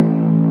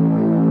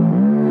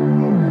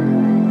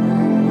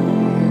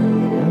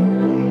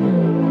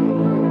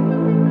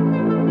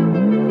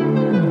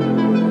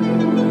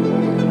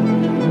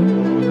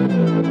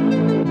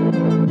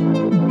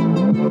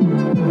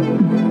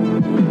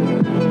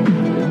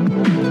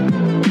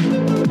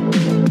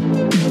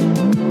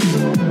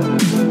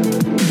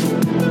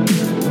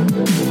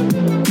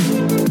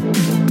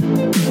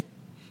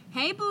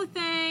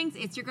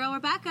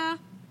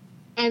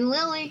And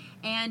Lily.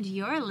 And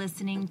you're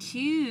listening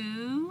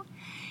to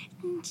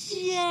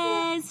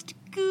Just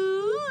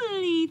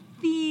Ghouly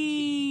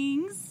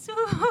Things.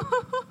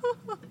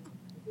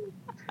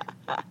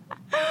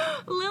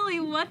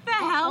 Lily, what the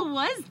hell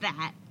was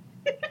that?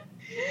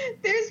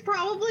 There's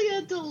probably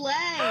a delay.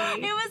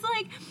 It was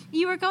like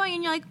you were going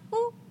and you're like,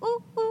 ooh,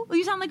 ooh, ooh.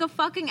 You sound like a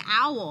fucking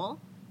owl.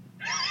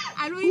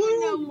 I don't even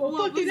know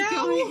what was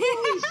going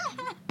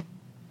on.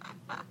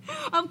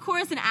 Of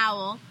course, an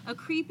owl. A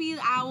creepy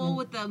owl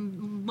with the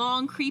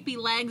long, creepy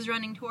legs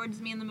running towards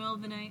me in the middle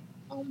of the night.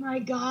 Oh my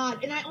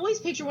god. And I always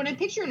picture, when I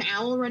picture an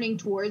owl running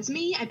towards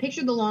me, I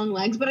picture the long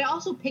legs, but I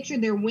also picture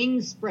their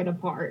wings spread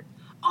apart.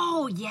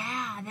 Oh,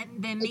 yeah.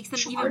 That makes them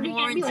even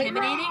more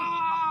intimidating.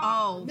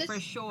 Like, for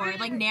sure.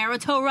 Like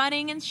Naruto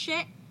running and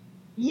shit.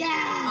 Yes.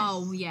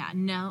 Oh, yeah.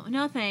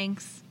 No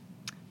thanks.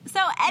 So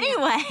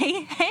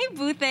anyway, hey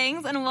Boo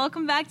Things, and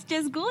welcome back to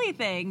Just Ghouly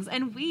Things.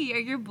 And we are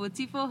your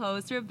beautiful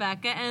hosts,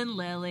 Rebecca and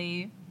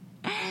Lily.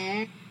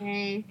 Hey.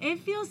 It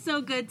feels so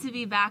good to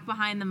be back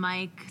behind the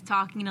mic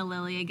talking to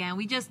Lily again.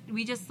 We just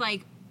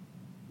like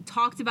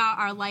talked about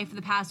our life for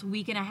the past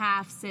week and a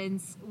half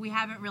since we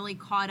haven't really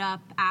caught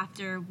up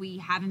after we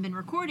haven't been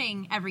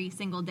recording every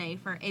single day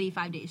for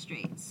 85 days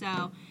straight.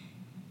 So,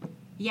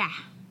 yeah,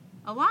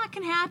 a lot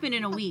can happen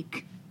in a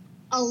week.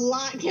 A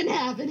lot can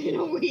happen in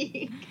a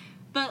week.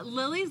 But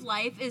Lily's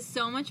life is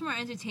so much more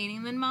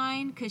entertaining than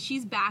mine because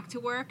she's back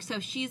to work. So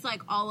she's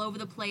like all over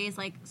the place,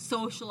 like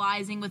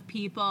socializing with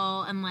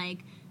people and like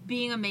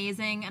being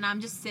amazing. And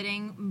I'm just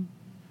sitting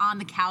on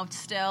the couch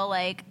still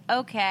like,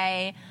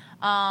 okay,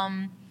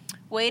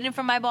 waiting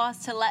for my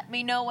boss to let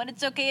me know when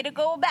it's okay to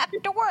go back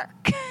to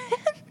work.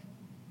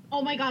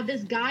 Oh my god,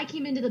 this guy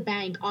came into the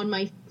bank on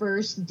my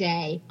first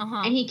day,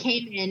 and he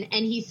came in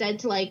and he said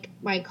to like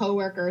my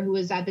coworker who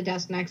was at the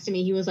desk next to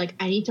me, he was like,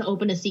 I need to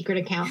open a secret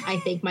account. I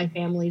think my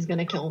family's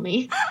gonna kill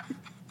me.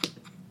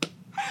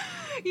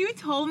 You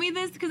told me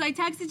this because I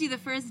texted you the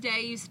first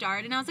day you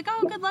started, and I was like,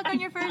 oh, good luck on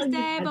your first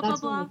day, blah, blah,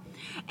 blah.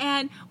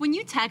 And when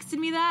you texted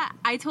me that,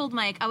 I told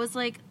Mike, I was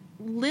like,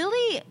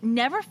 Lily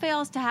never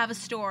fails to have a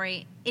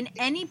story in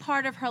any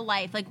part of her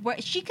life. Like, where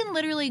she can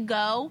literally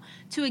go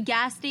to a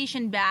gas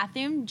station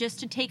bathroom just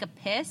to take a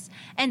piss,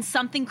 and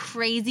something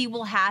crazy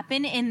will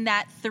happen in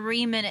that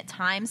 3-minute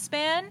time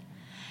span.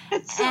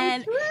 That's so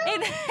true.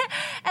 And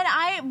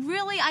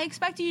I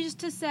expected you just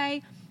to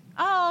say,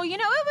 oh, it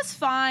was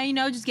fine,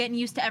 just getting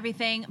used to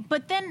everything.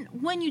 But then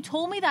when you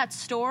told me that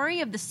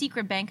story of the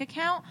secret bank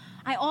account,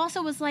 I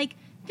also was like,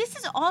 this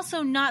is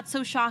also not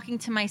so shocking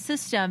to my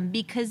system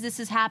because this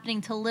is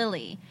happening to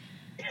Lily.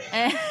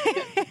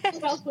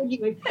 What else would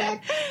you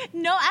expect?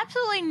 No,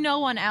 absolutely no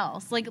one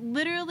else. Like,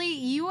 literally,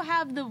 you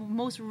have the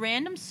most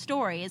random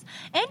stories.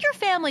 And your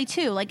family,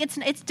 too. Like, it's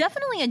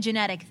definitely a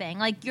genetic thing.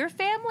 Like, your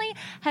family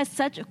has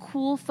such a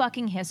cool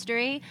fucking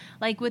history.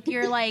 Like, with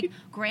your, like,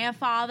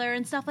 grandfather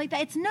and stuff like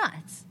that. It's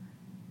nuts.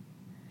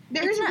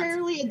 There's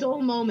rarely a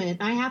dull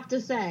moment, I have to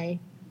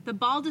say. The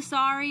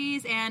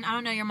Baldessaris, and I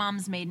don't know your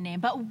mom's maiden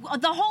name, but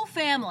the whole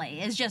family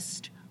is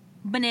just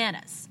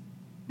bananas.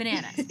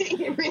 Bananas.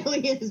 It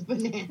really is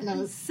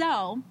bananas.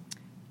 So,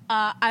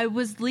 I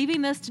was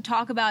leaving this to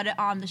talk about it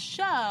on the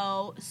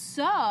show.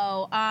 So,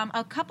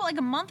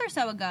 a month or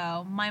so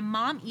ago, my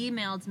mom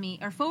emailed me,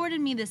 or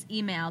forwarded me this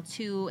email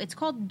it's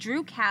called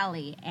Drew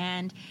Calley,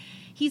 and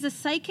he's a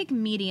psychic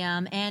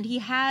medium, and he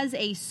has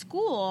a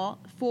school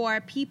for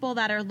people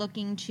that are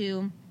looking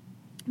to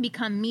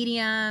become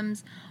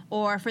mediums,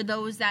 or for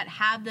those that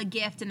have the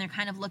gift and they're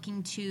kind of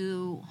looking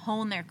to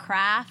hone their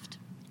craft.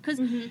 Because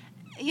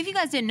if you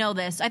guys didn't know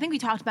this, I think we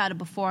talked about it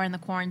before in the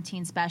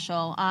quarantine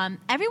special.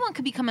 Everyone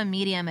could become a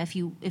medium if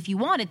you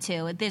wanted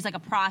to. There's like a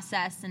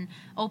process and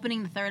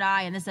opening the third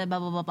eye and this and blah,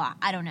 blah, blah, blah.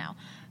 I don't know.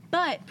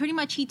 But pretty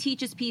much he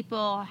teaches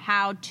people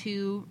how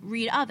to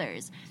read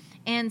others.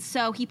 And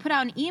so he put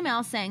out an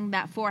email saying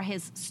that for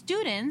his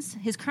students,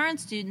 his current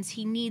students,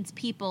 he needs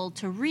people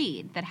to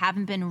read that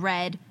haven't been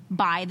read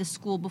by the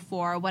school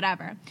before or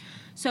whatever.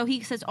 So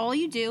he says, all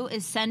you do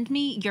is send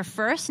me your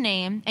first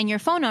name and your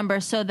phone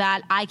number so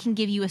that I can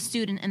give you a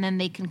student and then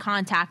they can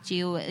contact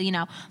you,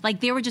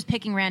 like they were just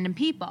picking random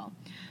people.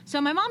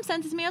 So my mom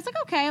sent it to me. I was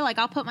like, okay, like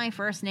I'll put my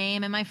first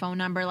name and my phone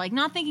number, like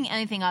not thinking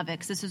anything of it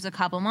because this was a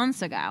couple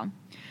months ago.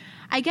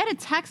 I get a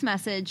text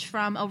message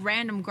from a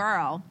random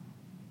girl.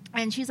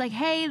 And she's like,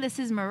 hey, this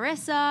is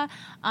Marissa.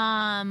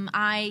 I'm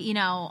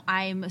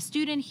a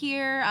student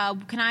here.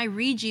 Can I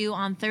read you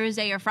on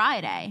Thursday or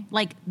Friday,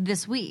 like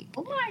this week?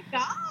 Oh my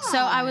God. So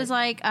I was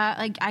like,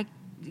 I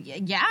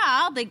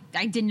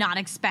did not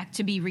expect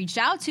to be reached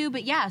out to,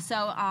 but yeah. So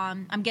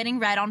I'm getting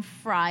read on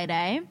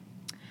Friday.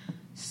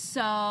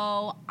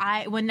 So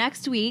when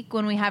next week,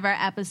 when we have our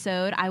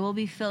episode, I will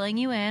be filling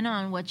you in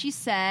on what she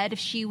said. If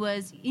she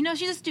was,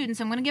 she's a student,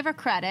 so I'm going to give her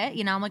credit.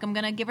 I'm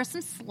going to give her some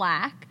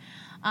slack.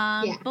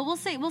 But we'll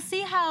see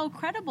how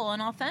credible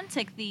and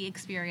authentic the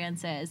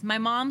experience is. My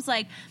mom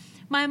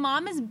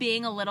is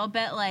being a little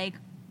bit like,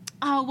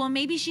 oh, well,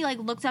 maybe she like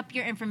looked up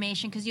your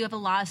information because you have a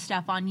lot of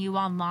stuff on you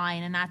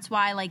online, and that's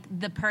why like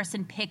the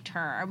person picked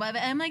her or whatever.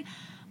 And I'm like,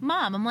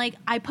 Mom, I'm like,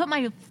 I put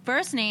my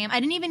first name. I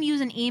didn't even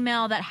use an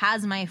email that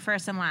has my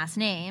first and last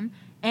name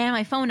and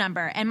my phone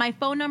number. And my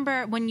phone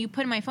number, when you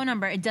put in my phone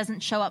number, it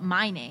doesn't show up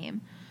my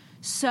name.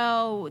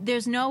 So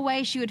there's no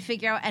way she would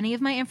figure out any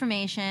of my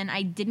information.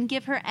 I didn't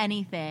give her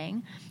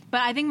anything.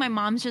 But I think my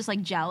mom's just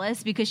like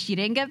jealous because she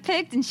didn't get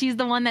picked and she's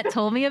the one that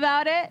told me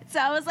about it. So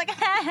I was like,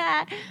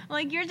 I'm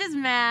like, you're just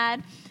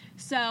mad.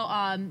 So,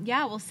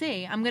 yeah, we'll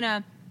see. I'm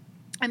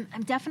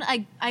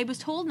definitely, I was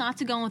told not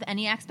to go in with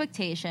any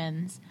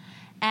expectations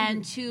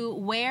and to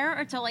wear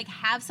or to like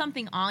have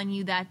something on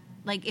you that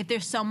like if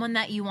there's someone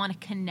that you want to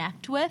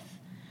connect with,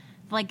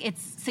 like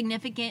it's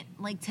significant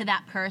like to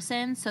that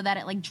person so that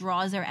it like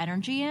draws their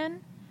energy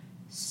in.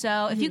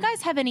 So if you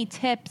guys have any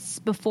tips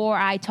before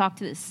I talk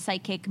to this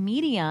psychic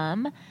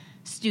medium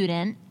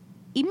student,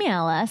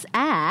 email us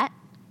at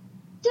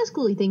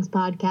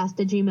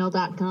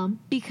justcoollythingspodcast@gmail.com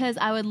because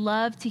I would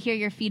love to hear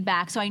your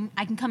feedback so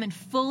I can come in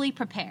fully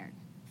prepared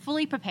for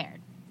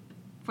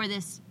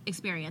this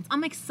experience.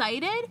 I'm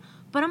excited,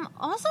 but I'm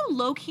also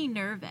low-key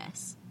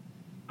nervous.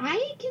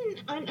 I can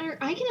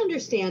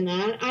understand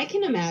that. I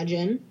can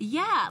imagine.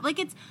 Yeah, like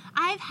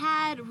I've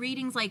had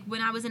readings like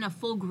when I was in a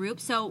full group,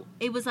 so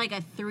it was like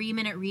a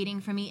 3-minute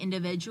reading for me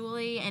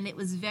individually, and it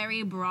was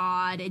very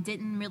broad. It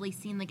didn't really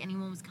seem like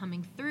anyone was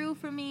coming through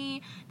for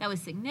me that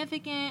was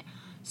significant.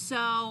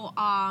 So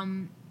I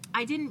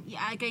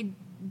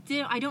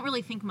don't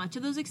really think much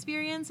of those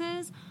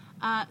experiences.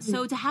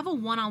 So to have a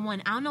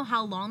one-on-one, I don't know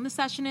how long the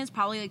session is,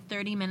 probably like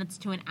 30 minutes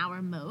to an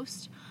hour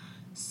most.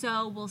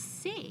 So we'll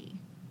see.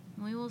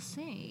 We will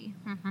see.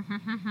 Okay.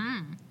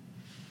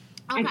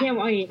 I can't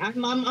wait.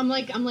 I'm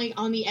like on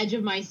the edge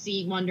of my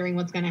seat, wondering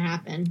what's going to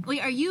happen.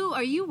 Wait, are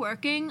you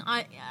working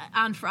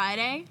on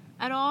Friday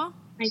at all?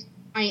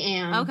 I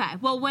am. Okay.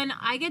 Well, when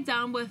I get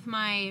done with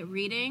my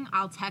reading,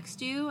 I'll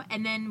text you,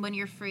 and then when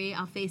you're free,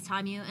 I'll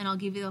FaceTime you, and I'll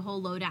give you the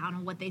whole lowdown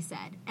on what they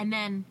said, and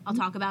then I'll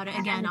talk about it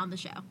again on the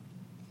show.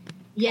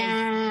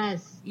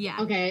 Yes. Yeah.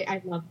 Okay.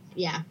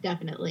 Yeah,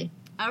 definitely.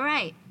 All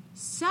right.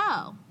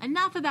 So,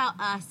 enough about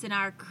us and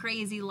our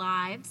crazy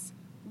lives.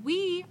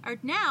 We are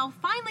now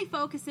finally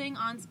focusing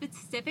on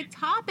specific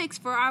topics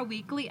for our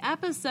weekly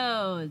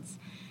episodes.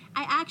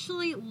 I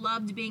actually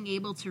loved being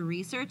able to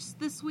research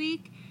this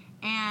week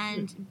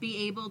and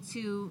be able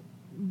to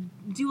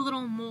do a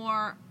little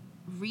more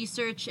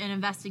research and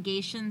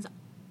investigations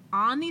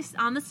on this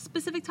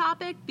specific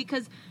topic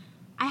because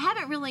I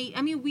haven't really,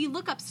 we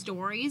look up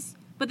stories,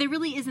 but there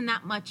really isn't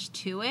that much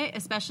to it,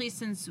 especially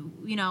since,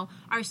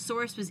 our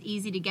source was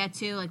easy to get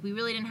to. Like, we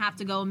really didn't have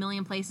to go a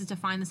million places to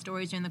find the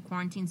stories during the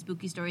Quarantine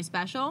Spooky Story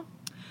special.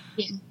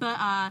 Yeah.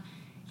 But,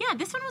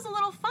 this one was a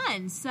little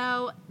fun.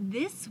 So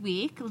this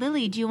week,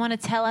 Lily, do you want to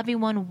tell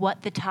everyone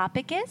what the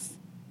topic is?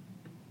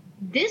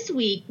 This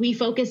week, we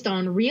focused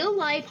on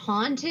real-life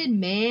haunted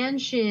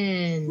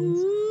mansions.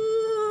 Ooh.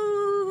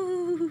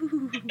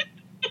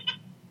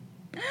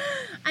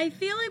 I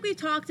feel like we've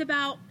talked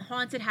about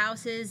haunted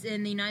houses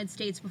in the United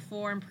States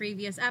before in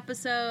previous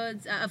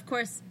episodes. Of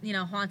course,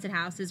 haunted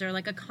houses are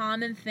like a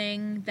common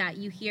thing that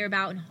you hear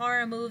about in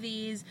horror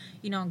movies.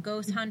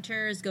 Ghost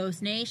Hunters,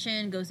 Ghost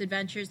Nation, Ghost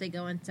Adventures, they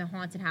go into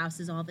haunted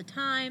houses all the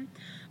time.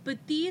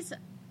 But these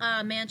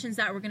mansions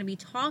that we're going to be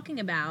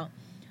talking about,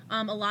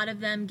 a lot of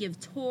them give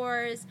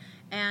tours,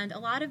 and a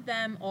lot of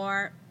them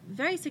are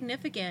very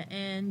significant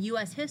in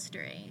U.S.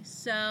 history.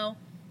 So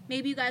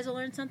maybe you guys will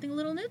learn something a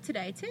little new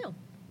today, too.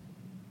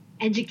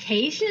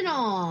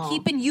 Educational.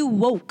 Keeping you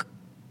woke.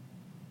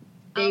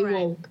 Stay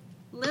woke.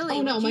 Lily.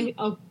 Oh, no.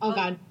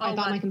 God. I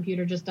thought my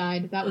computer just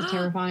died. That was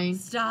terrifying.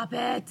 Stop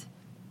it.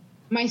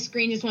 My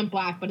screen just went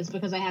black, but it's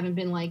because I haven't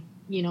been,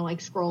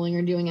 scrolling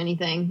or doing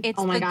anything. It's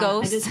oh, my the God.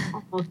 ghost. I just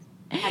almost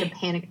had a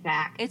panic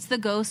attack. It's the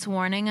ghosts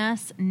warning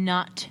us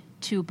not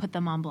to put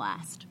them on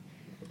blast.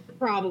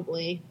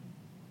 Probably.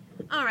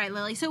 All right,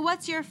 Lily. So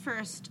what's your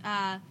first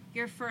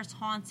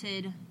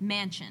haunted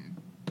mansion?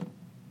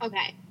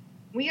 Okay.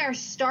 We are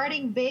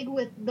starting big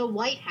with the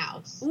White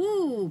House.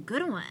 Ooh,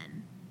 good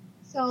one.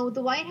 So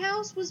the White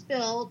House was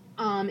built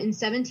in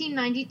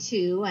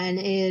 1792 and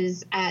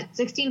is at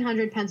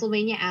 1600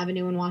 Pennsylvania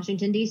Avenue in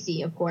Washington,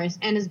 D.C., of course,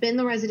 and has been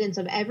the residence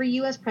of every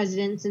U.S.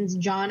 president since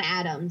John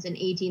Adams in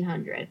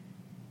 1800.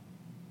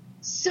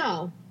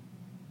 So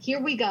here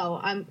we go.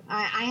 I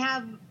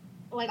have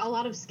a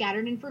lot of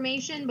scattered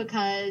information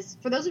because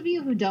for those of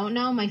you who don't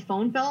know, my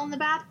phone fell in the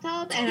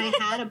bathtub and I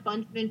had a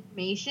bunch of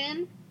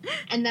information.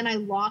 And then I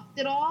lost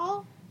it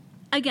all.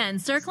 Again,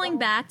 circling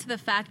back to the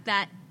fact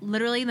that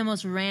literally the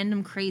most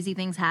random crazy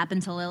things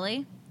happen to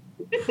Lily.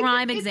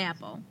 Prime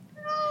example.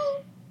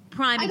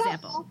 Prime example. I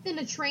got lost in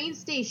a train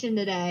station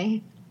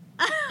today.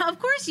 Of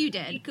course you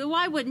did.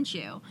 Why wouldn't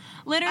you?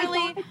 Literally.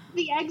 I thought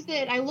the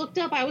exit. I looked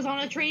up. I was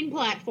on a train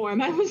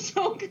platform. I was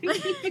so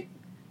confused.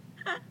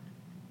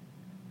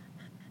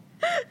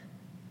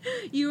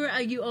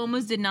 You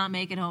almost did not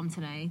make it home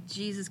today.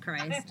 Jesus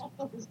Christ. I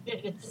almost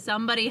did.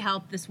 Somebody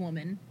help this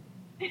woman.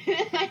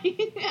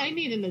 I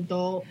need an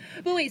adult.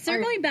 But wait,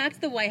 circling back to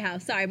the White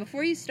House. Sorry,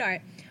 before you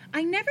start.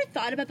 I never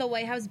thought about the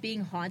White House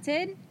being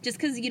haunted, just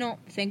because you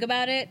don't think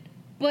about it.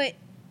 But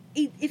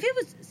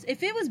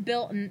if it was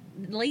built in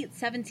late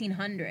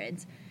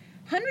 1700s,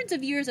 hundreds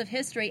of years of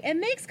history, it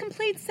makes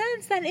complete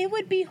sense that it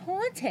would be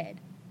haunted.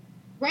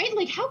 Right?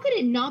 Like, how could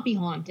it not be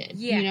haunted?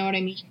 Yeah. You know what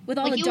I mean? With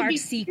all the dark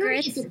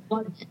secrets.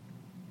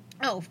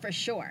 Oh, for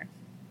sure.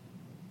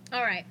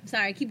 All right.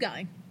 Sorry, keep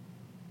going.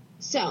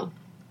 So,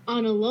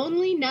 on a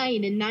lonely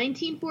night in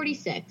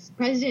 1946,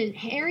 President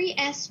Harry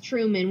S.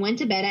 Truman went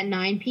to bed at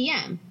 9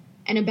 p.m.,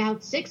 and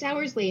about 6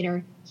 hours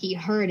later, he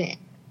heard it.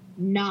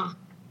 Knock,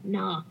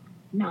 knock,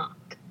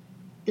 knock.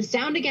 The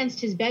sound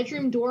against his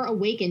bedroom door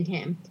awakened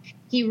him.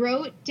 He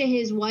wrote to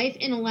his wife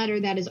in a letter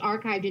that is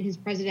archived in his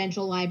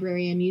presidential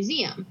library and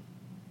museum.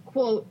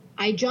 Quote,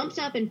 I jumped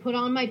up and put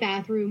on my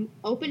bathroom,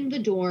 opened the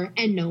door,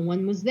 and no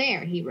one was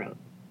there, he wrote.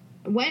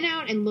 I went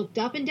out and looked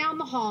up and down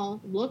the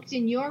hall, looked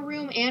in your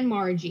room and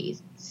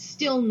Margie's.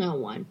 Still no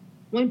one.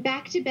 Went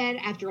back to bed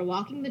after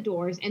locking the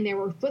doors, and there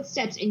were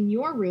footsteps in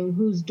your room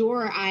whose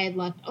door I had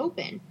left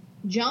open.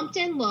 Jumped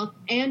and looked,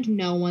 and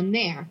no one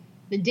there.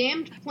 The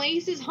damned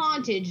place is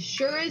haunted,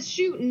 sure as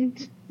shootin'.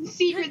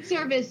 Secret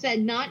Service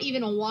said not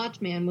even a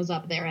watchman was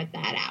up there at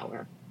that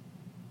hour.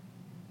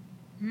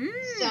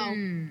 So,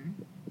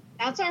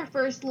 that's our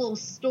first little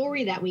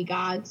story that we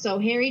got. So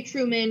Harry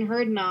Truman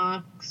heard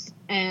knocks,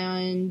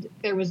 and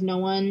there was no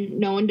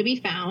one to be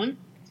found.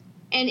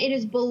 And it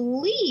is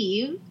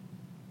believed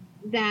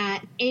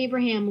that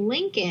Abraham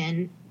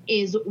Lincoln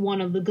is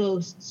one of the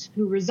ghosts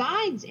who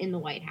resides in the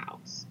White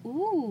House.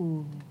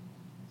 Ooh.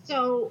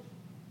 So,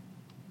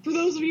 for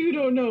those of you who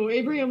don't know,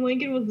 Abraham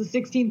Lincoln was the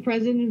 16th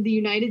president of the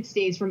United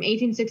States from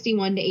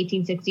 1861 to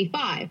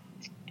 1865.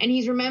 And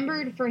he's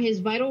remembered for his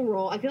vital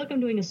role. I feel like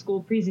I'm doing a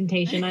school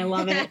presentation. I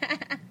love it.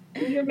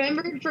 He's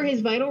remembered for his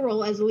vital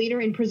role as a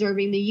leader in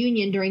preserving the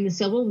Union during the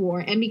Civil War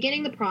and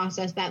beginning the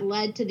process that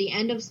led to the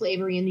end of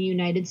slavery in the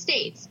United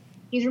States.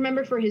 He's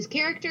remembered for his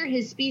character,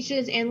 his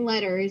speeches, and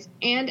letters,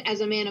 and as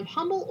a man of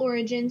humble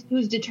origins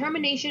whose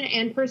determination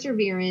and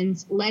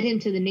perseverance led him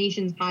to the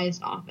nation's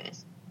highest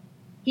office.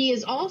 He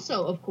is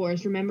also, of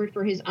course, remembered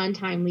for his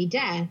untimely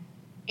death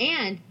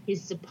and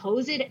his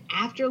supposed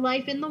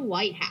afterlife in the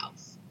White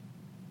House.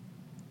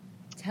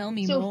 Tell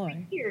me more.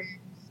 For years,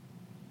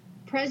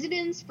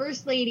 presidents,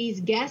 first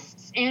ladies,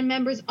 guests, and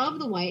members of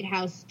the White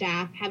House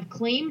staff have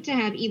claimed to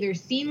have either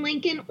seen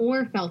Lincoln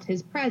or felt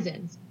his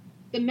presence.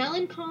 The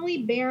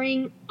melancholy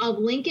bearing of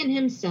Lincoln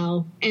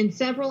himself and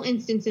several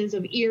instances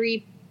of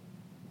eerie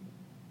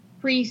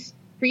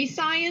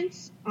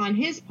prescience on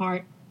his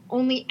part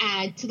only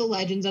add to the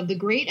legends of the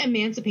great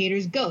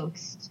emancipator's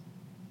ghost.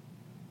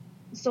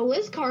 So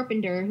Liz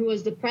Carpenter, who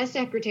was the press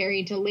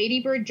secretary to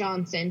Lady Bird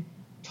Johnson,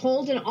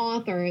 told an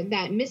author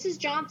that Mrs.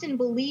 Johnson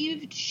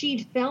believed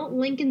she'd felt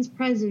Lincoln's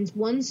presence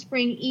one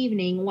spring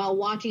evening while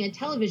watching a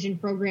television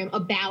program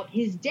about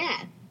his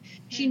death.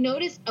 She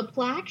noticed a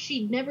plaque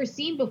she'd never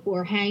seen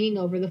before hanging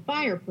over the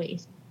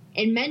fireplace.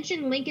 It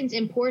mentioned Lincoln's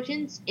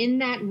importance in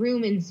that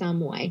room in some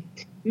way.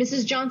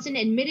 Mrs. Johnson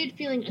admitted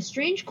feeling a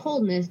strange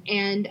coldness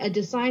and a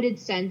decided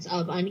sense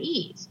of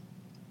unease.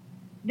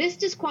 This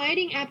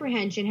disquieting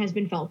apprehension has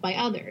been felt by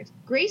others.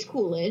 Grace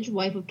Coolidge,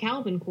 wife of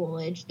Calvin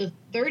Coolidge, the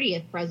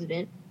 30th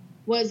president,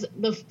 was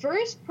the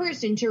first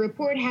person to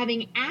report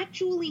having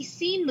actually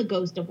seen the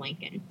ghost of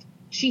Lincoln.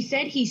 She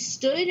said he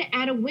stood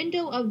at a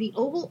window of the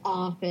Oval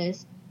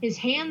Office, his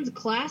hands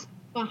clasped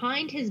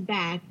behind his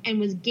back, and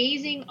was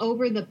gazing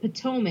over the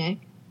Potomac,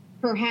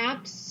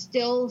 perhaps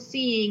still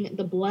seeing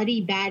the bloody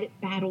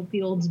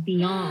battlefields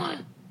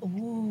beyond.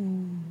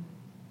 Ooh.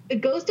 The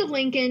ghost of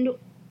Lincoln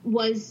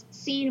was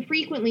seen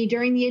frequently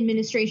during the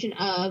administration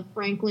of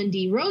Franklin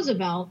D.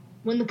 Roosevelt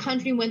when the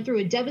country went through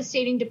a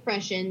devastating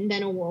depression,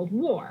 then a world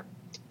war.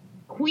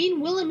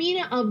 Queen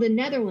Wilhelmina of the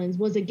Netherlands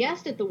was a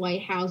guest at the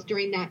White House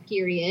during that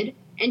period,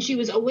 and she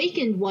was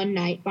awakened one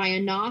night by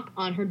a knock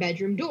on her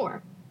bedroom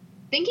door.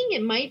 Thinking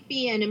it might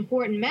be an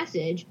important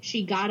message,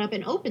 she got up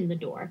and opened the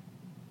door.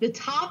 The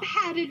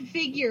top-hatted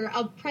figure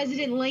of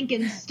President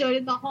Lincoln stood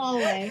in the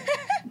hallway,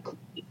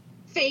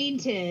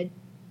 fainted.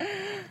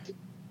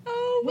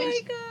 Oh, my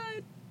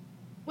God.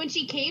 When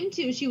she came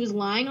to, she was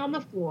lying on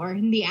the floor,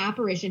 and the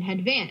apparition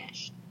had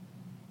vanished.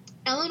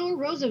 Eleanor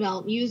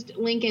Roosevelt used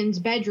Lincoln's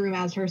bedroom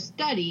as her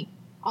study.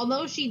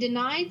 Although she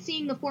denied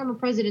seeing the former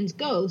president's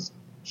ghost,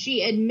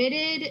 she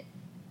admitted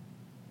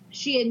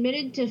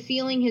to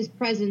feeling his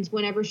presence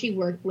whenever she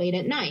worked late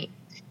at night.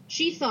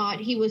 She thought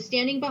he was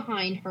standing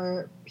behind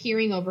her,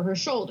 peering over her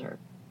shoulder.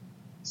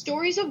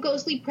 Stories of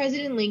ghostly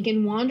President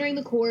Lincoln wandering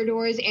the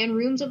corridors and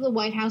rooms of the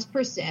White House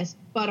persist,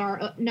 but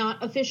are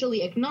not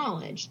officially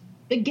acknowledged.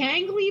 The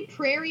gangly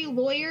prairie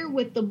lawyer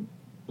with the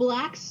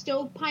black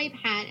stovepipe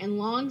hat and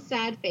long,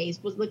 sad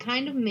face was the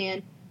kind of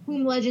man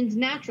whom legends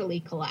naturally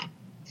collect.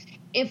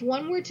 If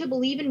one were to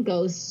believe in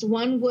ghosts,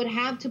 one would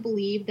have to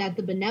believe that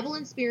the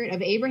benevolent spirit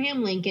of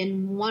Abraham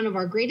Lincoln, one of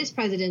our greatest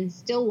presidents,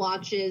 still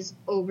watches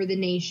over the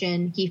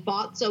nation he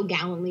fought so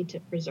gallantly to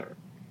preserve.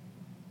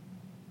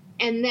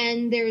 And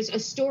then there's a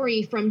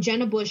story from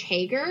Jenna Bush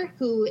Hager,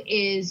 who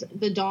is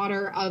the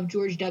daughter of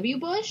George W.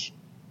 Bush.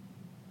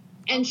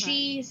 And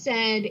she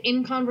said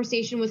in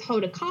conversation with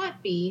Hoda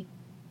Kotb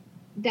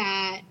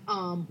that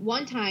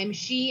one time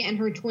she and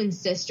her twin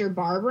sister,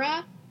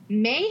 Barbara,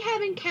 may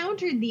have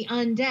encountered the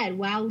undead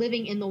while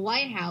living in the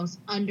White House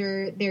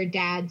under their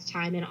dad's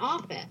time in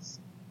office.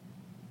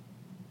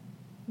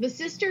 The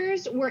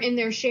sisters were in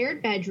their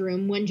shared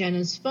bedroom when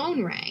Jenna's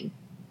phone rang.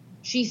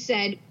 She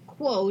said,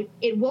 quote,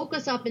 "It woke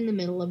us up in the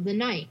middle of the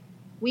night.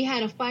 We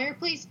had a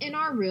fireplace in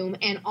our room,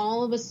 and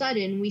all of a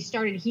sudden we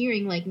started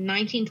hearing like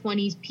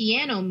 1920s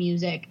piano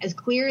music as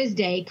clear as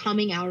day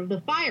coming out of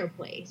the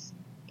fireplace.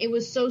 It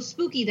was so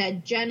spooky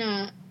that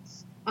Jenna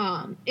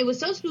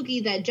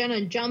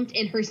jumped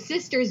in her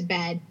sister's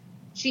bed.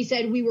 She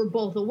said we were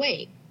both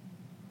awake.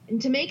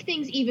 And to make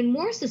things even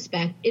more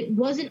suspect, it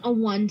wasn't a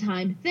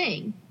one-time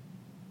thing.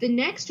 The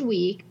next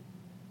week,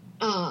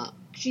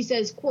 she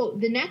says, quote,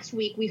 "The next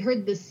week we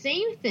heard the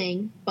same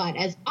thing, but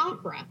as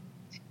opera.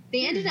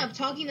 They ended up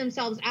talking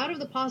themselves out of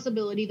the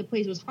possibility the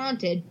place was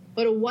haunted,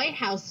 but a White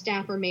House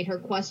staffer made her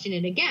question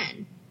it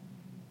again.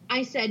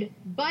 I said,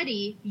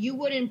 'Buddy, you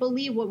wouldn't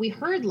believe what we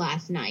heard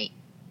last night.'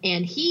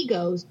 And he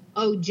goes,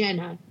 'Oh,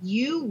 Jenna,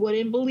 you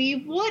wouldn't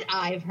believe what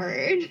I've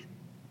heard.'"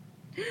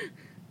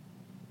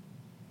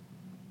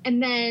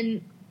 And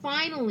then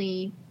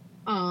finally,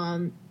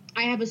 I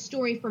have a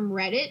story from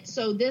Reddit.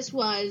 So this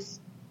was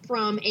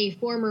from a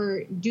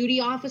former duty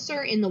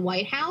officer in the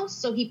White House.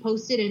 So he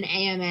posted an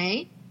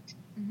AMA.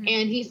 Mm-hmm.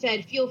 And he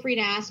said, "Feel free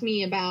to ask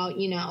me about,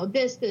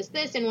 this.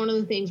 And one of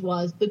the things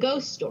was the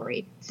ghost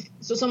story."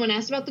 So someone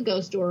asked about the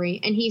ghost story,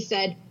 and he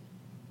said,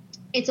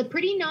 "It's a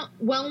pretty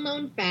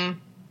well-known fact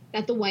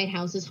that the White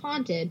House is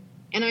haunted.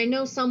 And I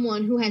know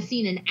someone who has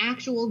seen an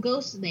actual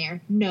ghost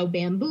there, no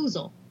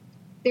bamboozle.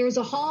 There's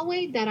a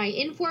hallway that I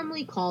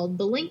informally called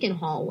the Lincoln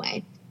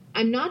Hallway.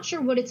 I'm not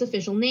sure what its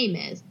official name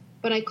is,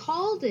 but I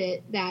called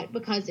it that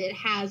because it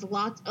has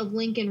lots of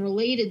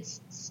Lincoln-related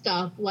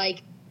stuff,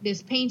 like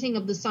this painting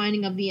of the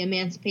signing of the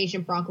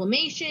Emancipation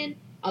Proclamation,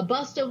 a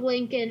bust of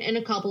Lincoln, and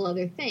a couple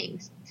other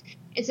things.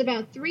 It's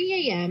about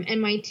 3 a.m.,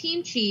 and my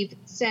team chief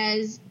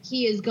says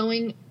he is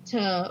going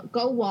to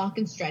go walk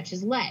and stretch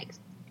his legs.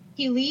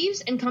 He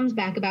leaves and comes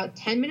back about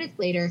 10 minutes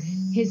later,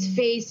 his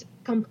face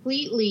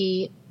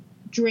completely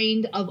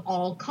drained of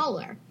all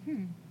color.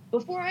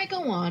 Before I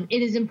go on,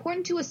 it is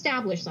important to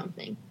establish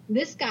something.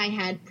 This guy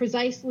had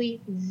precisely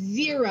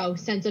zero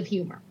sense of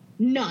humor.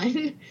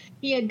 None.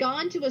 He had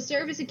gone to a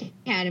service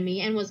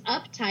academy and was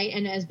uptight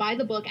and as by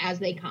the book as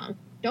they come.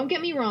 Don't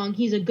get me wrong,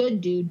 he's a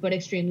good dude, but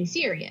extremely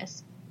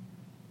serious.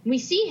 We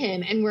see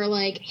him and we're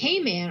like, "Hey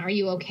man, are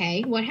you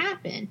okay? What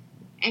happened?"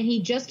 And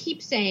he just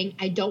keeps saying,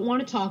 "I don't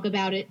want to talk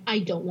about it. I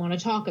don't want to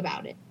talk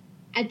about it."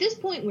 At this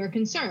point, we're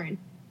concerned.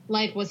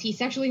 Like, was he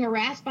sexually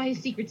harassed by a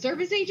Secret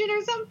Service agent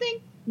or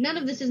something? None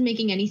of this is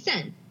making any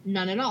sense.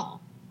 None at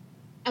all.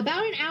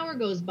 About an hour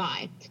goes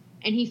by,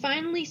 and he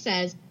finally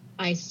says,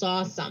 "I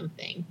saw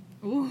something."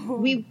 Ooh.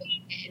 We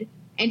waited,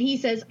 and he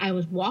says, "I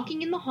was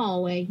walking in the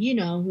hallway,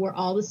 where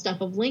all the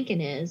stuff of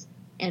Lincoln is,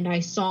 and I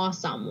saw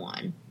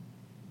someone."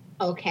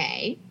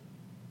 Okay.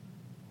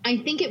 I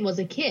think it was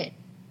a kid.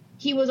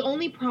 He was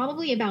only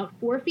probably about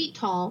 4 feet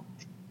tall,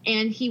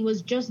 and he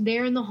was just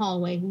there in the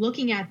hallway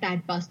looking at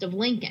that bust of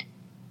Lincoln.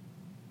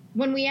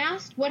 When we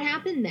asked what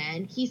happened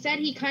then, he said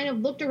he kind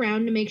of looked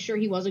around to make sure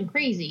he wasn't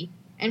crazy,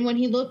 and when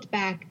he looked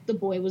back, the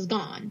boy was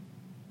gone.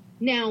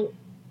 Now,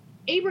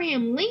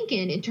 Abraham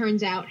Lincoln, it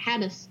turns out,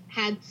 had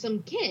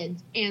some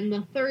kids, and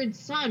the third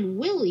son,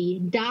 Willie,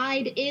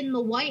 died in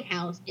the White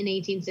House in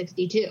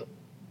 1862.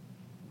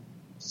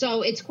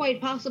 So it's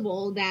quite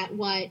possible that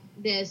what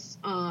this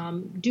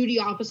duty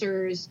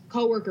officer's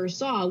coworkers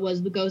saw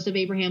was the ghost of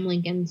Abraham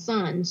Lincoln's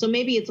son. So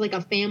maybe it's like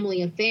a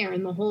family affair,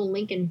 and the whole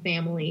Lincoln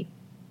family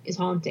is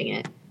haunting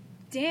it.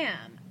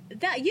 Damn.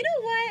 You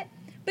know what?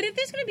 But if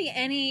there's going to be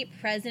any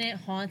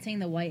president haunting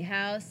the White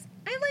House,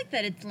 I like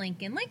that it's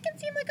Lincoln. Lincoln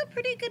seemed like a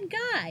pretty good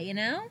guy,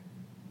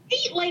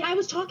 I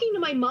was talking to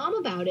my mom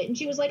about it, and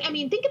she was like,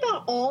 think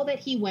about all that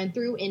he went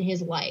through in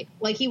his life.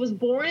 Like, he was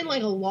born in,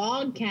 a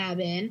log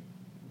cabin.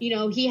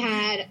 He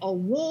had a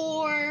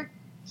war.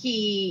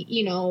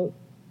 He,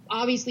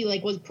 obviously,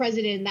 was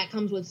president. That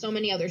comes with so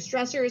many other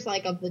stressors,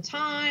 of the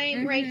time,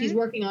 mm-hmm. right? He's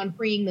working on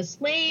freeing the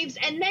slaves,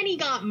 and then he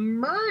got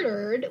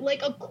murdered.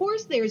 Of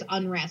course there's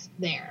unrest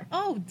there.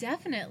 Oh,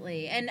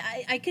 definitely. And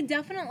I could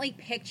definitely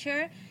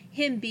picture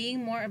him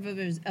being more of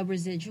a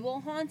residual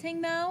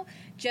haunting, though,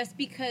 just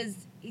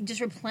because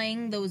just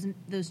replaying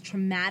those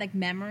traumatic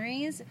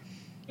memories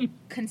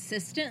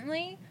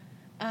consistently.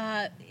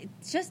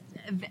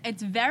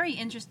 It's very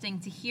interesting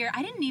to hear.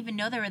 I didn't even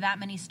know there were that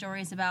many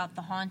stories about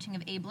the haunting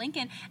of Abe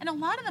Lincoln, and a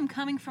lot of them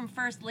coming from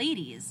first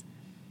ladies.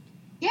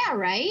 Yeah,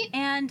 right?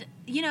 And,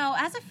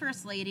 as a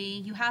first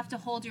lady, you have to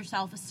hold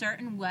yourself a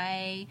certain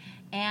way,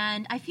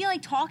 and I feel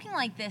like talking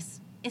like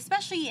this,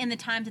 especially in the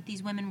times that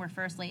these women were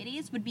first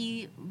ladies, would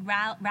be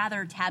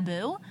rather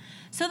taboo.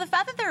 So the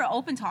fact that they're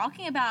open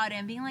talking about it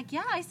and being like,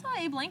 "Yeah, I saw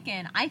Abe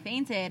Lincoln. I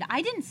fainted.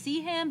 I didn't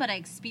see him, but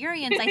I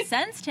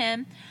sensed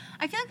him."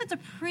 I feel like that's a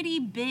pretty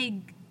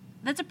big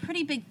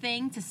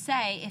thing to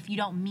say if you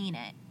don't mean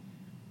it.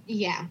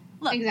 Yeah.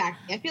 Look.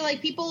 Exactly. I feel like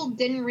people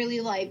didn't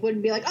really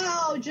wouldn't be like,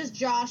 oh, just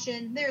Josh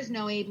and there's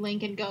no Abe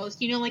Lincoln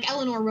ghost.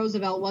 Eleanor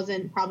Roosevelt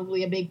wasn't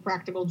probably a big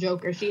practical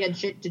joker. She had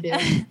shit to do.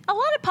 A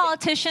lot of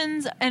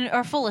politicians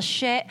are full of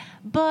shit,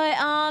 but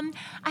I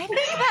think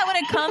that when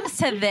it comes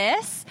to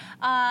this,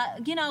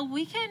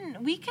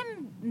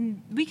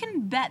 we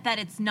can bet that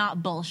it's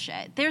not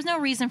bullshit. There's no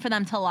reason for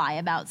them to lie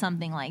about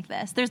something like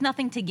this. There's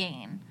nothing to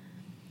gain.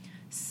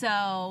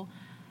 So,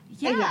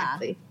 yeah.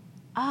 Exactly.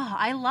 Oh,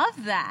 I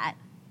love that.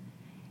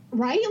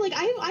 Right?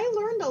 I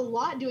learned a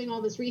lot doing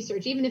all this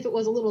research, even if it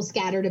was a little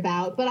scattered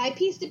about, but I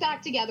pieced it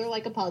back together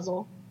like a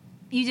puzzle.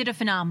 You did a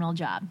phenomenal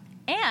job.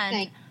 And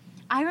Thanks.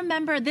 I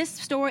remember this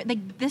story,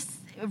 this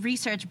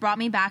research brought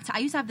me back to, I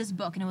used to have this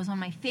book, and it was one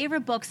of my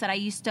favorite books that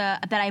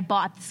I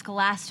bought at the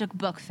Scholastic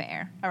Book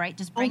Fair. All right,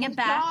 just bring it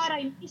back. Oh my God,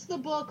 I missed the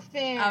book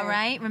fair. All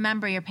right,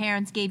 remember your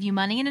parents gave you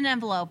money in an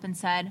envelope and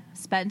said,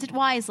 spend it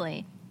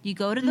wisely. You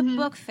go to the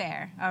book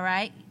fair, all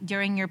right,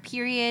 during your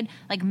period,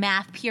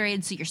 math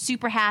period, so you're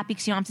super happy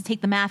because you don't have to take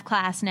the math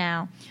class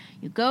now.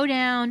 You go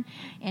down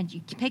and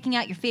you're picking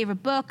out your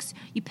favorite books.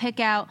 You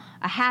pick out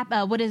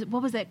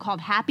what was it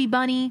called? Happy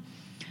Bunny.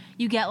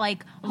 You get a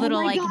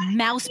little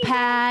mouse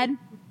pad.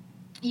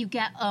 You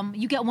get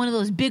one of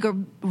those big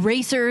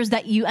erasers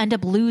that you end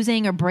up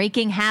losing or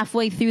breaking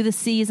halfway through the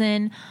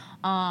season.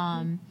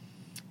 Do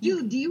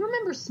you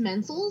remember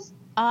Smensels?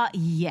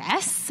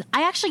 Yes.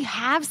 I actually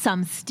have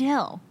some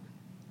still.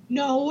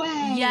 No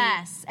way.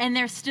 Yes, and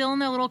they're still in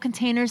their little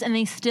containers and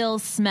they still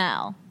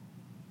smell.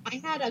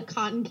 I had a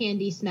cotton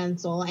candy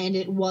Smensel and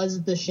it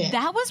was the shit.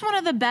 That was one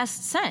of the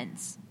best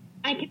scents.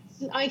 I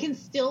can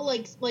still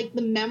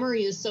the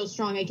memory is so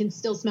strong. I can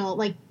still smell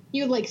it.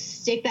 You would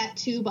stick that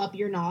tube up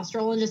your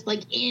nostril and just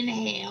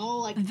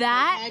inhale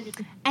that.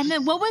 And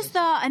then what was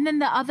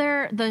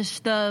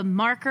the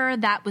marker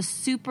that was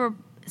super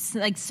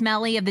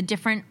smelly of the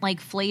different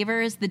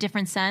flavors, the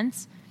different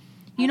scents.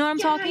 You know what I'm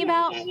talking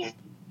about? Yeah.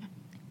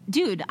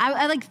 Dude,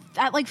 I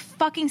at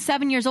fucking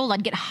 7 years old,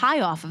 I'd get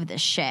high off of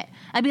this shit.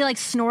 I'd be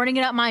snorting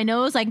it up my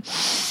nose,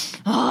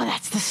 oh,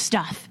 that's the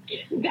stuff.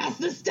 That's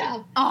the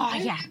stuff. Oh,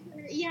 yeah.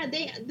 Yeah,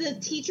 the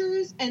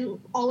teachers and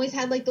always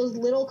had those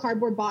little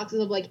cardboard boxes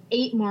of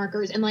 8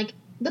 markers, and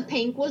the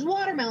pink was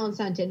watermelon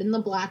scented and the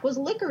black was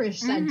licorice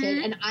scented.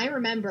 And I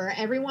remember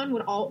everyone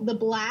the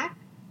black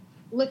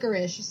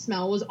licorice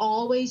smell was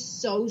always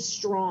so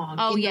strong.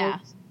 Oh, yeah.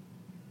 Those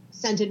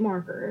scented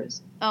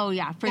markers. Oh,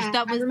 yeah.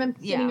 I remember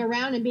sitting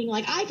around and being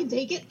like, I can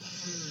take it.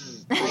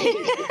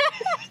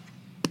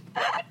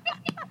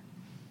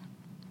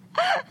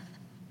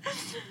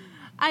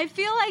 I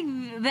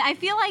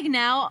feel like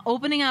now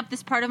opening up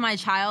this part of my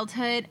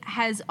childhood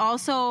has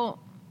also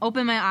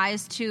opened my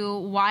eyes to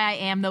why I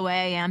am the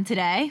way I am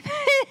today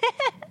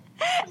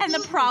and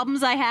the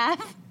problems I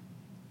have.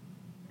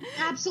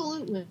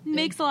 Absolutely.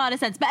 Makes a lot of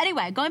sense. But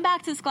anyway, going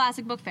back to the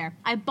Scholastic Book Fair,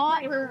 I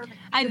bought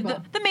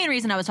the main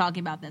reason I was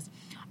talking about this.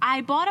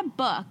 I bought a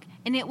book,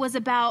 and it was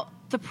about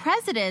the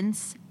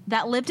presidents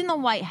that lived in the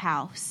White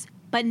House,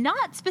 but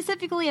not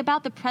specifically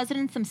about the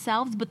presidents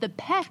themselves, but the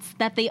pets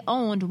that they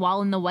owned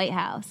while in the White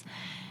House.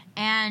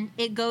 And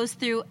it goes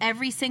through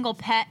every single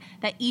pet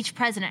that each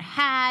president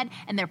had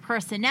and their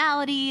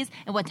personalities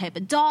and what type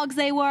of dogs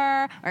they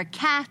were or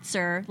cats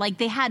or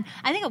they had,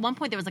 I think at one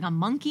point there was a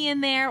monkey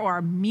in there or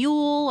a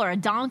mule or a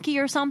donkey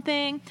or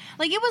something.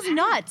 It was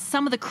nuts,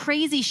 some of the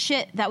crazy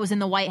shit that was in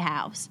the White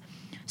House.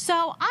 So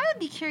I would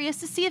be curious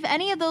to see if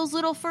any of those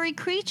little furry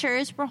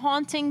creatures were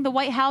haunting the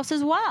White House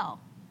as well.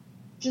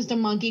 Just a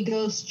monkey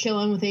ghost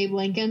chilling with Abe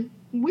Lincoln.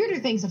 Weirder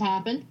things have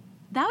happened.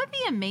 That would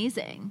be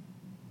amazing.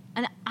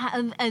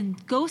 A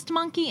ghost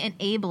monkey and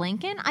Abe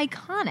Lincoln?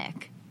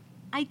 Iconic.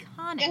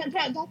 Yeah,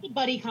 that's a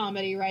buddy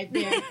comedy right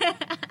there.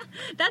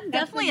 That's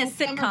definitely a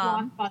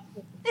sitcom.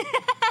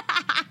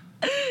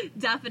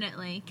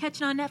 Definitely.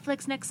 Catching on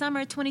Netflix next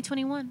summer,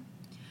 2021.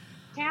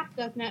 Tap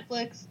does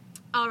Netflix.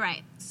 All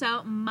right.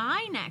 So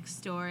my next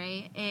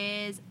story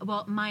is,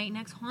 my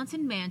next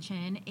haunted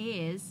mansion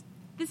is,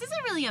 this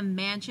isn't really a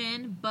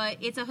mansion, but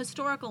it's a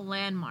historical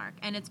landmark,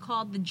 and it's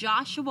called the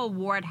Joshua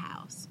Ward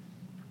House.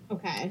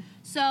 Okay.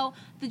 So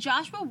the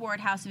Joshua Ward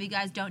House, if you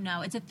guys don't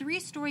know, it's a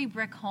 3-story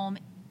brick home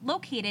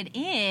located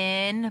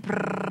in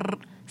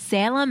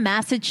Salem,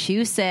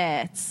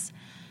 Massachusetts.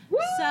 Woo!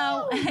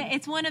 So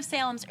it's one of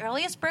Salem's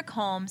earliest brick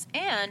homes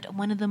and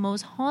one of the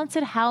most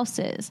haunted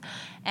houses.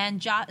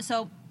 And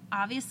so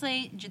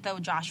obviously the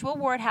Joshua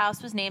Ward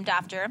House was named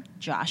after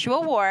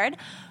Joshua Ward,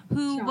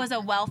 who was a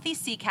wealthy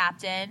sea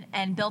captain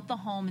and built the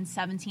home in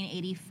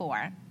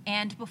 1784.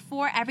 And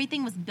before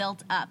everything was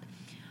built up,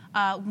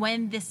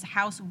 when this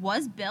house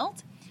was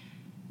built,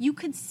 you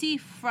could see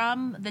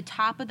from the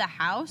top of the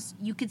house,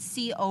 you could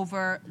see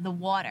over the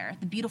water,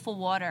 the beautiful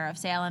water of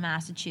Salem,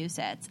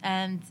 Massachusetts.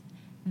 And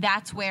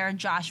that's where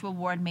Joshua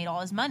Ward made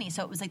all his money.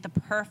 So it was the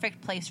perfect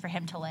place for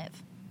him to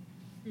live.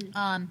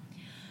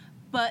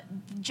 But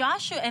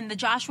the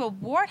Joshua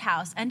Ward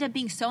House ended up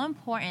being so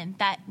important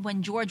that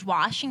when George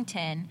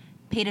Washington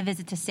paid a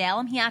visit to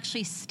Salem, he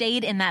actually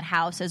stayed in that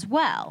house as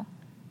well.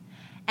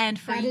 And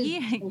for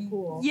years, so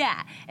cool.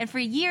 yeah, and for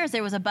years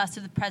there was a bust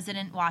of the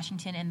President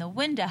Washington in the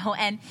window,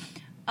 and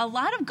a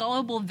lot of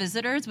gullible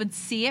visitors would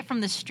see it from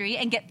the street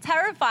and get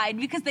terrified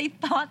because they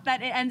thought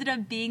that it ended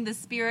up being the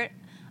spirit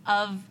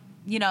of,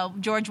 you know,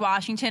 George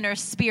Washington or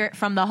spirit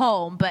from the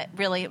home, but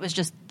really it was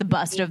just the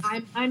bust of.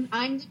 I'm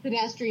the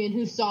pedestrian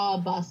who saw a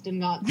bust and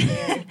got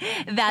scared.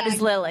 That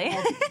is Lily.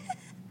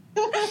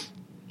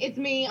 It's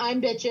me.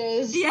 I'm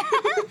bitches. Yeah.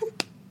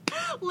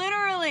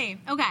 Literally.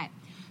 Okay.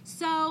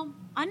 So,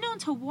 unknown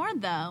to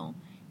Ward, though,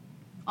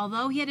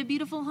 although he had a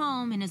beautiful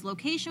home and his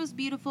location was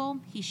beautiful,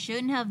 he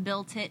shouldn't have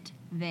built it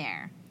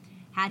there.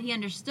 Had he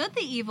understood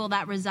the evil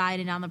that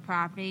resided on the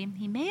property,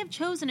 he may have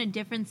chosen a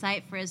different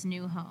site for his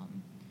new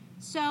home.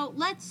 So,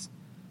 let's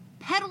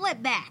pedal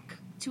it back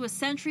to a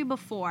century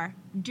before,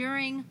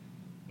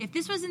 if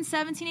this was in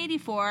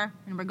 1784,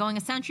 and we're going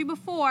a century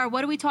before,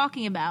 what are we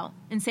talking about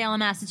in Salem,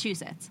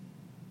 Massachusetts?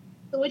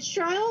 The witch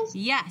trials?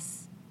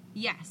 Yes.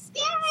 Yes.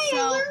 Yay,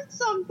 I learned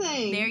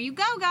something. There you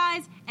go,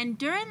 guys. And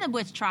during the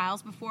witch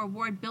trials, before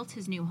Ward built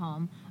his new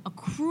home, a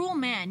cruel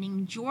man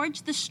named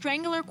George the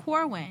Strangler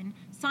Corwin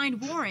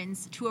signed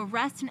warrants to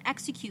arrest and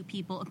execute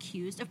people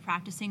accused of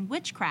practicing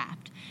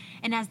witchcraft.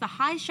 And as the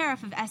High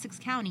Sheriff of Essex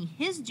County,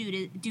 his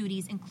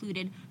duties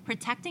included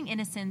protecting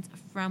innocents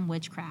from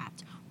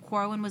witchcraft.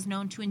 Corwin was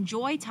known to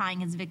enjoy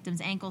tying his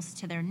victims' ankles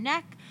to their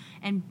neck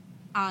and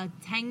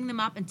hanging them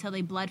up until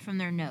they bled from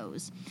their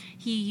nose.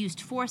 He used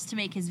force to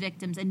make his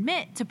victims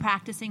admit to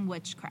practicing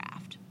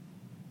witchcraft.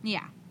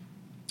 Yeah.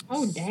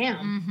 Oh,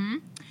 damn. Mm-hmm.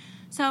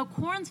 So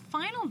Corwin's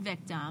final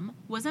victim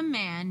was a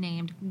man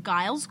named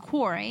Giles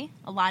Corey.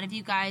 A lot of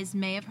you guys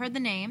may have heard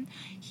the name.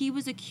 He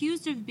was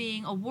accused of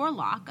being a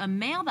warlock, a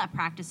male that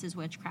practices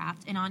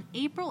witchcraft, and on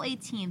April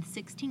 18th,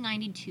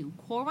 1692,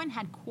 Corwin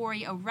had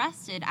Corey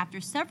arrested after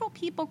several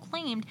people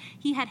claimed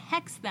he had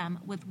hexed them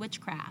with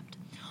witchcraft.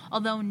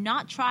 Although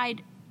not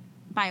tried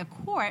by a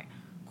court,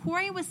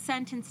 Corey was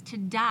sentenced to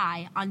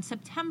die on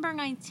September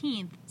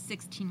 19th,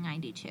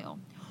 1692.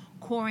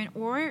 Corwin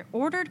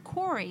ordered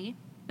Corey,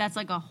 that's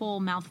like a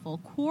whole mouthful,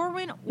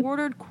 Corwin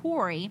ordered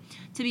Corey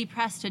to be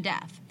pressed to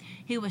death.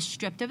 He was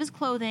stripped of his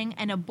clothing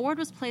and a board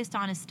was placed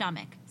on his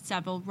stomach.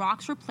 Several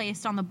rocks were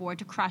placed on the board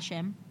to crush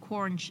him.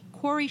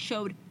 Corey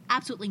showed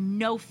absolutely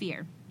no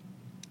fear.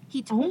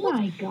 Oh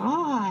my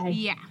God.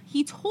 Yeah.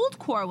 He told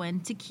Corwin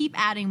to keep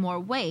adding more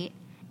weight,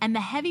 and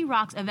the heavy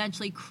rocks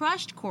eventually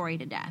crushed Corey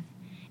to death.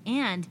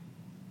 And,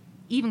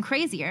 even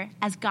crazier,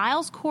 as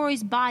Giles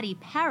Corey's body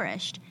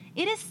perished,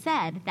 it is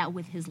said that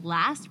with his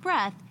last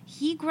breath,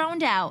 he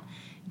groaned out,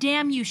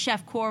 "Damn you,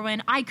 Chef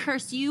Corwin, I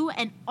curse you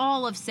and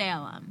all of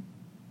Salem."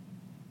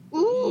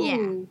 Ooh.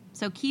 Yeah.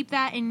 So keep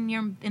that in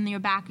your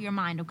back of your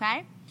mind,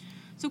 okay?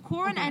 So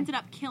Corwin ended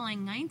up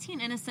killing 19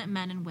 innocent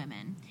men and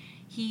women.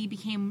 He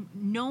became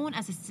known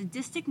as a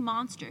sadistic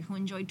monster who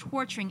enjoyed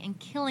torturing and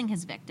killing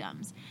his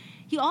victims.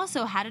 He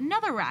also had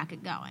another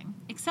racket going.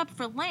 Except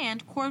for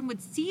land, Corwin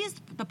would seize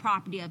the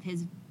property of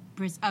his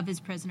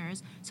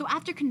prisoners. So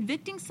after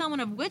convicting someone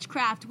of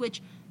witchcraft,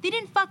 which they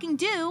didn't fucking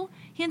do,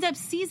 he ends up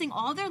seizing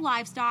all their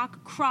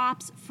livestock,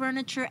 crops,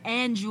 furniture,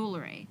 and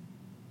jewelry.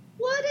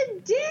 What a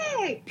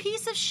dick!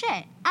 Piece of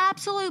shit.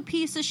 Absolute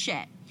piece of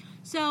shit.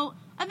 So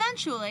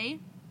eventually,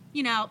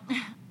 you know,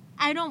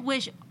 I don't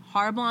wish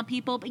horrible on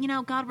people, but, you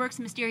know, God works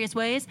in mysterious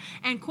ways.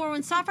 And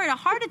Corwin suffered a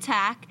heart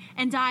attack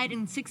and died in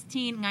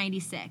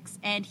 1696.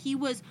 And he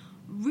was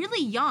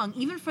really young,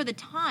 even for the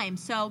time.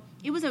 So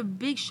it was a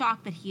big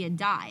shock that he had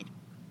died.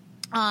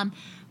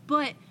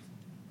 But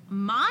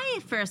my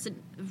first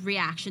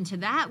reaction to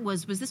that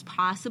was this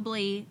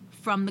possibly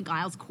from the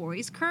Giles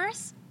Corey's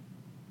curse?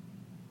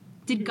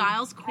 Did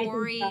Giles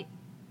Corey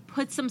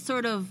put some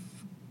sort of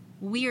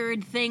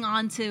weird thing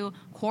onto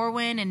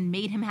Corwin and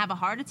made him have a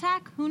heart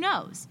attack? Who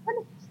knows?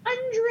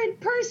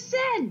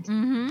 100%!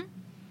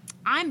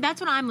 Mm-hmm.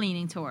 That's what I'm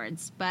leaning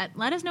towards, but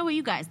let us know what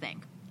you guys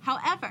think.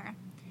 However,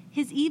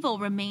 his evil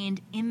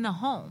remained in the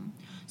home,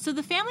 so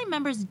the family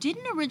members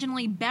didn't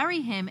originally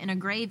bury him in a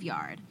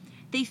graveyard.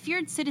 They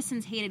feared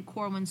citizens hated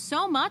Corwin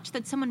so much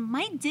that someone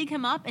might dig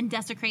him up and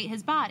desecrate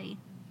his body.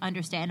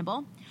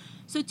 Understandable.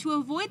 So to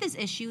avoid this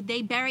issue,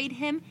 they buried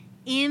him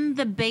in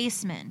the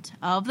basement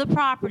of the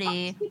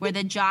property where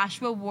the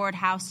Joshua Ward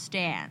house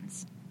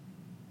stands.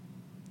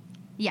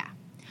 Yeah.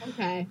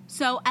 Okay.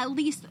 So at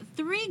least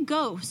 3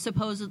 ghosts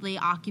supposedly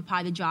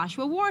occupy the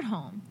Joshua Ward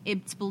home.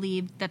 It's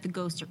believed that the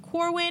ghosts are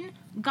Corwin,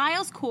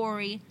 Giles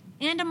Corey,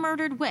 and a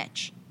murdered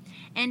witch.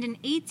 And in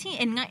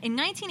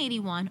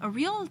 1981, a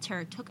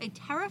realtor took a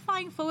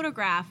terrifying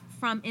photograph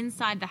from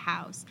inside the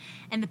house.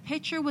 And the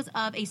picture was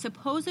of a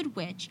supposed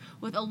witch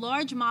with a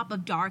large mop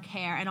of dark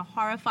hair and a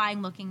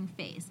horrifying-looking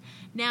face.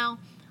 Now,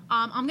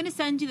 I'm going to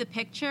send you the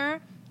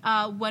picture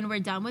when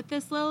we're done with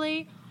this,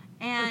 Lily.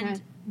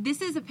 And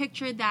this is a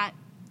picture that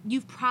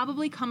you've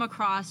probably come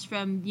across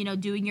from, you know,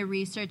 doing your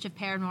research of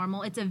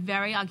paranormal. It's a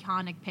very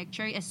iconic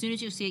picture. As soon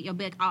as you see it, you'll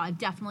be like, oh, I've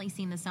definitely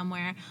seen this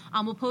somewhere.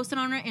 We'll post it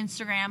on our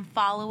Instagram.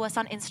 Follow us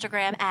on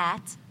Instagram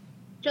at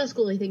Just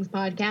Ghouly Things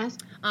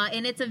podcast.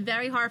 And it's a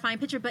very horrifying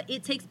picture, but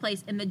it takes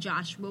place in the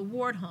Joshua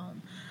Ward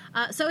home.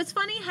 So it's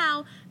funny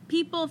how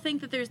people think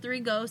that there's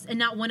 3 ghosts, and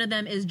not one of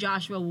them is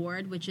Joshua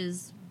Ward, which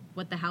is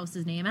what the house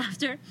is named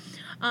after.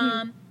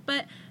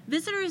 But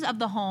visitors of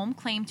the home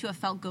claim to have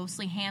felt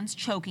ghostly hands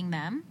choking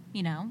them,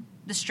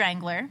 the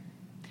strangler.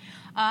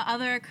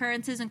 Other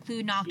occurrences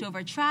include knocked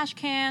over trash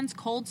cans,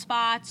 cold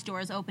spots,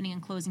 doors opening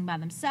and closing by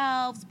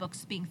themselves,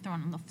 books being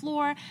thrown on the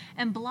floor,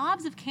 and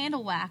blobs of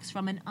candle wax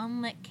from an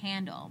unlit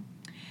candle.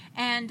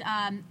 And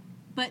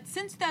but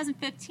since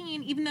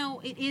 2015, even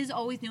though it is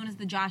always known as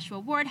the Joshua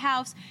Ward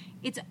House,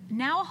 it's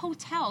now a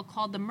hotel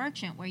called The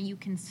Merchant where you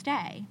can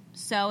stay.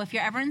 So if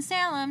you're ever in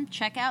Salem,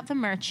 check out The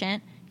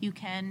Merchant. You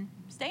can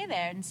stay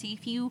there and see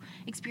if you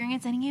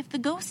experience any of the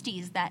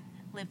ghosties that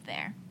live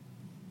there.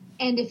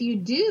 And if you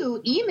do,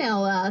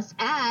 email us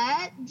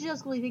at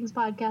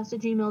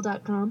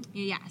justghoulythingspodcast@gmail.com.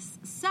 Yes.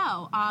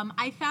 So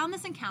I found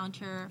this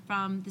encounter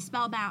from the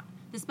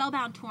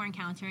Spellbound Tour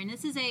Encounter, and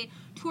this is a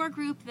tour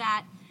group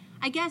that,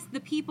 I guess the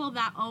people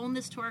that own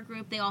this tour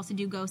group, they also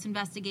do ghost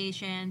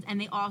investigations, and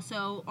they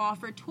also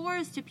offer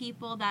tours to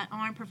people that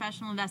aren't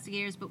professional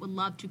investigators but would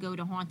love to go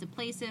to haunted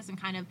places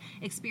and kind of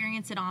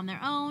experience it on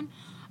their own.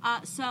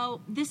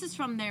 So this is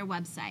from their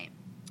website.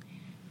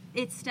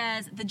 It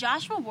says, the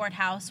Joshua Ward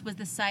House was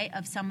the site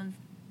of some of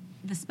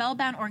the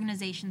Spellbound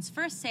organization's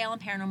first Salem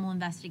paranormal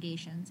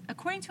investigations.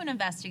 According to an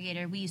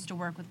investigator we used to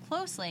work with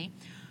closely,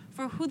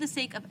 for who the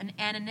sake of an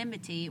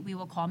anonymity we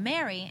will call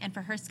Mary, and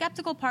for her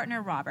skeptical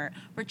partner Robert,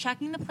 were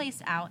checking the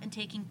place out and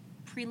taking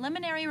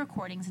preliminary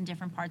recordings in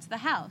different parts of the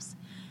house.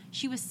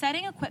 She was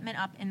setting equipment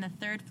up in the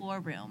 3rd floor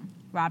room.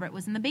 Robert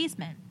was in the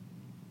basement.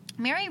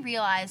 Mary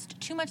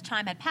realized too much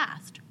time had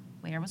passed.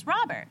 Where was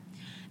Robert?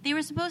 They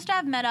were supposed to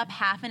have met up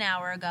half an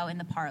hour ago in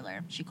the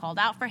parlor. She called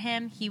out for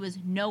him. He was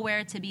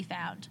nowhere to be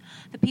found.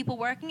 The people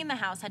working in the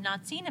house had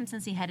not seen him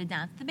since he headed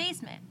down to the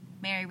basement.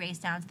 Mary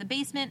raced down to the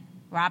basement.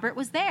 Robert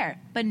was there,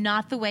 but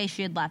not the way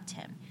she had left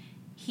him.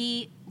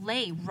 He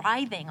lay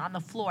writhing on the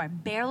floor,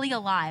 barely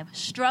alive,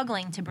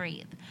 struggling to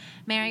breathe.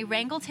 Mary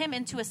wrangled him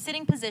into a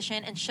sitting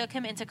position and shook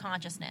him into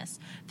consciousness.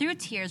 Through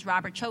tears,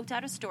 Robert choked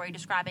out a story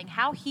describing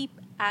how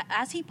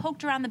as he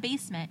poked around the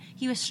basement,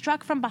 he was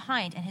struck from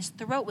behind and his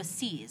throat was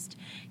seized.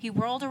 He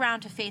whirled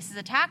around to face his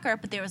attacker,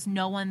 but there was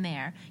no one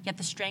there, yet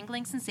the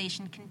strangling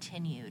sensation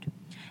continued.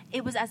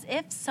 It was as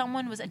if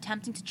someone was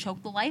attempting to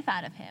choke the life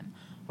out of him.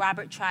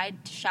 Robert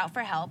tried to shout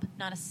for help.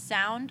 Not a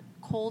sound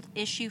could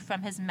issue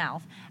from his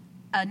mouth.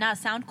 Not a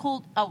sound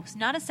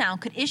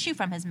could issue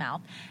from his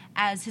mouth,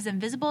 as his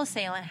invisible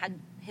assailant had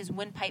his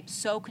windpipe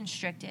so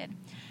constricted.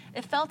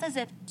 It felt as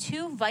if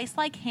 2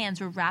 vice-like hands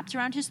were wrapped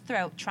around his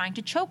throat, trying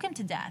to choke him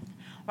to death.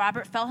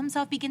 Robert felt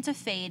himself begin to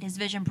fade, his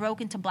vision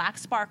broke into black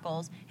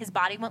sparkles, his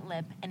body went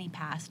limp, and he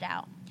passed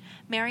out.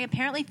 Mary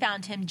apparently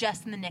found him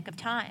just in the nick of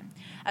time.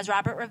 As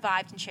Robert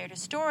revived and shared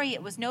his story,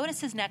 it was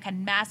noticed his neck had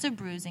massive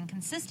bruising,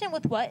 consistent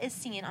with what is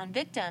seen on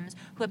victims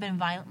who have been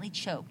violently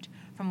choked.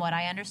 From what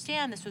I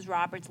understand, this was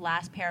Robert's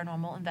last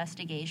paranormal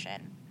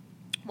investigation.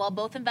 While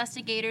both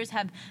investigators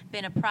have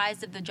been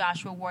apprised of the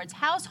Joshua Ward's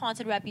house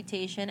haunted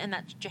reputation and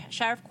that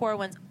Sheriff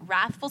Corwin's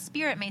wrathful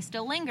spirit may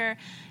still linger,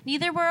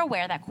 neither were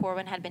aware that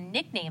Corwin had been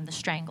nicknamed the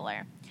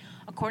Strangler.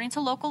 According to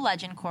local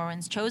legend,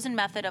 Corwin's chosen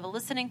method of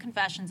eliciting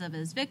confessions of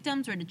his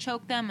victims were to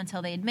choke them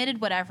until they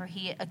admitted whatever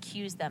he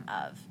accused them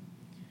of.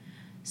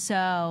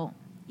 So,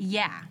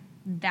 yeah,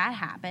 that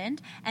happened.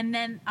 And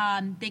then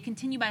they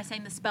continue by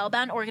saying the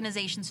Spellbound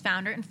organization's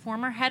founder and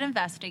former head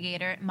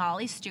investigator,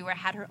 Molly Stewart,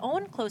 had her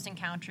own close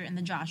encounter in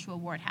the Joshua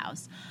Ward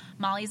house.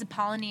 Molly is a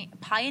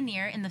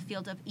pioneer in the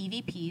field of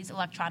EVPs,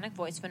 electronic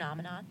voice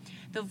phenomena,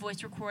 the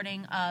voice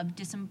recording of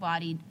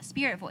disembodied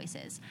spirit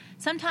voices.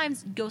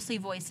 Sometimes ghostly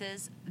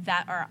voices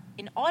that are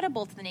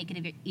inaudible to the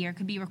naked ear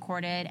could be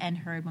recorded and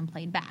heard when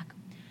played back.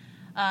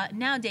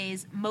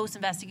 Nowadays, most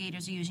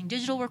investigators are using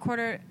digital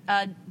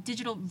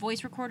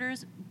voice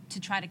recorders to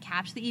try to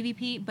capture the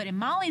EVP, but in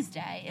Molly's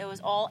day, it was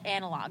all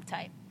analog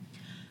type.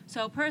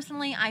 So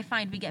personally, I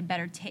find we get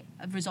better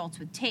results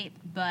with tape,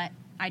 but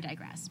I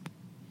digress.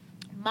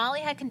 Molly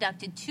had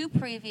conducted 2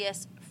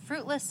 previous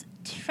fruitless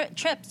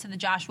trips to the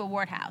Joshua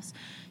Ward house.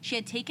 She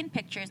had taken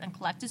pictures and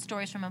collected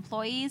stories from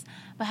employees,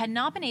 but had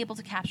not been able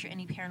to capture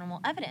any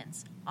paranormal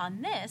evidence.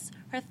 On this,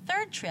 her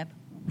 3rd trip,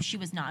 she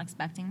was not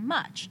expecting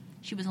much.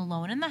 She was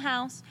alone in the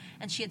house,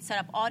 and she had set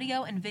up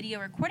audio and video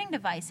recording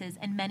devices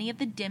in many of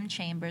the dim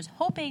chambers,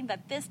 hoping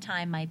that this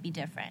time might be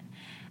different.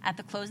 At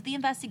the close of the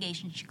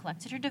investigation, she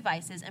collected her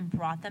devices and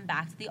brought them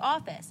back to the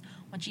office.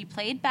 When she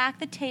played back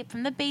the tape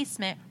from the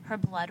basement, her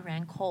blood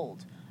ran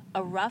cold.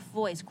 A rough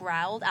voice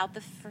growled out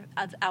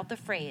the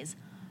phrase,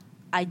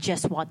 "I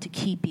just want to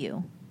keep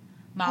you."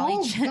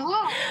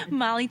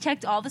 Molly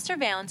checked all the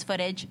surveillance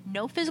footage.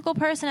 No physical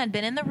person had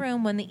been in the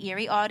room when the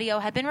eerie audio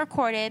had been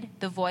recorded.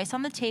 The voice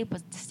on the tape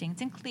was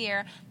distinct and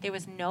clear. There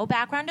was no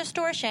background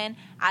distortion.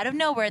 Out of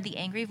nowhere, the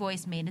angry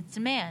voice made its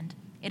demand.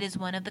 It is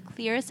one of the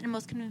clearest and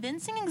most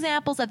convincing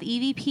examples of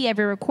EVP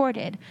ever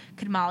recorded.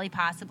 Could Molly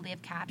possibly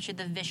have captured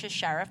the vicious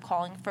sheriff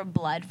calling for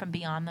blood from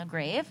beyond the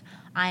grave?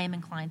 I am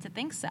inclined to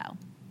think so.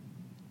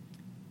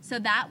 So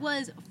that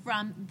was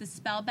from the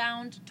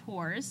Spellbound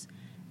Tours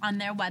on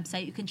their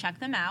website. You can check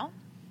them out.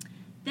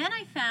 Then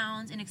I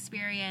found an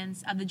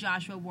experience of the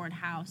Joshua Ward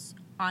House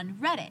on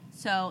Reddit.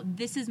 So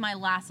this is my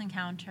last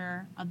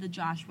encounter of the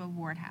Joshua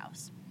Ward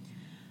House.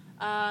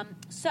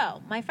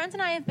 So my friends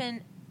and I have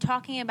been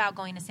talking about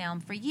going to Salem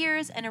for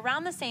years, and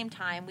around the same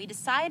time, we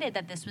decided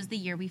that this was the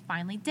year we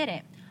finally did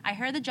it. I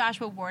heard the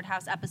Joshua Ward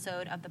House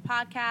episode of the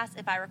podcast.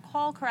 If I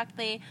recall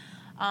correctly,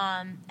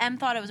 Em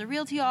thought it was a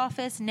realty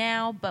office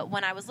now, but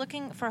when I was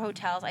looking for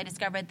hotels, I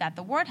discovered that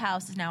the Ward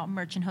House is now a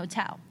merchant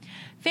hotel.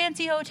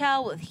 Fancy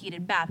hotel with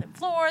heated bath and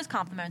floors,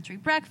 complimentary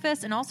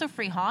breakfast, and also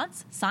free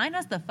haunts. Sign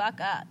us the fuck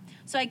up.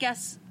 So I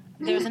guess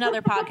there's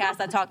another podcast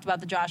that talked about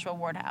the Joshua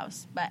Ward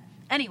House, but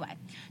anyway,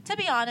 to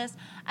be honest,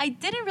 I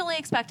didn't really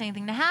expect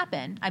anything to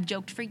happen. I've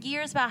joked for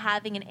years about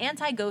having an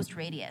anti-ghost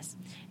radius.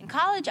 In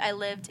college, I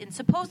lived in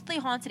supposedly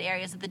haunted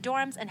areas of the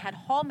dorms and had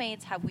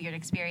hallmates have weird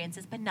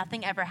experiences, but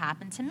nothing ever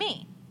happened to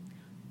me.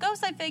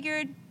 Ghosts, I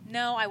figured,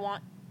 no, I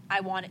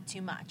want it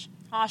too much.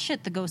 Aw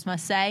shit, the ghost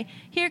must say.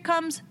 Here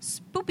comes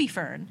Spoopy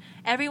Fern.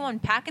 Everyone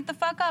pack it the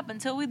fuck up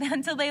until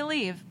they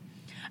leave.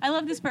 I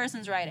love this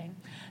person's writing.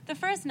 The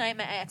first night,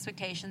 my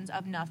expectations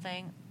of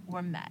nothing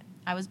were met.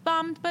 I was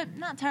bummed, but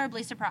not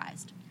terribly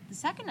surprised. The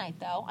second night,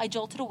 though, I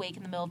jolted awake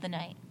in the middle of the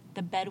night.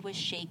 The bed was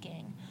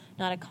shaking.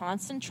 Not a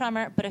constant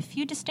tremor, but a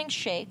few distinct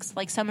shakes,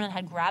 like someone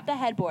had grabbed the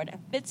headboard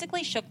and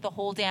physically shook the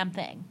whole damn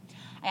thing.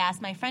 I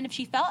asked my friend if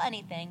she felt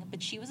anything,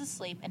 but she was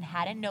asleep and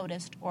hadn't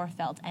noticed or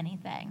felt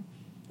anything.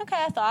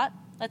 Okay, I thought,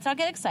 let's not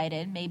get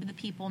excited. Maybe the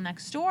people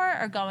next door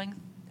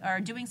are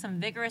doing some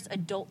vigorous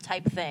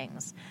adult-type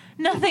things.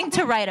 Nothing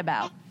to write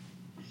about.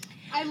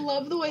 I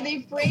love the way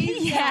they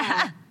phrase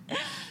that.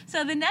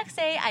 So the next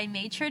day, I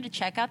made sure to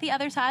check out the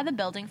other side of the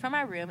building from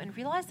our room and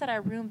realized that our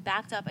room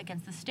backed up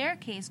against the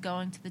staircase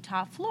going to the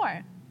top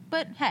floor.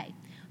 But hey,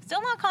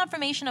 still not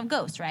confirmation of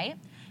ghosts, right?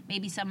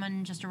 Maybe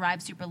someone just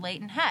arrived super late,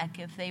 and heck,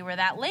 if they were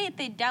that late,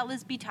 they'd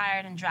doubtless be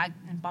tired and dragged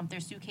and bumped their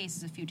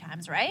suitcases a few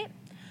times, right?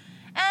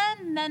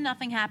 And then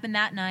nothing happened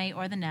that night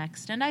or the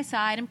next, and I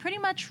sighed and pretty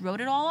much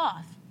wrote it all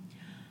off.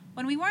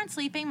 When we weren't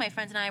sleeping, my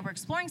friends and I were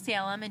exploring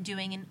Salem and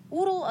doing an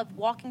oodle of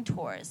walking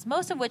tours,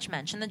 most of which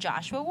mentioned the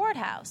Joshua Ward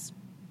House.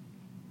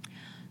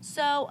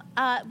 So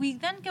we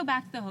then go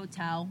back to the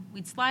hotel.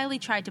 We'd slyly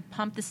tried to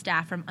pump the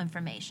staff for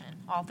information.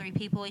 All three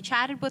people we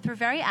chatted with were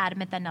very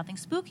adamant that nothing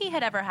spooky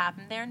had ever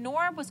happened there,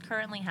 nor was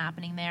currently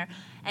happening there,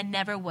 and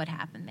never would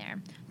happen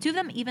there. Two of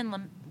them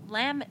even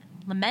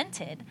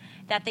lamented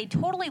that they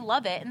totally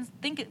love it and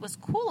think it was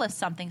cool if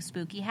something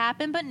spooky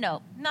happened, but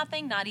no,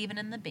 nothing, not even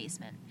in the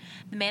basement.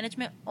 The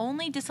management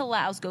only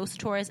disallows ghost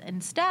tours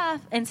and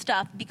stuff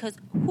because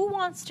who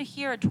wants to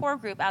hear a tour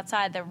group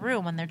outside their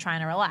room when they're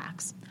trying to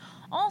relax?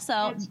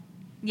 Also,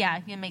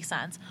 yeah, it makes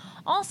sense.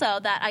 Also,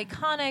 that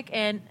iconic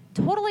and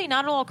totally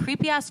not at all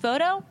creepy-ass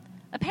photo,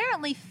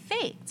 apparently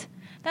faked.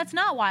 That's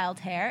not wild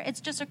hair. It's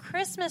just a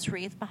Christmas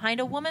wreath behind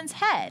a woman's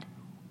head.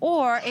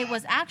 Or it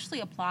was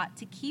actually a plot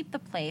to keep the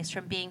place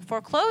from being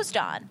foreclosed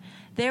on.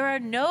 There are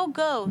no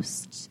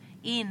ghosts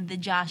in the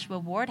Joshua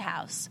Ward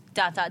House, ...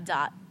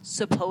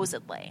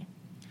 supposedly.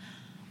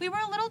 We were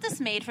a little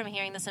dismayed from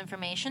hearing this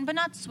information, but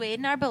not swayed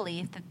in our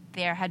belief that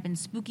there had been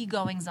spooky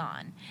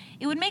goings-on.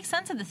 It would make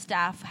sense if the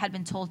staff had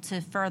been told to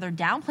further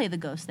downplay the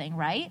ghost thing,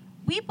 right?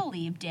 We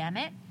believed, damn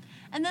it.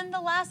 And then the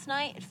last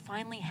night, it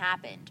finally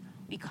happened.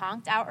 We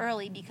conked out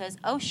early because,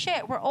 oh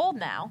shit, we're old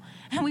now.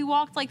 And we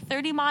walked like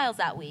 30 miles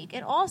that week.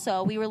 And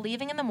also, we were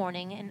leaving in the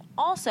morning. And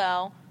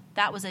also,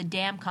 that was a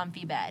damn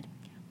comfy bed.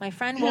 My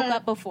friend woke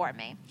up before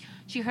me.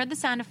 She heard the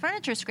sound of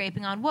furniture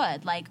scraping on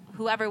wood, like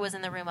whoever was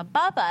in the room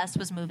above us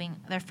was moving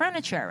their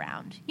furniture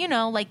around. You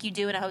know, like you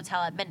do in a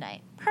hotel at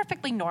midnight.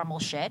 Perfectly normal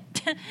shit.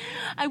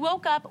 I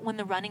woke up when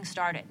the running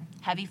started.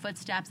 Heavy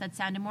footsteps that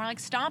sounded more like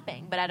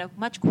stomping, but at a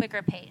much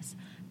quicker pace.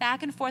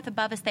 Back and forth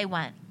above us they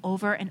went,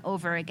 over and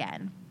over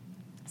again.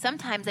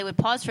 Sometimes they would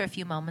pause for a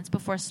few moments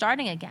before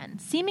starting again,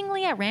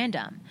 seemingly at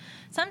random.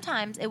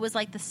 Sometimes it was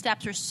like the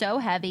steps were so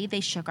heavy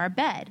they shook our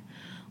bed.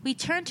 We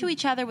turned to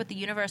each other with the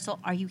universal,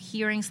 are you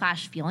hearing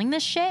 / feeling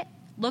this shit?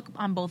 Look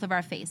on both of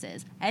our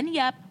faces. And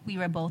yep, we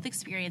were both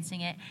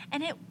experiencing it,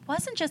 and it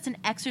wasn't just an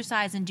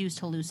exercise-induced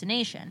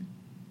hallucination.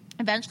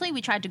 Eventually, we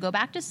tried to go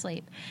back to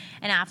sleep,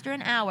 and after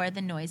an hour,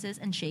 the noises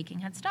and shaking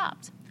had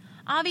stopped.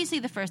 Obviously,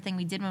 the first thing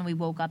we did when we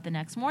woke up the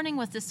next morning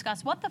was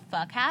discuss what the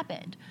fuck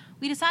happened.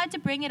 We decided to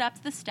bring it up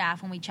to the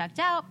staff when we checked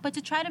out, but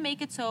to try to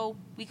make it so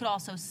we could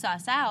also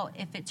suss out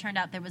if it turned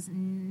out there was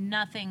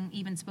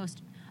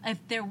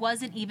if there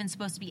wasn't even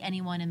supposed to be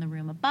anyone in the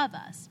room above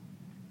us.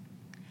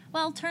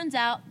 Well, turns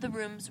out the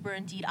rooms were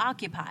indeed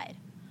occupied.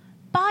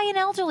 By an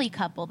elderly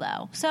couple,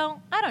 though.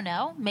 So, I don't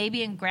know,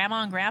 maybe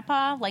Grandma and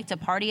Grandpa like to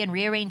party and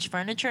rearrange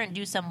furniture and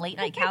do some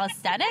late-night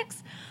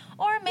calisthenics?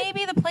 Or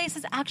maybe the place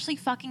is actually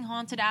fucking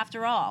haunted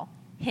after all.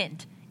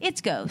 Hint,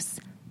 it's ghosts.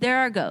 There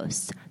are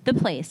ghosts. The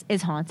place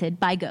is haunted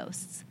by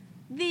ghosts.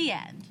 The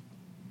end.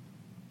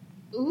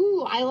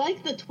 Ooh, I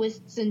like the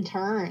twists and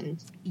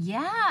turns.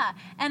 Yeah,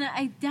 and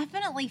I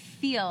definitely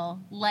feel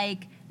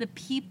like the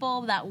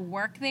people that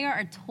work there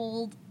are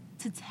told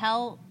to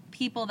tell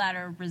people that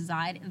are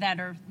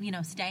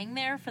staying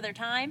there for their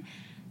time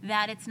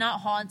that it's not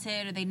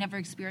haunted or they never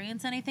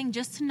experience anything,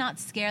 just to not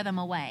scare them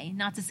away,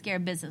 not to scare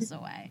business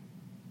away.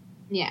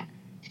 Yeah.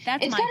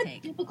 That's it's my kind take.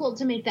 It's difficult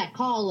to make that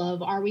call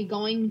of, are we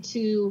going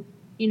to,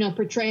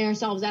 portray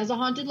ourselves as a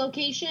haunted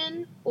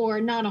location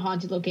or not a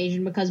haunted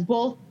location, because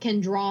both can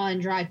draw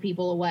and drive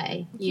people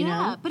away, you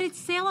know? But it's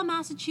Salem,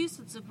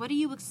 Massachusetts. What are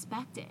you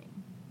expecting?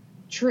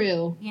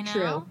 True.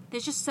 True.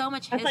 There's just so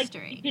much That's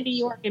history. Like to New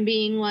York and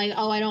being like,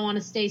 oh, I don't want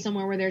to stay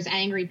somewhere where there's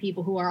angry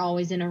people who are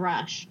always in a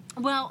rush.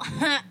 Well,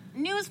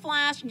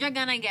 newsflash, you're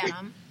gonna get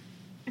them.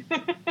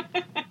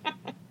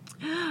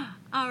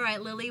 All right,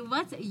 Lily,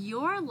 what's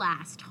your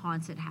last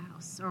haunted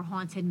house or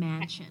haunted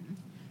mansion?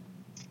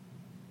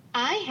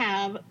 I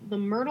have the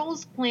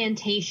Myrtles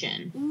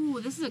Plantation.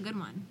 Ooh, this is a good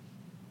one.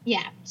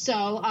 Yeah,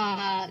 so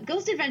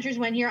Ghost Adventures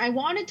went here. I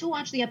wanted to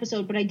watch the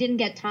episode, but I didn't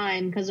get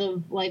time because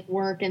of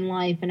work and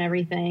life and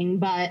everything.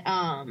 But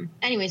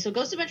anyway, so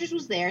Ghost Adventures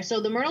was there. So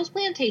the Myrtles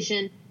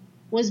Plantation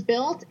was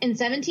built in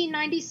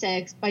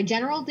 1796 by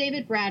General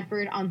David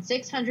Bradford on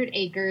 600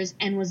 acres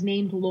and was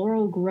named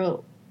Laurel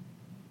Grove.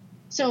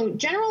 So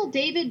General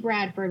David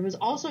Bradford was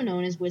also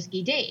known as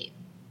Whiskey Dave.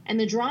 And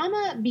the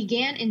drama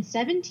began in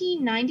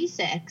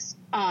 1796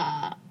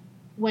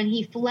 when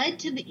he fled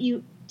to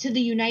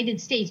the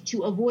United States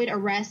to avoid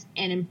arrest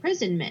and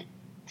imprisonment.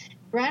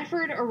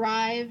 Bradford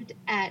arrived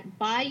at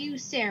Bayou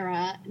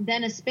Sara,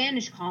 then a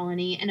Spanish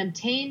colony, and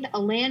obtained a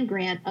land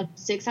grant of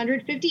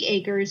 650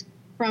 acres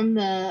from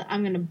the,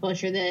 I'm going to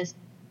butcher this,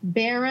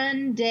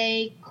 Baron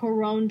de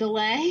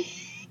Carondelet.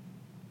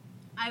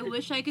 I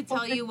wish I could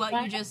tell you what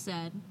you just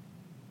said.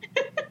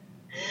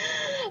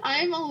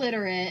 I'm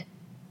illiterate.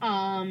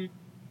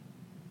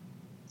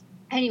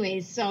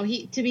 Anyways, so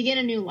to begin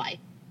a new life.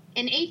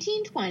 In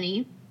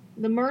 1820,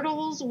 the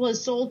Myrtles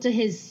was sold to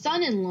his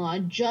son-in-law,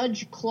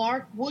 Judge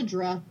Clark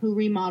Woodruff, who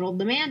remodeled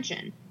the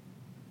mansion.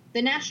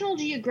 The National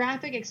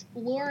Geographic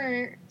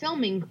Explorer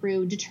filming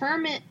crew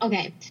determined...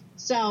 Okay,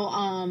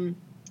 so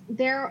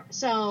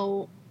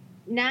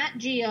Nat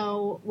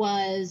Geo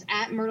was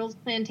at Myrtles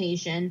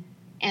Plantation,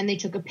 and they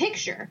took a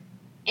picture.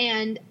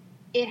 And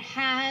it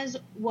has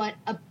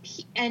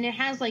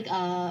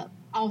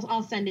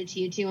I'll send it to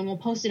you too, and we'll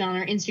post it on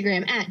our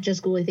Instagram at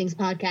Just Ghouly Things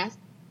Podcast.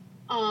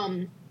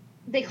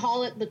 They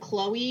call it the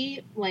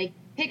Chloe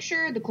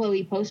picture, the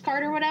Chloe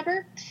postcard or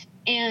whatever.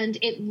 And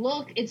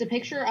it's a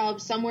picture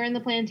of somewhere in the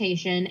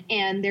plantation,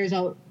 and there's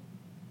a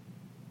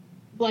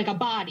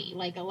body,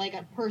 like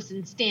a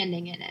person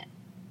standing in it.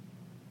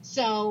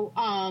 So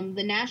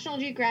the National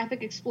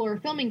Geographic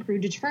Explorer filming crew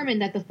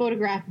determined that the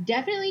photograph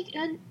definitely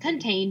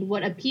contained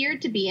what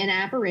appeared to be an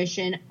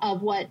apparition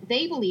of what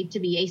they believed to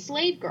be a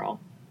slave girl.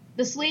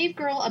 The slave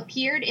girl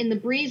appeared in the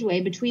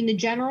breezeway between the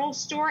general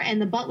store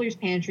and the butler's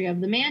pantry of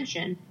the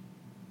mansion.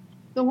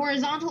 The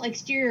horizontal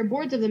exterior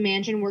boards of the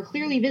mansion were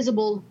clearly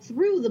visible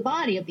through the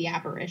body of the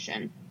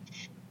apparition.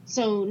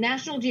 So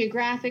National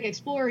Geographic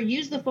Explorer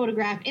used the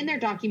photograph in their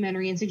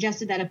documentary and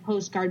suggested that a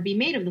postcard be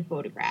made of the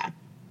photograph.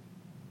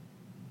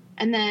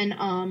 And then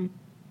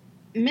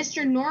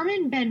Mr.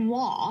 Norman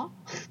Benoit,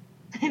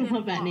 I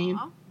love that name,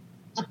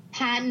 a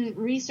patent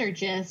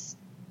researchist,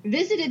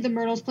 visited the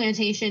Myrtles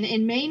Plantation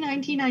in May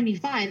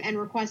 1995 and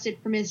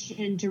requested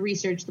permission to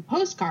research the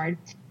postcard.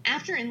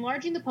 After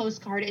enlarging the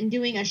postcard and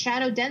doing a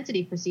shadow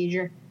density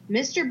procedure,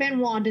 Mr.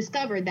 Benoit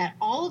discovered that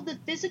all of the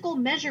physical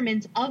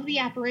measurements of the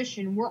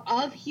apparition were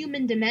of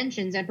human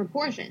dimensions and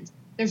proportions.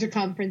 The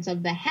circumference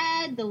of the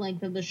head, the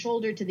length of the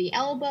shoulder to the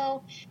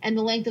elbow, and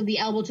the length of the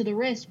elbow to the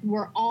wrist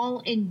were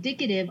all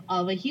indicative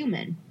of a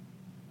human.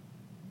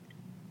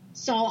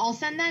 So I'll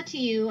send that to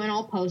you and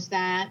I'll post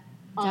that.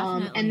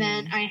 And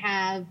then I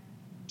have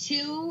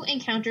 2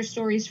 encounter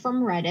stories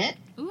from Reddit.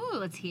 Ooh,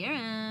 let's hear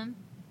them.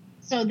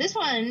 So this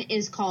one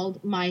is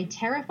called My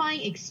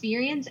Terrifying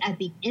Experience at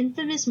the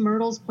Infamous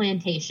Myrtles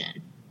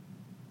Plantation.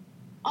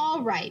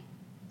 All right.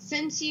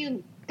 Since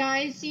you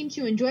guys seem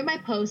to enjoy my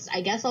posts,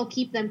 I guess I'll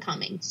keep them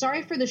coming.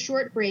 Sorry for the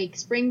short break.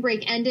 Spring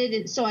break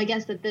ended, so I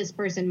guess that this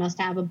person must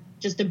have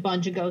just a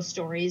bunch of ghost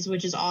stories,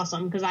 which is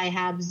awesome because I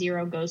have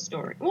 0 ghost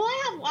stories. Well,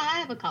 I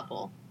have a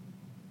couple,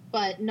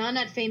 but none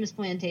at famous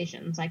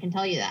plantations. I can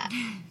tell you that.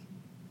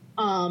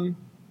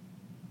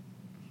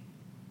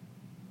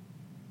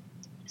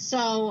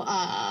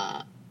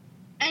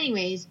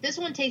 Anyways, this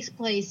one takes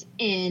place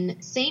in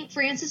St.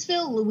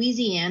 Francisville,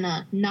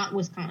 Louisiana, not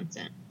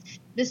Wisconsin.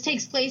 This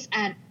takes place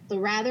at the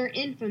rather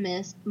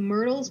infamous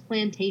Myrtles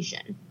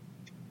Plantation.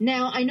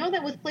 Now, I know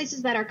that with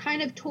places that are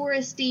kind of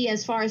touristy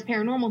as far as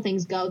paranormal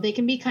things go, they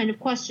can be kind of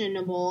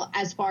questionable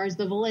as far as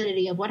the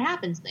validity of what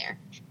happens there.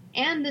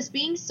 And this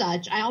being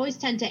such, I always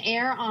tend to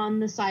err on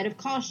the side of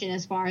caution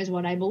as far as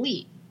what I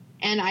believe.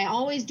 And I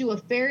always do a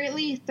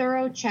fairly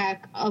thorough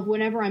check of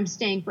whenever I'm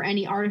staying for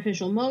any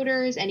artificial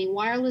motors, any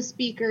wireless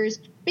speakers,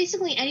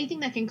 basically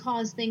anything that can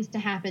cause things to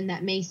happen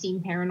that may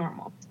seem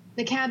paranormal.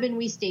 The cabin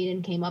we stayed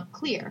in came up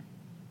clear.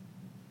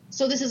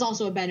 So this is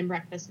also a bed and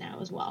breakfast now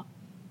as well.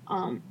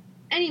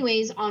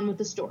 Anyways, on with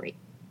the story.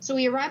 So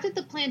we arrived at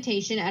the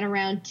plantation at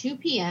around 2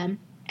 p.m.,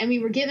 and we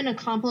were given a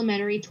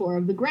complimentary tour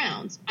of the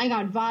grounds. I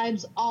got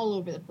vibes all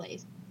over the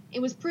place.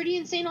 It was pretty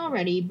insane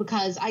already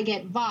because I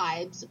get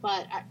vibes,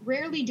 but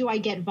rarely do I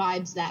get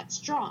vibes that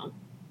strong.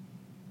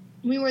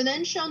 We were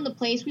then shown the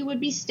place we would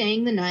be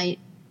staying the night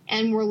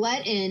and were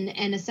let in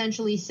and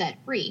essentially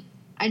set free.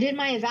 I did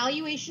my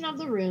evaluation of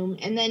the room,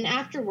 and then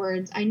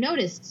afterwards I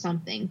noticed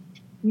something.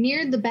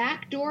 Near the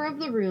back door of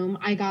the room,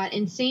 I got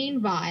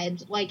insane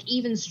vibes, like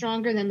even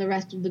stronger than the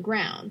rest of the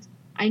grounds.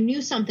 I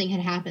knew something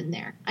had happened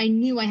there. I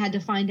knew I had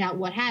to find out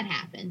what had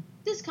happened.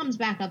 This comes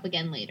back up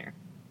again later.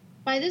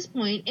 By this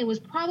point, it was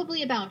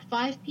probably about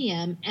 5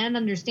 p.m., and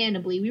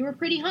understandably, we were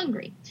pretty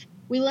hungry.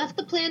 We left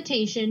the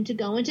plantation to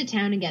go into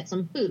town and get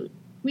some food.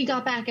 We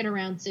got back at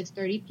around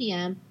 6:30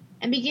 p.m.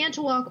 and began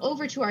to walk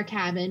over to our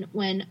cabin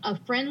when a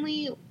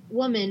friendly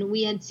woman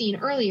we had seen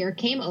earlier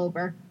came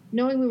over,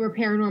 knowing we were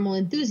paranormal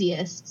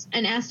enthusiasts,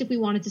 and asked if we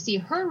wanted to see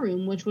her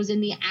room, which was in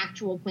the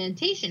actual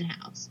plantation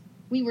house.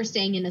 We were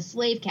staying in a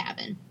slave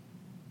cabin.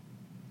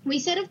 We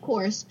said, of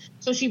course,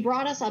 so she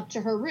brought us up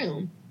to her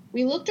room.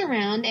 We looked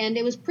around, and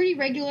it was pretty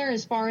regular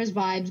as far as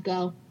vibes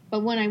go,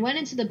 but when I went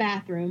into the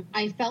bathroom,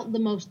 I felt the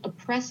most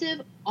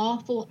oppressive,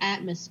 awful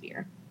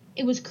atmosphere.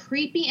 It was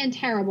creepy and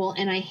terrible,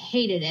 and I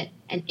hated it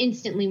and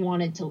instantly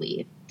wanted to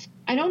leave.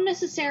 I don't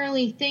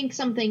necessarily think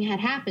something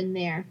had happened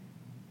there,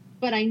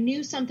 but I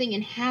knew something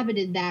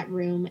inhabited that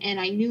room, and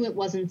I knew it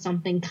wasn't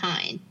something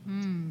kind.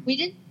 We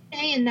didn't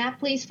stay in that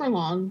place for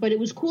long, but it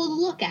was cool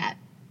to look at.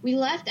 We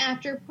left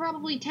after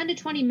probably 10 to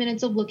 20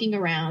 minutes of looking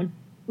around.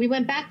 We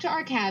went back to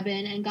our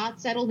cabin and got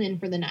settled in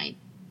for the night.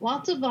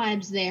 Lots of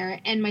vibes there,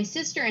 and my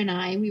sister and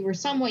I, we were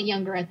somewhat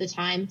younger at the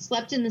time,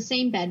 slept in the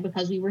same bed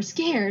because we were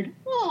scared.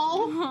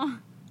 Aww.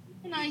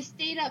 And I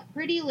stayed up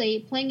pretty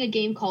late playing a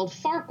game called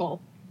Farkle.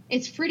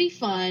 It's pretty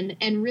fun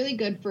and really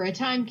good for a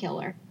time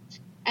killer.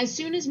 As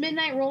soon as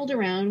midnight rolled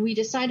around, we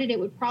decided it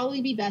would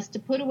probably be best to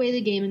put away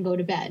the game and go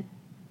to bed.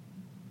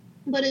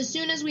 But as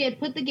soon as we had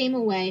put the game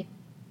away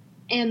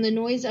and the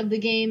noise of the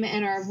game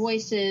and our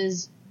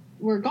voices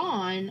were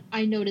gone,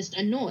 I noticed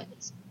a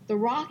noise. The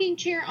rocking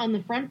chair on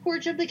the front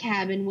porch of the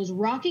cabin was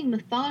rocking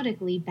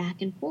methodically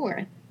back and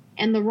forth,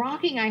 and the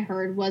rocking I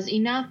heard was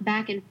enough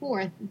back and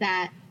forth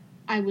that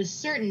I was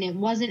certain it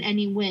wasn't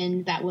any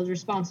wind that was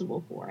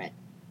responsible for it.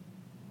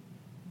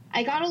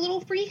 I got a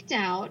little freaked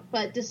out,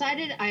 but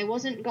decided I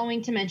wasn't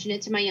going to mention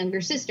it to my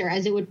younger sister,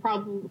 as it would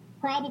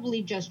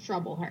probably just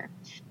trouble her.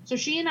 So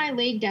she and I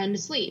laid down to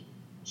sleep.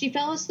 She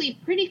fell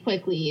asleep pretty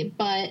quickly,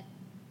 but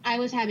I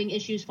was having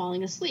issues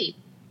falling asleep,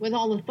 with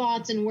all the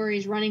thoughts and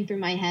worries running through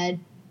my head,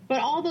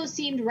 but all those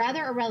seemed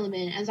rather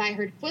irrelevant as I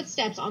heard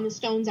footsteps on the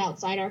stones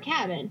outside our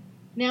cabin.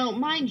 Now,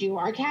 mind you,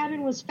 our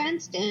cabin was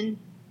fenced in.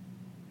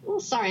 Oh,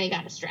 sorry, I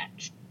got to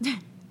stretch.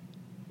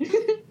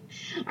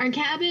 Our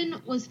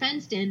cabin was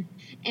fenced in,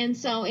 and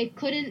so it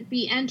couldn't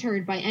be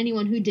entered by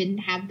anyone who didn't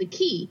have the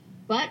key.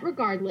 But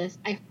regardless,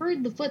 I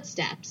heard the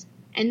footsteps,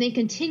 and they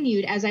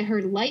continued as I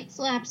heard light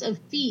slaps of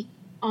feet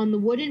on the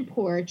wooden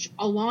porch,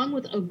 along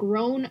with a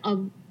groan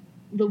of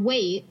the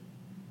weight,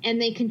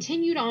 and they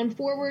continued on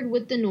forward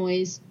with the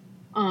noise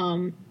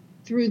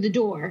through the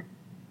door.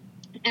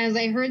 As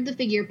I heard the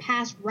figure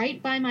pass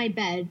right by my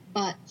bed,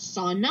 but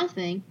saw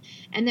nothing,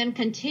 and then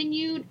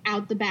continued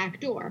out the back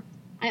door.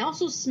 I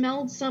also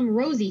smelled some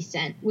rosy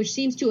scent, which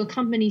seems to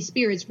accompany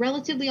spirits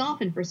relatively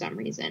often for some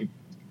reason.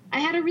 I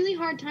had a really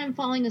hard time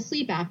falling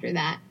asleep after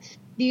that.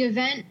 The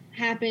event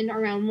happened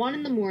around 1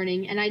 in the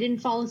morning, and I didn't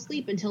fall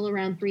asleep until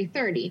around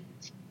 3:30.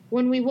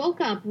 When we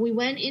woke up, we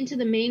went into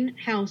the main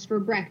house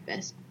for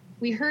breakfast.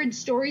 We heard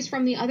stories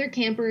from the other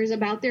campers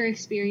about their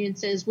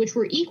experiences, which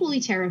were equally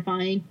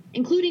terrifying,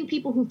 including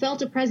people who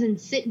felt a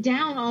presence sit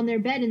down on their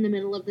bed in the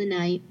middle of the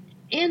night,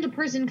 and a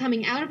person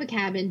coming out of a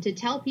cabin to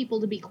tell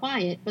people to be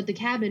quiet, but the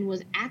cabin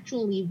was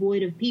actually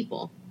void of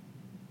people.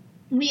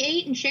 We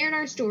ate and shared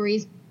our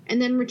stories,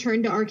 and then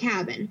returned to our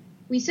cabin.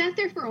 We sat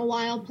there for a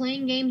while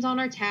playing games on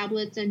our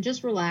tablets and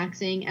just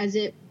relaxing, as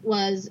it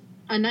was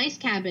a nice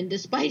cabin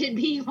despite it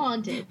being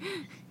haunted.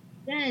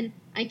 Then,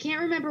 I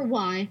can't remember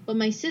why, but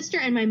my sister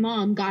and my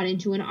mom got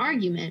into an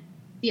argument.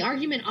 The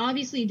argument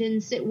obviously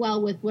didn't sit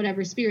well with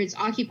whatever spirits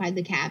occupied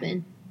the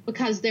cabin,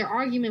 because their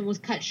argument was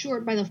cut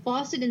short by the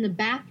faucet in the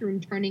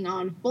bathroom turning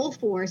on full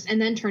force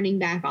and then turning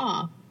back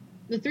off.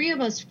 The three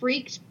of us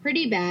freaked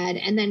pretty bad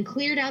and then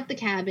cleared out the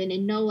cabin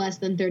in no less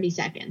than 30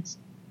 seconds.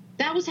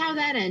 That was how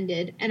that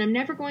ended, and I'm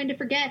never going to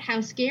forget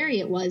how scary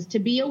it was to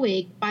be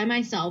awake by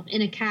myself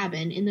in a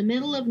cabin in the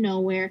middle of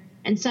nowhere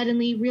and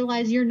suddenly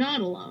realize you're not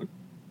alone.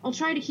 I'll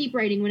try to keep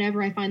writing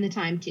whenever I find the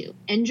time to.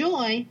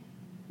 Enjoy!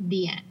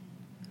 The end.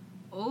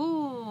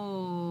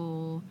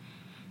 Oh.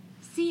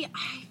 See,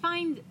 I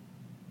find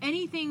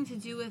anything to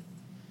do with,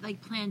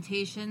 like,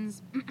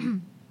 plantations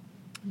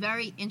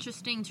very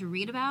interesting to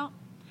read about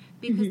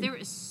because there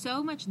is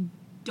so much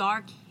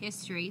dark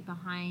history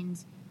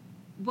behind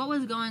what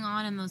was going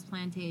on in those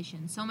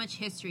plantations. So much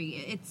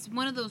history. It's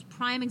one of those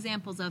prime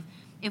examples of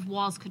if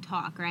walls could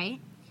talk, right?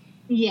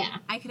 Yeah.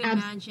 I could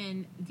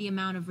imagine the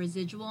amount of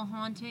residual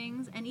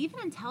hauntings and even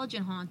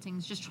intelligent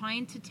hauntings just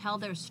trying to tell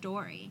their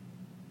story.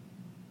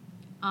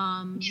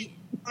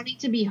 Wanting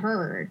to be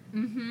heard.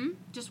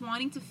 Just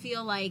wanting to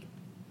feel like,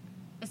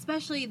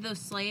 especially those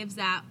slaves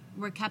that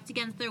were kept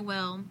against their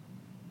will,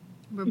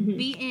 were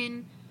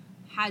beaten,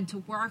 had to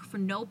work for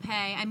no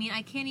pay. I mean,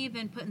 I can't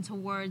even put into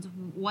words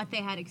what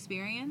they had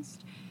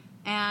experienced.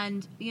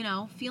 And, you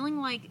know, feeling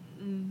like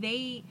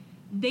they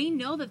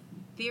know that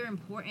they're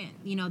important.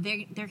 You know,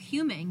 they're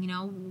human. You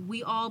know,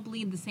 we all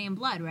bleed the same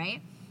blood,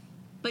 right?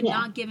 But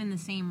not given the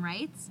same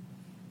rights.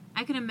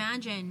 I can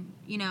imagine,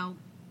 you know,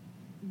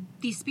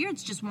 these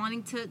spirits just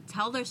wanting to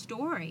tell their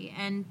story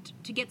and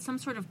to get some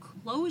sort of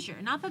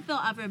closure. Not that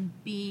there'll ever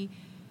be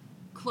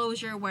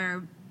closure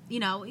where, you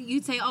know,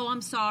 you'd say, oh,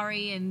 I'm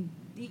sorry, and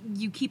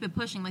you keep it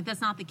pushing. Like,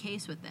 that's not the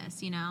case with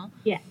this, you know?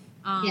 Yeah.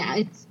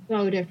 It's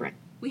so different.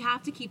 We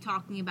have to keep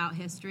talking about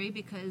history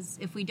because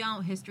if we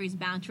don't, history is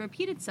bound to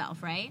repeat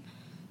itself, right?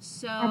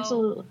 So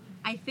absolutely.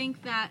 I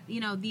think that, you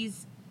know,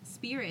 these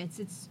spirits,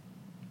 it's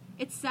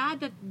sad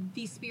that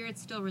these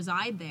spirits still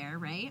reside there,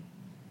 right?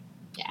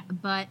 Yeah.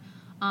 But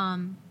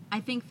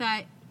I think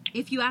that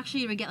if you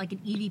actually would get like an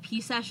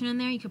EVP session in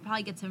there, you could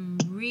probably get some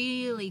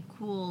really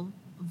cool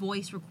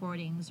voice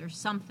recordings or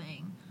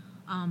something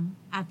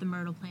at the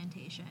Myrtle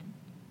Plantation.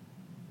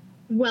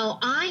 Well,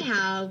 I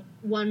have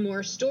one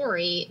more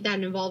story that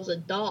involves a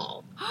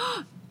doll.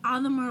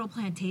 On the Myrtle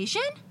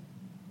Plantation?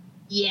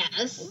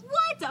 Yes.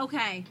 What?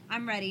 Okay,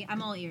 I'm ready.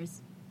 I'm all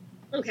ears.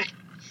 Okay.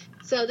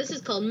 So this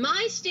is called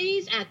My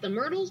Stays at the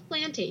Myrtles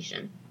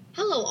Plantation.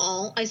 Hello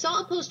all, I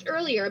saw a post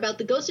earlier about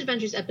the Ghost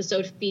Adventures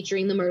episode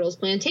featuring the Myrtles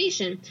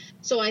Plantation,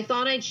 so I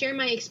thought I'd share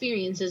my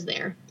experiences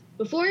there.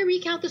 Before I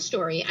recount the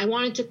story, I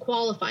wanted to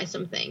qualify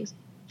some things.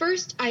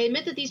 First, I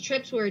admit that these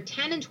trips were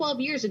 10 and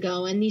 12 years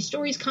ago, and these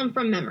stories come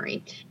from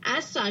memory.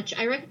 As such,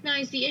 I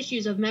recognize the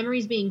issues of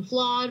memories being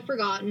flawed,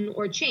 forgotten,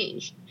 or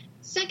changed.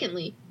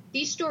 Secondly,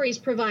 these stories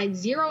provide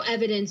zero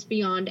evidence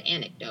beyond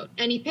anecdote.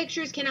 Any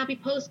pictures cannot be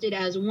posted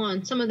as,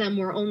 one, some of them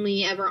were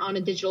only ever on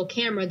a digital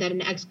camera that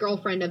an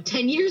ex-girlfriend of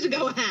 10 years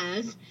ago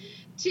has.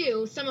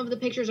 Two, some of the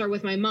pictures are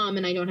with my mom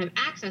and I don't have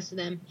access to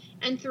them.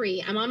 And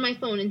three, I'm on my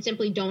phone and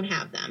simply don't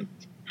have them.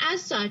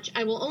 As such,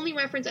 I will only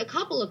reference a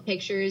couple of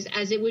pictures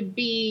as it would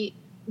be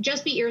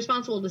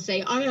irresponsible to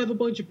say, I have a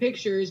bunch of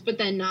pictures, but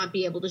then not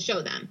be able to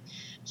show them.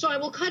 So I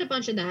will cut a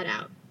bunch of that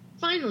out.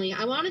 Finally,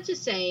 I wanted to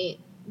say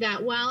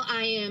that while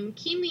I am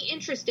keenly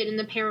interested in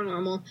the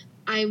paranormal,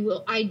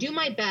 I do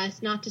my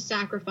best not to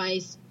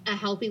sacrifice a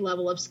healthy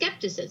level of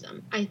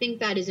skepticism. I think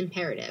that is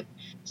imperative.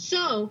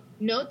 So,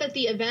 note that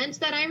the events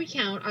that I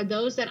recount are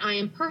those that I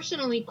am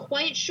personally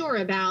quite sure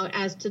about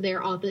as to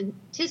their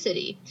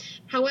authenticity.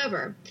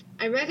 However,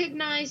 I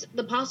recognize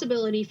the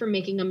possibility for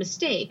making a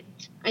mistake.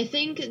 I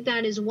think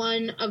that is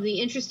one of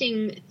the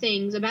interesting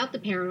things about the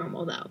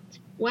paranormal, though.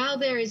 While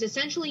there is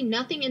essentially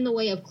nothing in the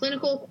way of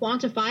clinical,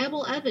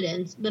 quantifiable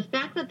evidence, the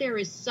fact that there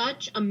is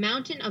such a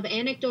mountain of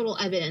anecdotal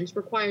evidence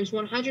requires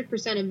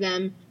 100% of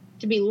them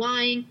to be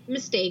lying,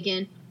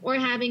 mistaken, or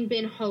having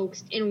been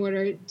hoaxed in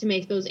order to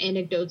make those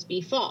anecdotes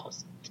be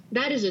false.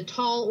 That is a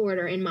tall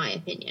order, in my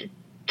opinion.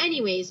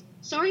 Anyways,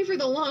 sorry for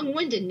the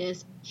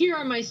long-windedness. Here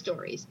are my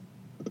stories.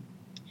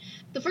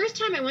 The first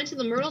time I went to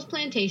the Myrtles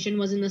Plantation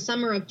was in the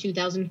summer of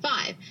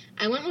 2005.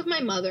 I went with my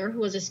mother, who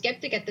was a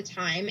skeptic at the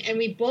time, and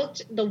we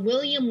booked the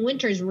William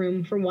Winters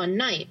room for one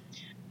night.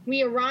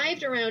 We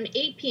arrived around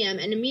 8 p.m.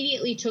 and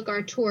immediately took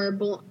our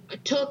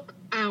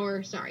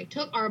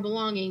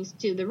belongings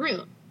to the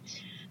room.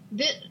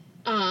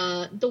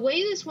 The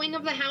way this wing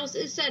of the house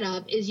is set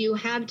up is you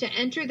have to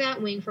enter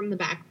that wing from the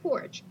back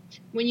porch.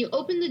 When you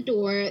open the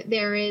door,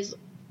 there is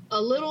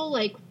a little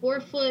 4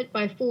 foot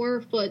by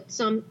 4 foot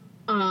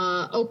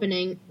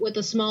opening with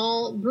a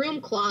small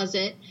broom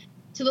closet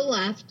to the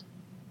left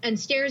and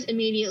stairs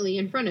immediately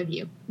in front of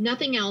you.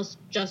 Nothing else,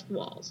 just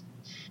walls.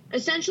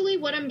 Essentially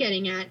what I'm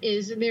getting at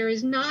is there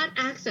is not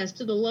access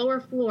to the lower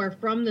floor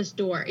from this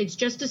door. It's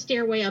just a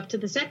stairway up to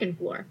the second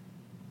floor.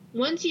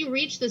 Once you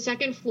reach the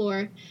second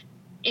floor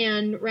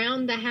and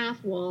round the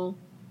half wall,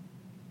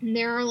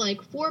 there are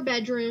 4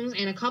 bedrooms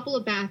and a couple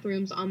of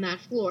bathrooms on that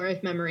floor,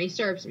 if memory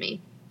serves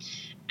me.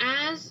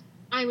 As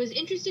I was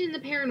interested in the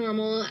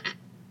paranormal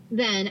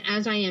then,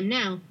 as I am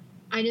now,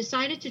 I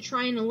decided to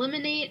try and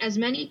eliminate as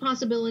many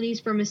possibilities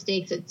for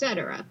mistakes,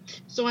 etc.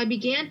 So I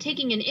began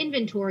taking an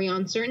inventory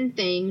on certain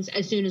things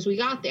as soon as we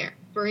got there.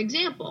 For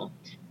example,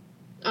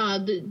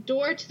 the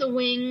door to the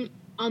wing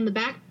on the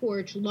back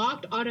porch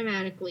locked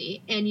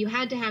automatically, and you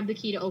had to have the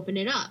key to open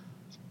it up.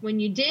 When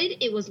you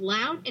did, it was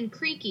loud and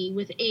creaky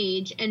with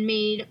age and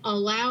made a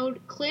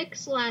loud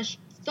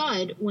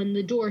click/thud when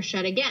the door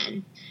shut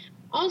again.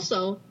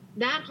 Also,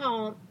 that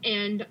hall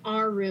and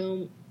our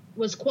room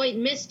was quite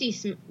musty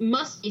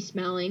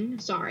smelling.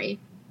 Sorry.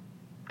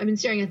 I've been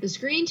staring at the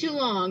screen too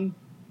long.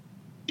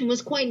 It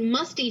was quite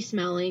musty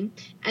smelling,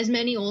 as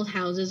many old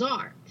houses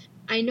are.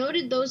 I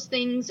noted those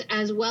things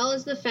as well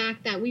as the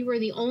fact that we were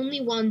the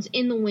only ones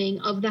in the wing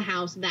of the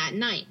house that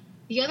night.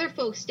 The other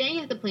folks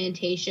staying at the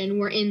plantation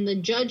were in the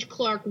Judge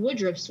Clark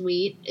Woodruff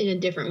suite in a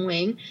different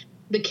wing,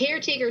 the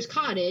caretaker's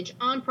cottage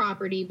on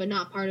property but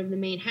not part of the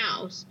main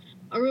house,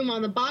 a room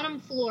on the bottom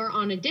floor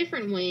on a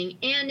different wing,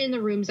 and in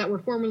the rooms that were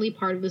formerly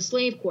part of the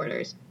slave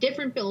quarters.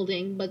 Different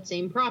building, but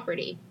same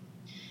property.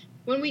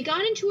 When we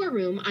got into our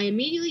room, I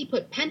immediately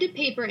put pen to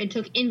paper and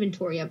took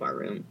inventory of our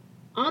room.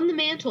 On the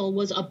mantel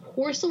was a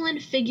porcelain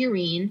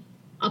figurine,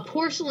 a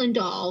porcelain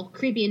doll,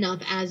 creepy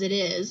enough as it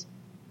is,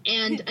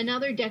 and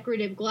another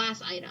decorative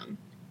glass item.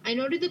 I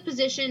noted the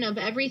position of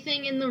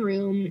everything in the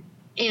room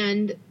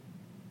and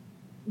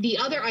the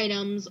other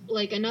items,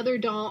 like another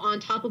doll on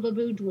top of a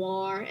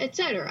boudoir,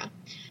 etc.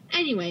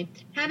 Anyway,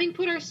 having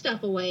put our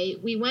stuff away,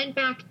 we went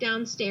back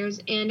downstairs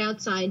and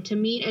outside to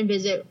meet and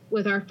visit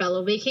with our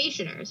fellow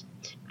vacationers.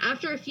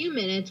 After a few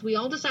minutes, we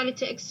all decided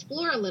to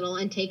explore a little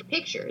and take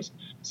pictures.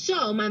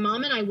 So my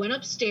mom and I went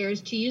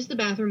upstairs to use the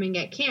bathroom and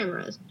get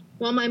cameras.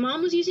 While my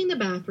mom was using the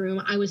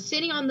bathroom, I was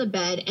sitting on the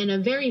bed and a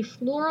very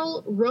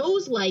floral,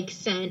 rose-like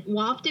scent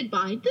wafted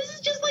by. This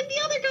is just like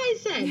the other guy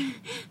said.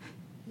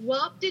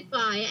 Wafted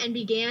by and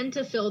began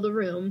to fill the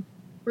room,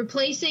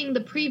 replacing the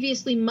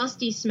previously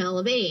musty smell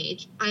of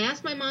age. I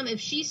asked my mom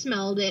if she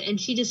smelled it, and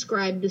she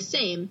described the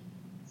same.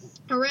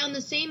 Around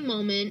the same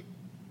moment,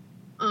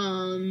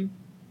 let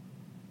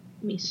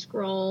me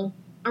scroll.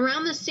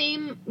 Around the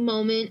same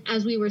moment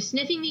as we were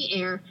sniffing the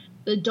air,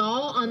 the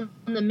doll on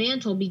the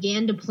mantel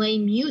began to play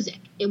music.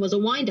 It was a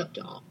wind-up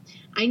doll.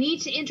 I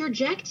need to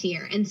interject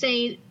here and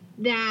say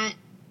that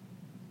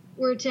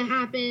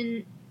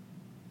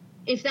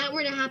if that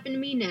were to happen to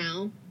me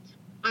now,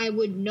 I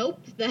would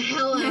nope the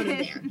hell out of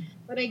there.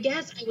 But I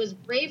guess I was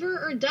braver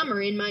or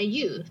dumber in my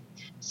youth.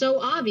 So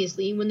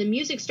obviously, when the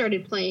music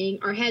started playing,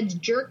 our heads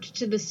jerked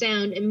to the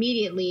sound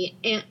immediately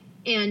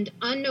and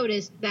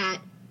unnoticed that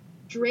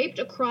draped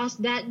across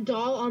that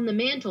doll on the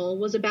mantel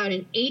was about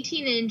an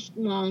 18-inch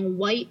long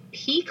white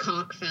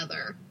peacock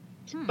feather.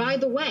 By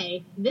the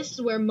way, this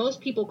is where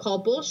most people call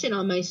bullshit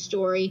on my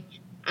story,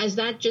 as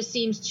that just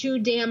seems too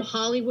damn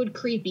Hollywood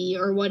creepy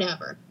or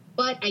whatever.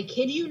 But I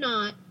kid you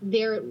not,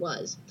 there it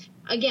was.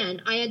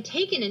 Again, I had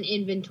taken an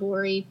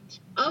inventory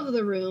of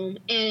the room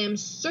and am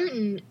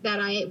certain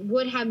that I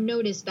would have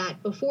noticed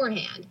that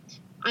beforehand.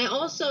 I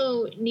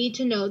also need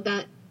to note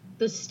that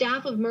the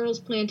staff of Myrtle's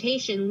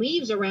plantation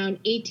leaves around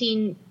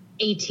 18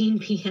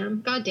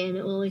 p.m. God damn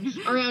it, Lily.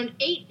 Around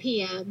 8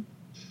 p.m.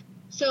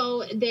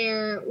 So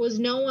there was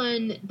no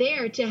one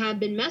there to have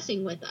been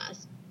messing with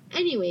us.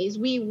 Anyways,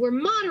 we were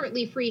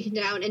moderately freaked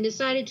out and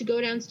decided to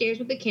go downstairs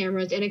with the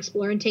cameras and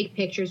explore and take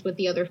pictures with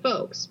the other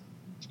folks.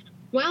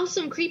 While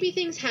some creepy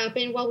things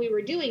happened while we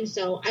were doing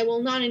so, I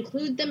will not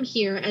include them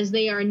here as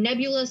they are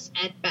nebulous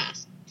at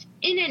best.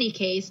 In any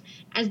case,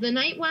 as the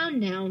night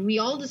wound down, we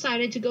all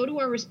decided to go to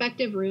our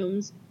respective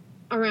rooms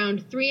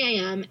around 3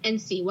 a.m.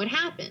 and see what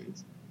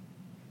happens.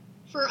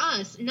 For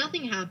us,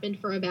 nothing happened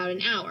for about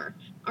an hour.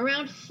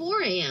 Around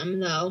 4 a.m.,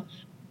 though,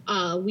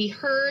 we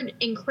heard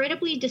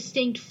incredibly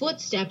distinct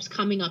footsteps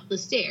coming up the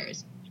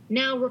stairs.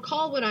 Now,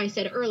 recall what I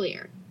said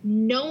earlier.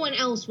 No one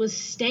else was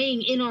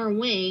staying in our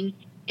wing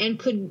and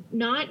could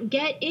not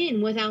get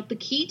in without the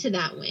key to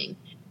that wing.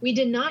 We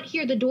did not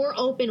hear the door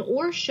open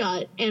or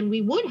shut, and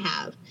we would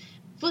have.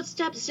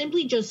 Footsteps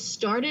simply just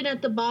started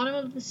at the bottom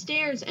of the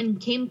stairs and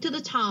came to the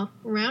top,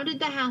 rounded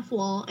the half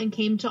wall, and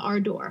came to our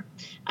door.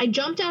 I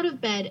jumped out of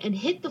bed and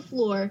hit the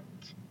floor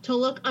to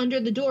look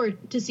under the door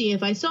to see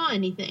if I saw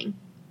anything.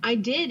 I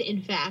did,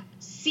 in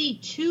fact, see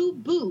 2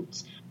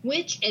 boots,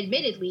 which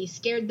admittedly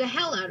scared the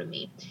hell out of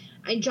me.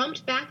 I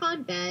jumped back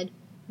on bed.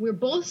 We're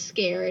both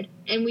scared,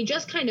 and we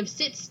just kind of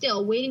sit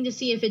still, waiting to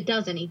see if it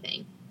does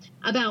anything.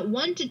 About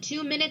 1 to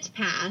 2 minutes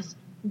pass.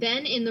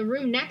 Then in the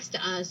room next to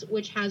us,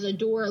 which has a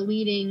door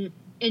leading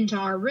into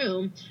our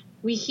room,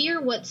 we hear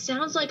what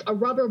sounds like a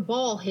rubber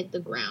ball hit the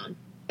ground,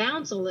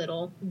 bounce a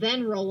little,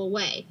 then roll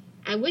away,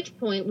 at which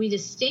point we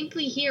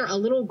distinctly hear a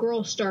little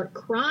girl start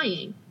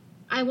crying.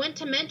 I want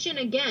to mention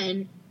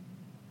again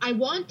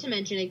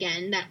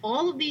that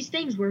all of these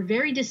things were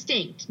very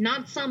distinct,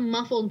 not some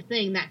muffled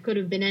thing that could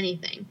have been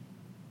anything.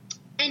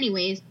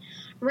 Anyways,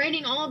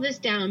 writing all of this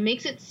down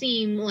makes it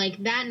seem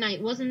like that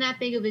night wasn't that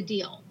big of a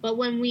deal. But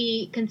when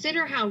we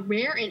consider how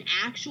rare an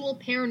actual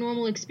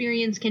paranormal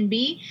experience can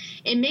be,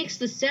 it makes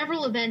the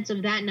several events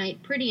of that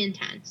night pretty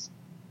intense.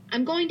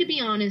 I'm going to be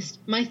honest,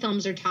 my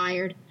thumbs are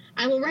tired.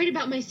 I will write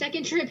about my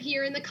second trip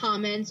here in the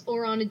comments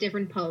or on a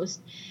different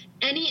post.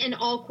 Any and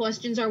all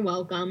questions are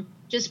welcome.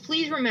 Just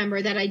please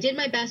remember that I did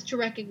my best to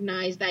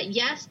recognize that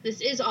yes,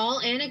 this is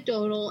all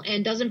anecdotal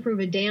and doesn't prove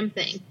a damn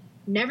thing.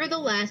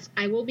 Nevertheless,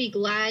 I will be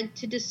glad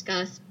to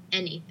discuss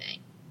anything.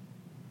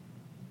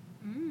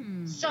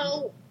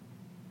 So,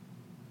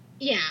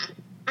 yeah,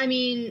 I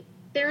mean,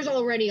 there's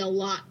already a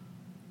lot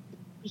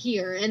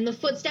here. And the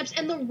footsteps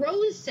and the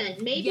rose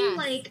scent. Maybe,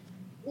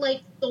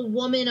 like the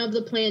woman of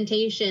the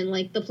plantation,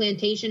 like the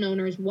plantation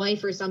owner's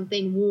wife or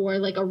something, wore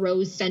like a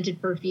rose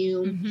scented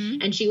perfume,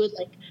 and she would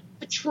like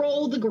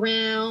patrol the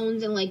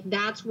grounds, and like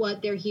that's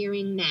what they're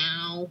hearing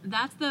now.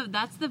 That's the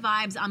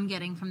vibes I'm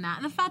getting from that,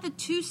 and the fact that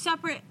two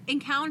separate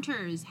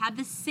encounters had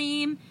the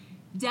same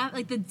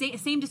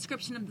same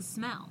description of the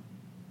smell.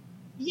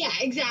 Yeah,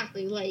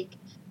 exactly. Like,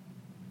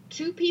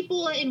 two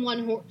people in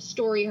one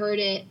story heard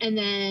it, and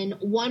then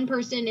one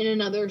person in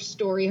another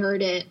story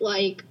heard it.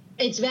 Like,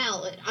 it's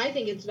valid. I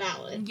think it's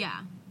valid.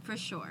 Yeah, for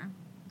sure.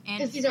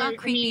 And these are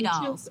creepy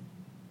dolls.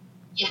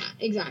 Yeah,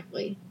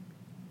 exactly.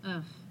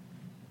 Ugh.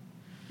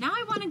 Now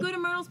I want to go to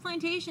Myrtle's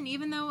plantation,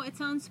 even though it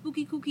sounds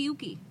spooky kooky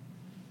ooky.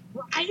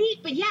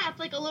 But yeah, it's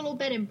like a little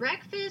bed and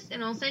breakfast,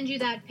 and I'll send you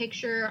that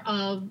picture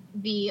of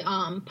the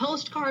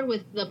postcard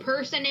with the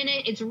person in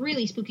it. It's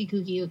really spooky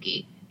kooky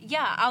ooky.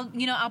 Yeah,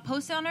 I'll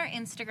post it on our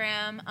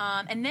Instagram,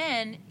 and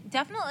then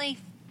definitely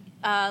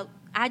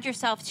add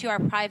yourself to our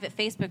private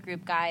Facebook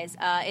group, guys.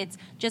 It's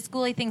Just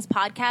Ghouly Things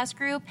podcast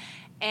group,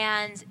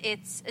 and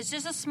it's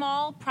just a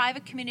small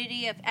private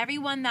community of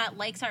everyone that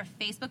likes our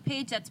Facebook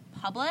page that's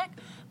public,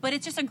 but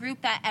it's just a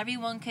group that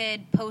everyone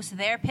could post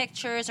their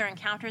pictures or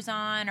encounters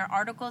on or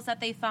articles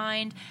that they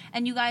find,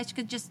 and you guys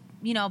could just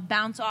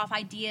bounce off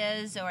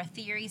ideas or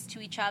theories to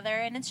each other,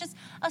 and it's just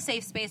a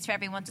safe space for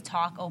everyone to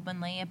talk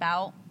openly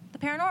about the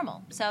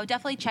paranormal. So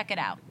definitely check it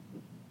out.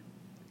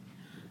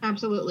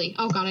 Absolutely.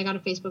 Oh God, I got a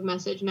Facebook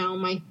message now.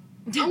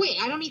 Oh wait,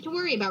 I don't need to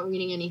worry about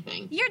reading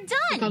anything. You're done.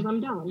 Because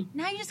I'm done.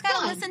 Now you just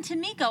gotta listen to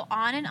me go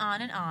on and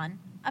on and on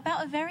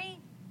about a very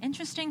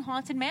interesting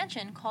haunted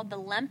mansion called the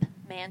Lemp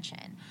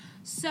Mansion.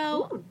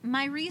 So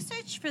my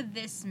research for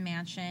this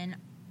mansion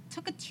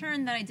took a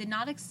turn that I did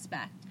not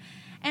expect.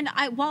 And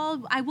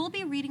while I will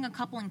be reading a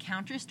couple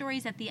encounter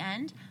stories at the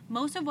end,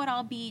 most of what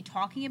I'll be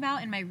talking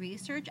about in my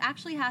research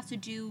actually has to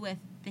do with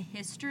the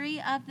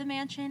history of the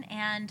mansion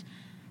and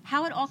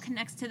how it all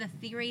connects to the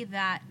theory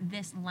that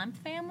this Lemp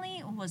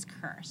family was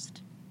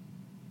cursed.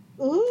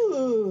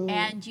 Ooh.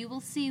 And you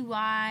will see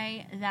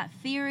why that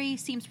theory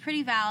seems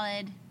pretty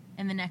valid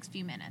in the next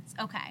few minutes.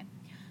 Okay.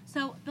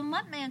 So the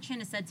Lemp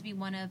Mansion is said to be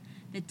one of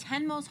the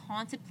 10 most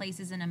haunted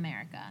places in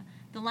America.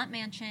 The Lemp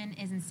Mansion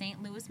is in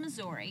St. Louis,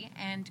 Missouri,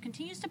 and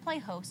continues to play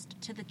host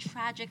to the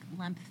tragic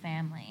Lemp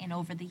family. And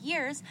over the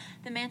years,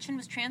 the mansion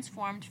was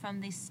transformed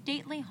from the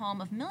stately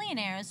home of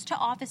millionaires to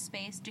office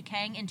space,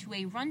 decaying into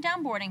a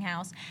rundown boarding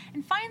house,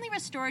 and finally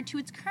restored to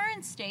its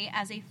current state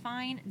as a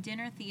fine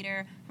dinner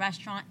theater,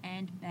 restaurant,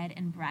 and bed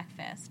and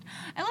breakfast.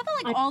 I love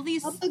how all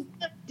these...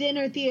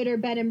 dinner theater,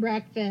 bed and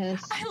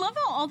breakfast. I love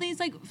how all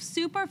these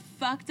super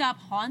fucked up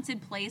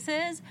haunted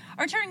places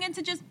are turning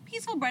into just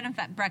peaceful bread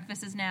and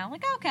breakfasts now.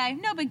 Like, okay,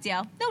 no big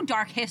deal. No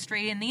dark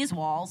history in these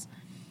walls.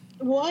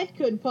 What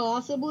could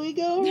possibly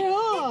go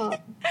wrong?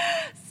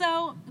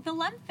 So, the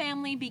Lemp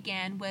family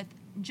began with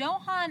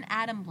Johann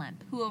Adam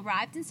Lemp, who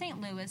arrived in St.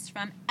 Louis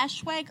from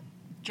Eschwege,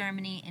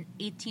 Germany in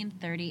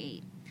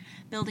 1838.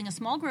 Building a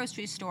small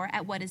grocery store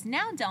at what is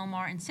now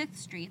Delmar and 6th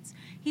Streets,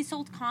 he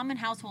sold common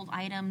household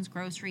items,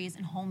 groceries,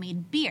 and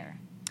homemade beer.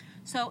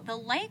 So, the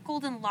light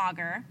golden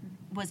lager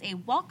was a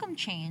welcome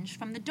change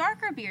from the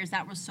darker beers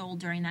that were sold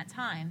during that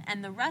time,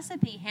 and the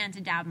recipe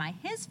handed down by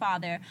his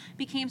father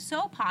became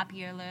so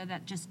popular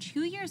that just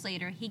 2 years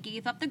later he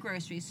gave up the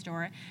grocery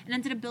store and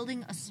ended up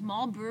building a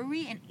small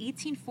brewery in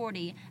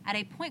 1840 at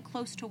a point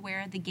close to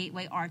where the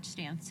Gateway Arch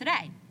stands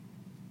today.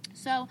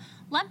 So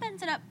Lemp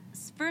ended up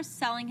first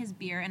selling his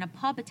beer in a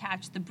pub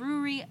attached to the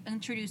brewery,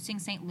 introducing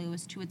St.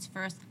 Louis to its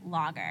first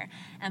lager.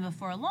 And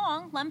before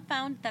long, Lemp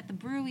found that the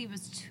brewery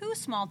was too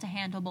small to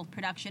handle both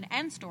production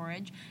and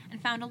storage,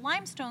 and found a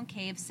limestone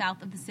cave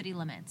south of the city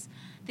limits.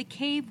 The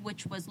cave,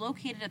 which was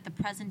located at the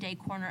present-day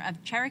corner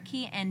of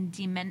Cherokee and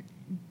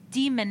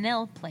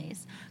DeMenil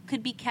Place,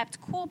 could be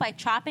kept cool by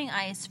chopping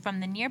ice from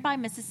the nearby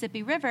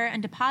Mississippi River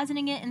and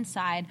depositing it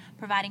inside,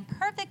 providing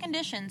perfect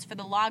conditions for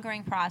the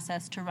lagering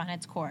process to run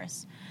its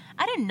course.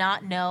 I did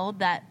not know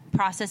that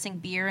processing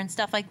beer and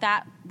stuff like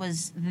that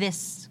was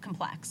this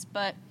complex,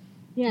 but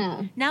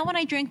yeah. Now when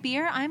I drink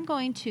beer, I'm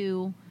going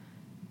to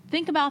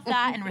think about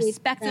that and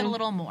respect it a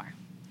little more.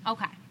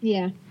 Okay.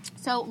 Yeah.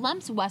 So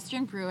Lemp's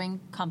Western Brewing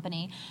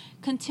Company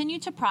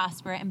continued to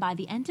prosper, and by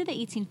the end of the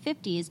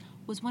 1850s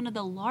was one of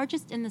the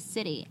largest in the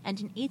city, and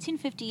in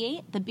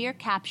 1858 the beer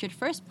captured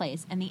first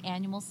place in the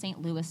annual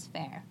St. Louis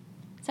Fair.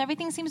 So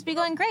everything seems to be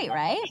going great,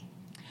 right?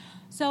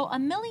 So a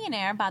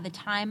millionaire by the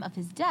time of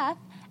his death,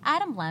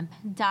 Adam Lemp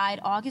died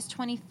August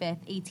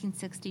 25th,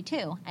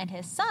 1862, and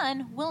his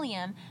son,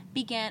 William,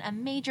 began a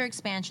major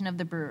expansion of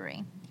the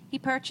brewery. He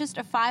purchased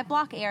a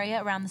 5-block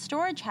area around the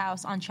storage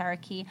house on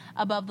Cherokee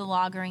above the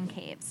lagering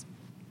caves.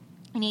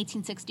 In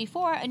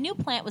 1864, a new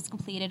plant was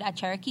completed at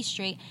Cherokee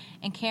Street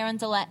and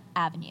Carondelet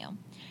Avenue.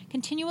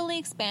 Continually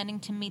expanding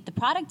to meet the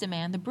product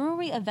demand, the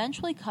brewery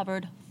eventually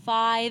covered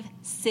 5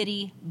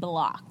 city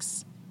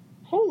blocks.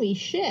 Holy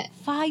shit.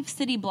 5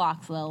 city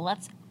blocks, Lil.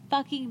 That's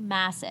fucking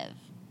massive.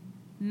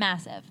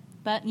 Massive.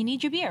 But you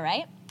need your beer,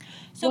 right?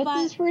 So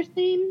what's his first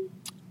name?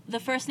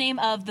 The first name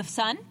of the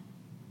son?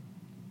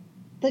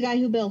 The guy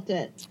who built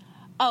it.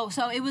 Oh,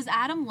 so it was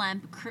Adam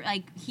Lemp.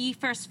 He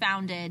first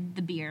founded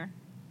the beer.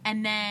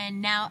 And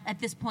then now, at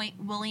this point,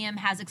 William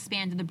has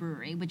expanded the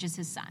brewery, which is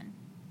his son.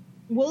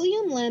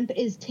 William Lemp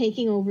is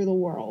taking over the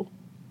world.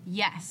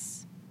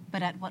 Yes,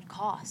 but at what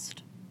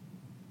cost?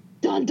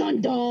 Dun, dun,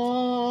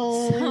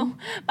 dun! So,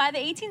 by the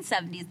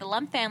 1870s, the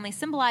Lemp family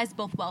symbolized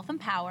both wealth and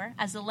power,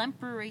 as the Lemp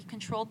Brewery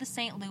controlled the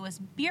St. Louis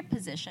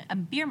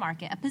beer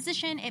market, a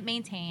position it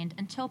maintained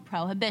until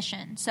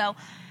Prohibition. So,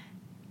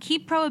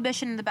 keep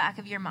Prohibition in the back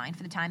of your mind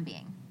for the time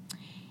being.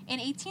 In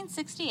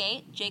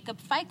 1868, Jacob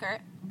Fikert,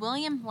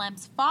 William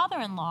Lemp's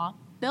father-in-law,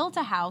 built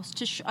a house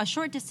a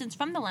short distance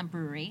from the Lemp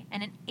Brewery,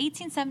 and in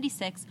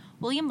 1876,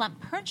 William Lemp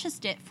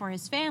purchased it for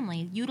his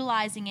family,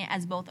 utilizing it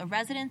as both a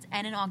residence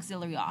and an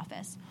auxiliary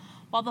office.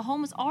 While the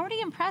home was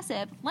already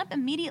impressive, Lemp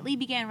immediately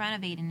began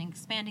renovating and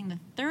expanding the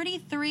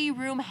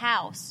 33-room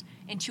house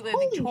into a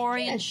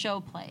Victorian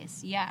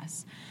showplace.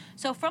 Yes.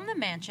 So from the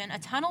mansion, a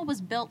tunnel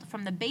was built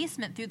from the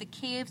basement through the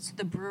caves to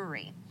the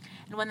brewery.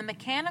 And when the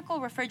mechanical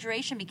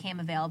refrigeration became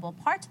available,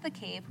 parts of the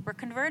cave were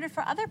converted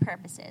for other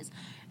purposes,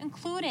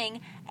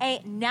 including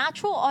a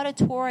natural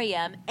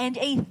auditorium and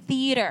a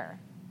theater.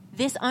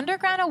 This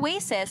underground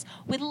oasis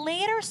would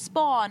later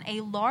spawn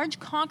a large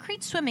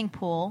concrete swimming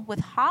pool with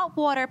hot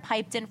water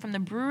piped in from the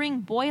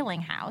brewing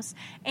boiling house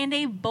and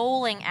a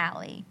bowling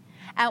alley.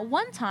 At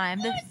one time,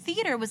 the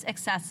theater was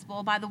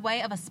accessible by the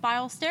way of a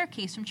spiral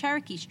staircase from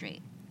Cherokee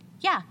Street.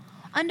 Yeah,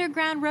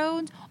 underground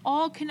roads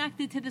all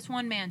connected to this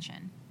one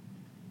mansion.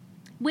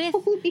 With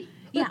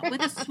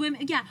a swim.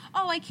 Yeah.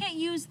 Oh, I can't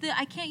use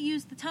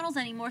the tunnels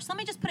anymore. So let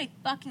me just put a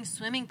fucking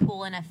swimming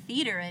pool and a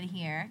theater in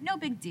here. No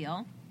big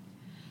deal.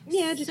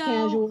 Yeah, just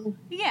casual.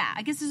 Yeah,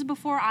 I guess this is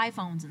before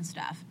iPhones and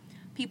stuff.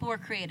 People were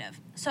creative.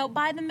 So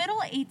by the middle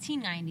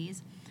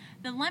 1890s,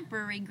 the Lemp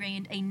Brewery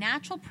gained a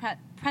national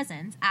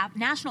presence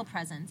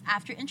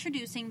after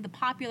introducing the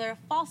popular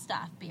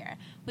Falstaff beer,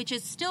 which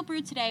is still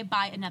brewed today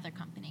by another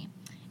company.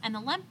 And the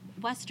Lemp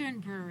Western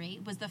Brewery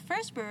was the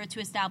first brewer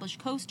to establish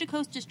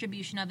coast-to-coast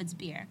distribution of its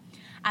beer.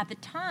 At the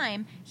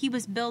time he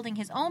was building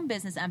his own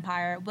business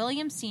empire,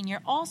 William Sr.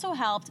 also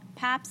helped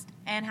Pabst,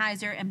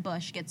 Anheuser, and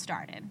Busch get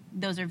started.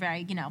 Those are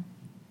very,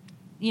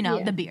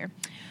 the beer.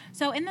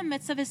 So in the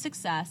midst of his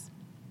success,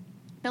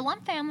 the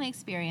Lemp family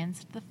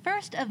experienced the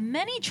first of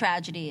many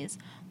tragedies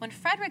when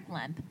Frederick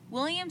Lemp,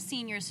 William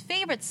Sr.'s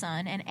favorite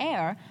son and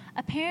heir,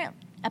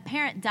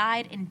 apparent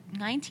died in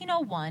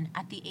 1901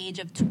 at the age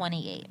of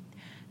 28.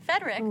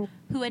 Frederick,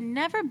 who had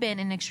never been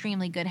in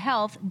extremely good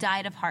health,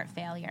 died of heart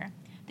failure.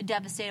 The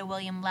devastated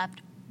William Lemp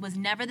was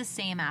never the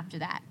same after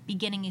that,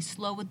 beginning a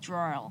slow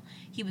withdrawal.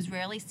 He was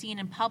rarely seen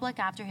in public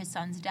after his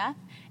son's death,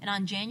 and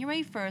on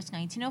January 1st,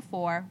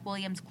 1904,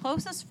 William's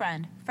closest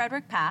friend,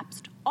 Frederick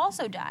Pabst,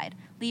 also died,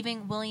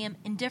 leaving William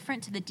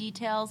indifferent to the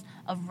details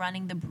of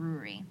running the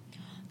brewery.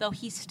 Though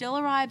he still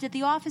arrived at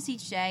the office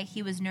each day,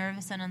 he was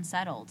nervous and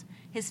unsettled.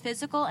 His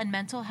physical and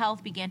mental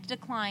health began to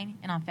decline,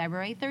 and on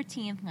February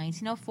 13,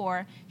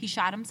 1904, he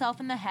shot himself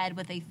in the head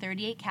with a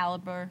 .38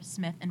 caliber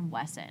Smith &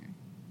 Wesson.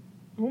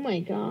 Oh my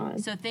God.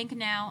 So think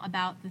now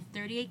about the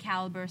 .38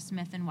 caliber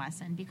Smith &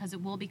 Wesson, because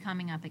it will be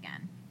coming up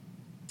again.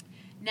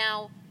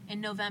 Now, in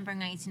November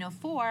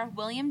 1904,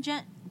 William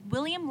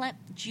Lemp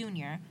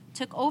Jr.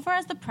 took over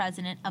as the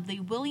president of the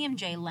William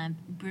J. Lemp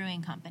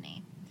Brewing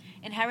Company.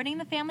 Inheriting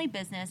the family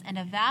business and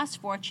a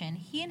vast fortune,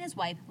 he and his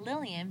wife,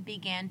 Lillian,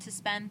 began to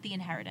spend the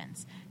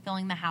inheritance,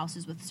 filling the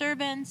houses with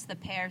servants. The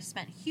pair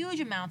spent huge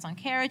amounts on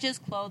carriages,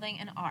 clothing,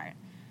 and art.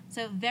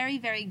 So very,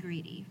 very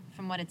greedy,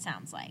 from what it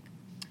sounds like.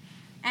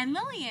 And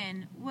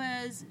Lillian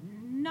was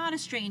not a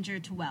stranger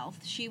to wealth.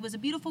 She was a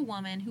beautiful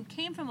woman who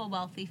came from a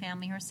wealthy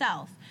family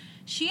herself.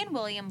 She and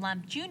William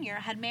Lemp Jr.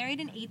 had married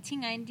in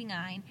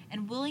 1899,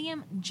 and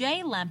William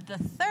J. Lemp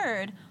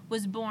III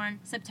was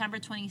born September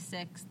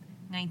 26th,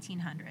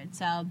 1900.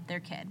 So, their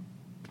kid.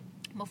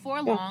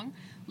 Before long,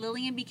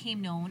 Lillian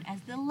became known as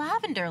the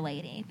Lavender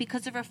Lady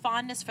because of her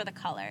fondness for the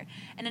color.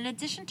 And in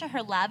addition to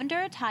her lavender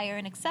attire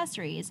and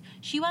accessories,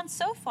 she went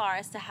so far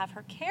as to have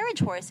her carriage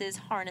horses'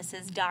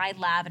 harnesses dyed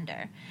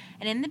lavender.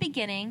 And in the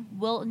beginning,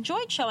 Will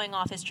enjoyed showing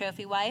off his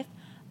trophy wife,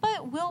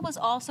 but Will was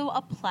also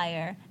a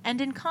player and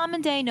in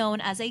common day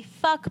known as a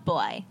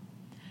fuckboy.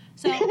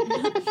 So,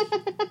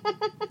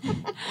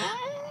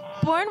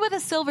 born with a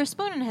silver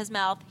spoon in his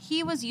mouth,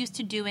 he was used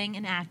to doing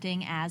and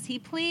acting as he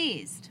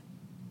pleased.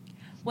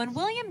 When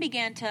William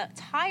began to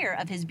tire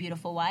of his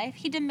beautiful wife,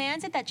 he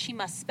demanded that she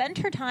must spend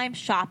her time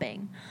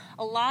shopping.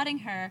 Allotting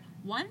her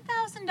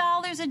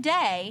 $1,000 a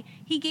day,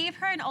 he gave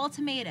her an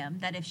ultimatum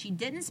that if she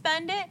didn't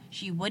spend it,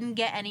 she wouldn't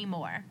get any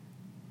more.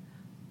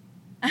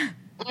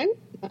 I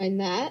find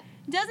that.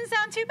 Doesn't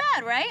sound too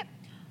bad, right?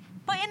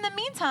 But in the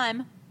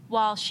meantime,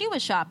 while she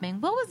was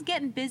shopping, Will was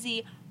getting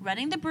busy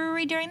running the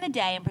brewery during the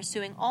day and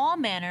pursuing all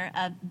manner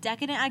of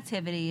decadent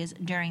activities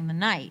during the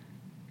night.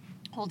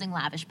 Holding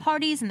lavish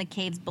parties in the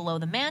caves below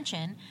the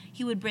mansion,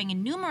 he would bring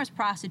in numerous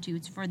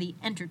prostitutes for the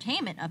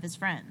entertainment of his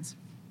friends.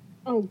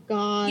 Oh,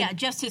 God. Yeah,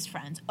 just his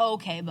friends.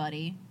 Okay,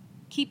 buddy.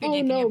 Keep your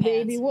dick in your pants.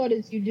 baby, what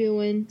is you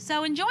doing?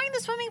 So, enjoying the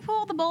swimming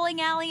pool, the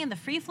bowling alley, and the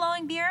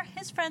free-flowing beer,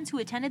 his friends who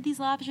attended these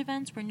lavish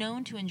events were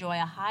known to enjoy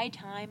a high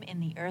time in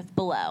the earth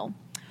below.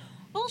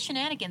 Little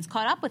shenanigans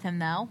caught up with him,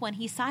 though, when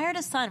he sired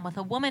a son with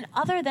a woman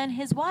other than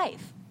his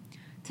wife.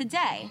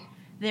 Today,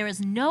 there is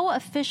no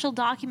official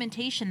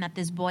documentation that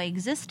this boy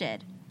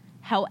existed.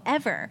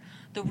 However,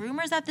 the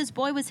rumors that this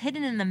boy was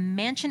hidden in the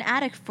mansion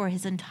attic for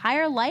his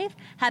entire life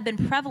have been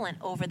prevalent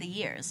over the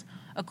years.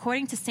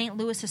 According to St.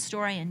 Louis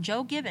historian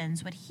Joe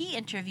Gibbons, when he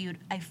interviewed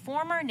a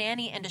former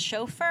nanny and a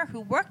chauffeur who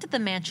worked at the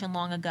mansion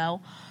long ago,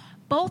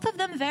 both of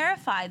them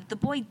verified that the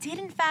boy did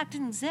in fact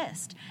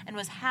exist and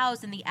was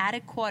housed in the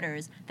attic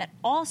quarters that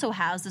also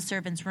housed the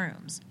servants'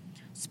 rooms.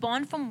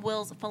 Spawned from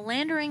Will's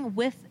philandering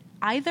with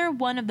either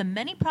one of the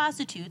many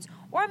prostitutes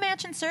or a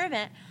mansion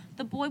servant,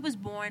 the boy was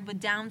born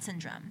with Down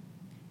syndrome.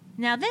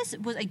 Now, this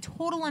was a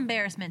total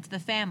embarrassment to the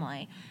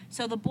family,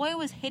 so the boy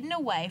was hidden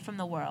away from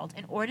the world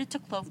in order to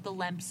cloak the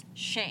Lemp's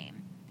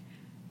shame.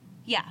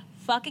 Yeah,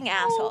 fucking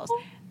assholes.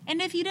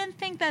 And if you didn't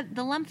think that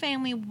the Lemp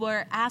family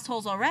were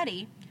assholes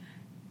already,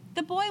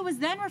 the boy was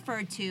then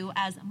referred to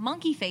as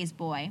Monkey Face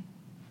Boy.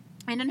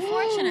 And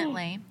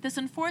unfortunately, this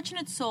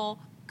unfortunate soul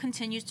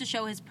continues to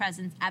show his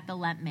presence at the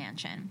Lemp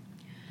mansion.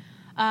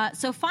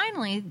 So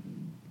finally,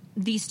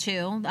 these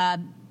two,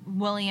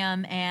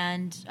 William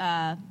and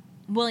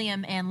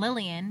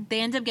Lillian,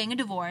 they ended up getting a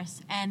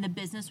divorce, and the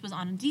business was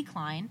on a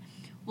decline.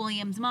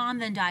 William's mom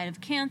then died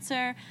of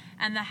cancer,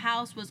 and the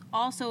house was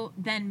also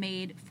then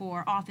made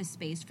for office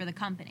space for the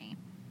company.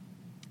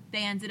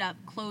 They ended up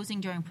closing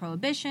during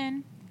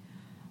Prohibition,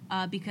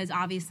 because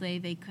obviously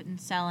they couldn't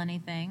sell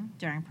anything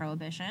during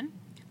Prohibition.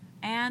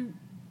 And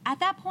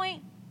at that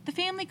point, the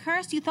family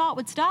curse you thought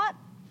would stop?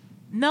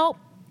 Nope,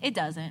 it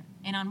doesn't.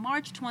 And on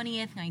March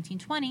 20th,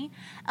 1920,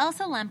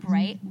 Elsa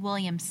Lemp-Wright,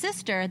 William's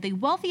sister, the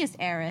wealthiest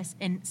heiress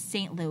in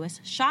St. Louis,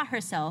 shot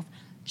herself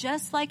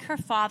just like her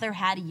father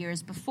had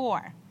years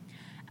before.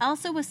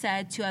 Elsa was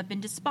said to have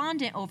been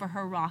despondent over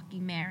her rocky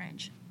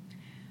marriage.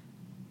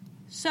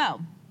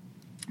 So,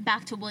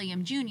 back to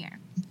William Jr.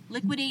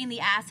 Liquidating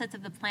the assets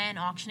of the plant,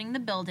 auctioning the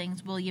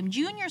buildings, William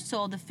Jr.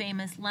 sold the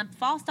famous Lemp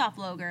Falstaff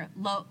logo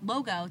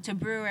to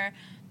brewer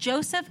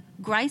Joseph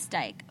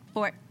Griesdyke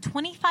for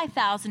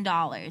 $25,000 in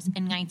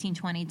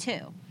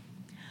 1922.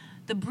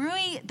 The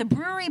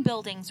brewery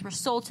buildings were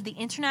sold to the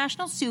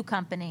International Shoe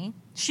Company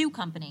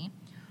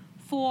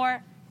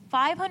for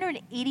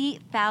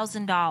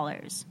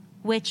 $588,000,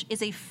 which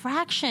is a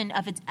fraction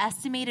of its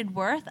estimated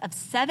worth of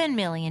 $7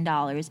 million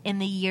in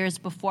the years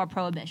before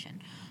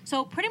Prohibition.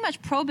 So pretty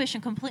much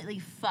Prohibition completely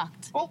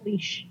fucked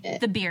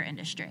the beer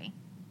industry.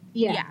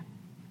 Yeah.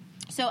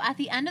 So at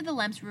the end of the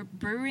Lemp's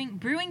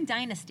brewing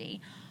dynasty,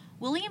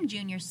 William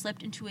Jr.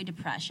 slipped into a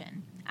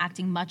depression.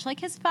 Acting much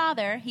like his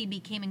father, he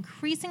became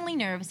increasingly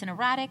nervous and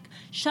erratic,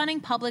 shunning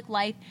public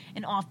life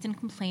and often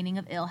complaining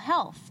of ill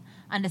health.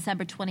 On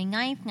December 29,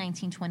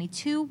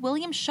 1922,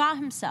 William shot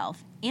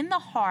himself in the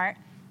heart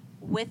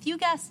with, you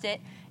guessed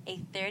it, a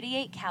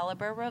 .38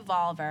 caliber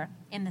revolver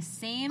in the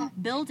same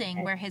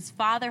building where his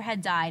father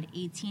had died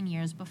 18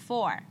 years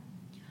before.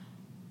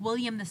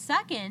 William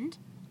II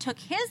took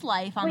his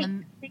life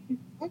on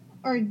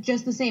or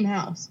just the same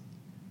house?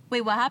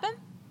 Wait, what happened?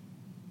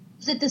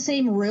 Was it the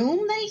same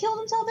room that he killed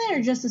himself in,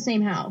 or just the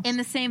same house? In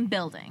the same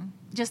building.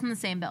 Just in the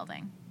same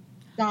building.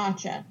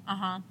 Gotcha.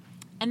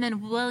 And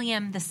then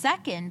William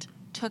II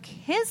took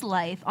his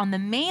life on the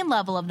main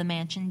level of the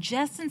mansion,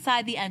 just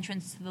inside the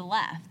entrance to the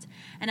left.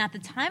 And at the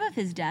time of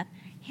his death,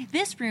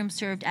 this room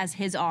served as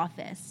his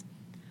office.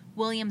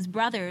 William's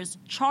brothers,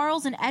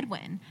 Charles and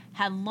Edwin,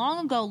 had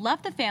long ago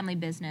left the family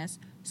business,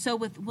 so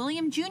with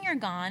William Jr.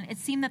 gone, it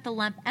seemed that the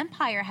Lemp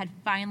Empire had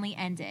finally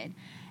ended.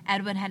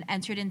 Edwin had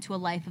entered into a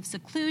life of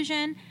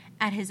seclusion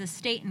at his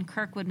estate in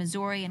Kirkwood,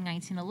 Missouri in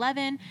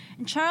 1911,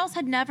 and Charles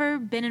had never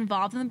been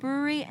involved in the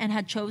brewery and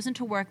had chosen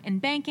to work in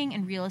banking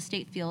and real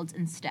estate fields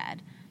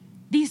instead.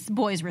 These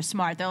boys were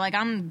smart. They're like,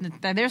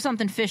 there's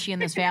something fishy in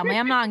this family.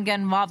 I'm not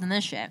getting involved in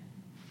this shit.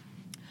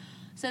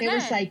 So they were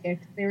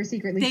psychic. They were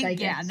secretly psychic.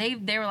 Yeah,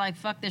 they were like,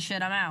 fuck this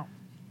shit, I'm out.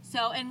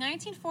 So in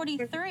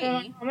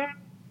 1943...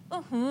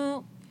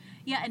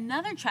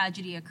 another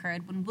tragedy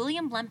occurred when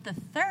William Lemp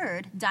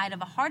III died of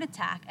a heart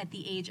attack at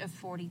the age of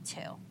 42.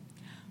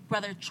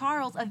 Brother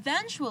Charles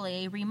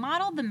eventually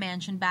remodeled the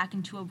mansion back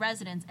into a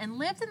residence and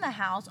lived in the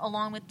house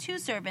along with two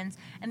servants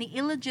and the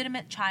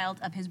illegitimate child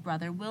of his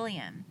brother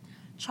William.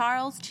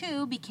 Charles,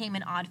 too, became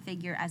an odd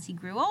figure as he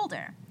grew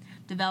older.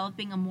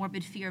 Developing a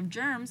morbid fear of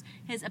germs,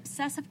 his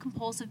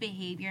obsessive-compulsive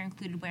behavior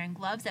included wearing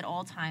gloves at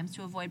all times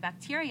to avoid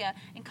bacteria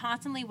and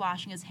constantly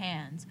washing his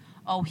hands.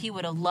 Oh, he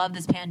would have loved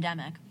this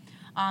pandemic.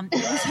 I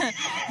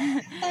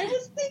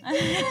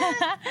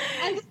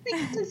was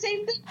thinking the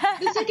same thing.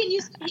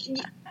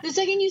 The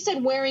second you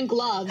said wearing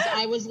gloves,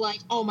 I was like,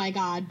 oh my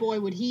God, boy,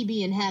 would he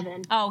be in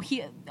heaven. Oh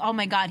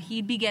my God,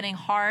 he'd be getting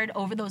hard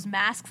over those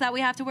masks that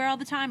we have to wear all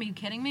the time. Are you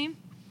kidding me?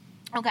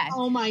 Okay.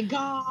 Oh my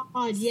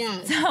God,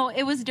 yes. So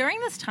it was during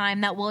this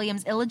time that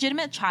William's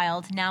illegitimate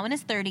child, now in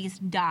his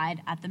 30s,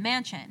 died at the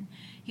mansion.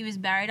 He was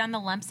buried on the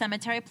Lemp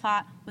Cemetery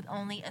plot with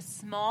only a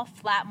small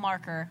flat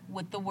marker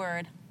with the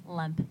word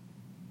Lemp.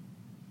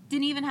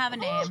 Didn't even have a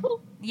name.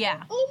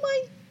 Yeah. Oh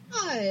my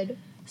God.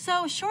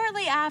 So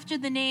shortly after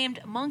the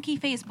named Monkey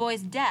Face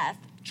Boy's death,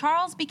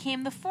 Charles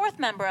became the fourth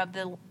member of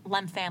the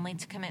Lemp family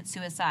to commit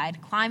suicide,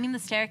 climbing the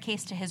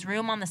staircase to his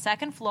room on the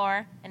second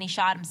floor, and he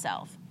shot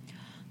himself.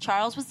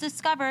 Charles was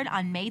discovered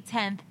on May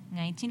 10th,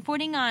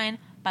 1949,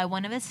 by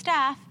one of his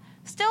staff,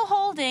 still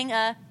holding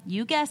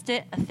you guessed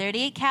it, a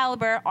 .38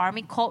 caliber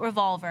Army Colt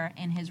revolver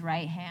in his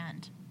right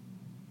hand.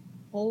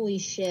 Holy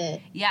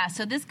shit. Yeah,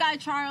 so this guy,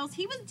 Charles,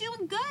 he was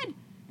doing good.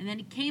 And then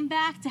he came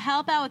back to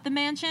help out with the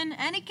mansion,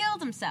 and he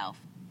killed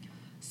himself.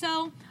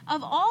 So,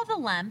 of all the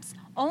Lemps,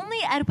 only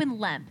Edwin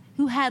Lemp,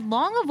 who had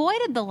long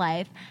avoided the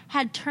life,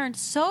 had turned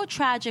so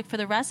tragic for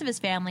the rest of his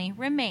family,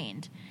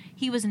 remained.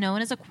 He was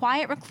known as a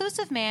quiet,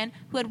 reclusive man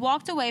who had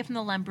walked away from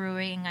the Lemp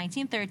Brewery in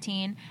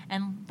 1913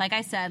 and, like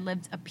I said,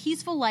 lived a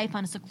peaceful life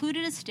on a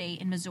secluded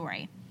estate in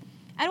Missouri.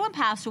 Edwin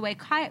passed away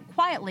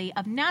quietly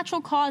of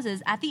natural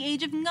causes at the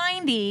age of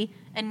 90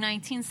 in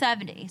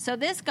 1970. So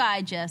this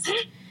guy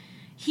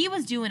he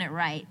was doing it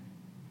right.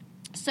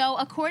 So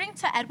according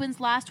to Edwin's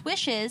last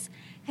wishes,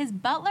 his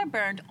butler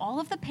burned all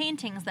of the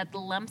paintings that the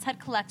Lemps had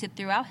collected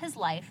throughout his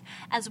life,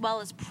 as well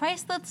as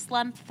priceless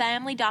Lemp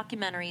family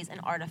documentaries and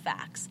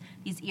artifacts.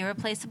 These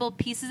irreplaceable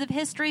pieces of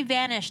history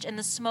vanished in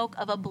the smoke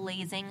of a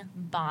blazing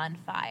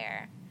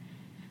bonfire.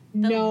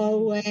 No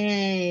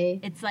way.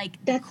 It's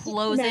like the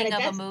closing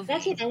of a movie.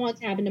 That's what I want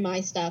to happen to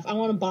my stuff. I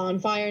want a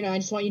bonfire, and I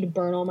just want you to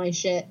burn all my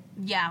shit.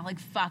 Yeah, like,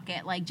 fuck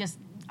it. Like,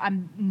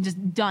 I'm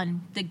just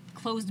done. The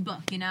closed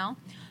book, you know?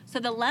 So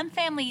the Lemp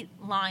family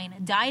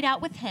line died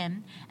out with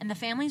him, and the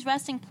family's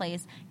resting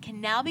place can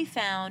now be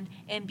found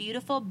in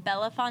beautiful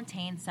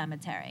Bellefontaine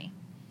Cemetery.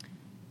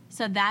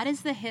 So that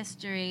is the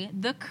history,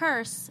 the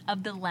curse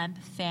of the Lemp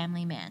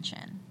family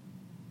mansion.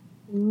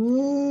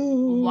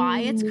 Ooh. Why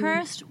it's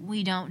cursed,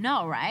 we don't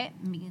know, right?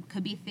 I mean, it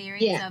could be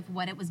theories of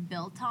what it was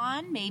built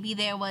on. Maybe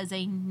there was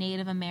a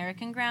Native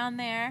American ground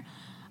there.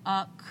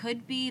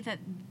 Could be that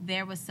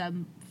there was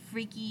some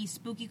freaky,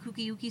 spooky,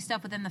 kooky, ooky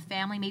stuff within the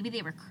family. Maybe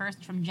they were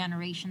cursed from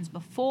generations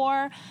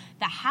before.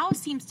 The house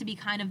seems to be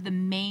kind of the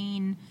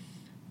main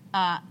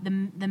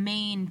the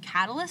main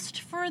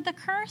catalyst for the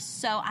curse.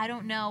 So I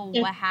don't know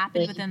what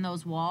happened within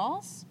those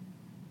walls.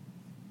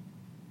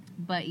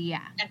 But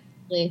yeah.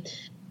 Definitely.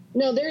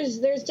 No, there's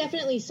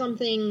definitely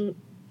something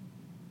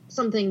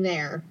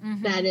there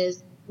that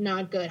is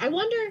not good. I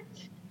wonder,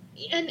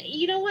 and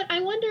you know what?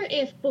 I wonder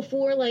if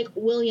before, like,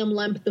 William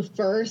Lemp the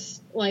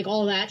First, like,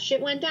 all that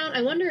shit went down,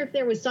 I wonder if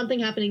there was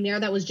something happening there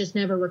that was just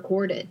never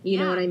recorded. You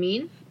know what I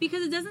mean?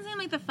 Because it doesn't seem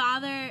like the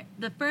father,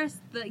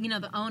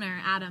 the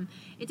owner, Adam,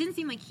 it didn't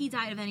seem like he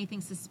died of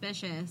anything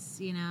suspicious,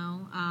 you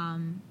know?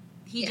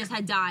 He just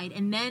had died,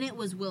 and then it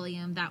was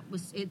William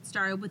it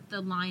started with the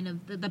line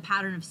of the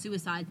pattern of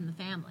suicides in the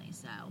family,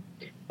 so.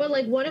 But,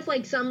 like, what if,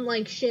 like, some,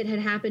 like, shit had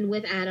happened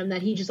with Adam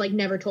that he just, like,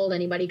 never told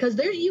anybody? Because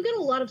you get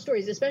a lot of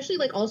stories, especially,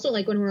 like, also,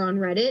 like, when we're on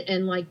Reddit,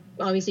 and, like,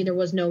 obviously there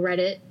was no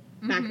Reddit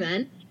back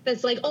then,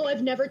 that's like, oh,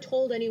 I've never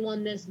told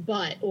anyone this,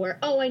 but, or,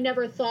 oh, I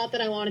never thought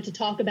that I wanted to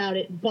talk about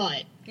it,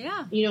 but.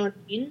 Yeah. You know what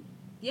I mean?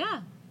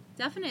 Yeah,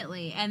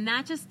 definitely. And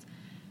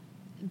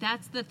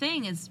that's the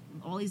thing, is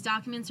all these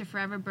documents are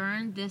forever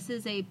burned. This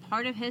is a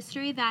part of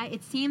history that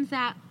it seems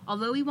that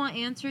although we want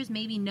answers,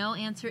 maybe no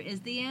answer is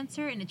the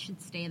answer, and it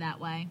should stay that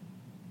way.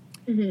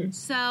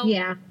 So,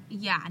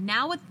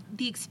 now with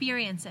the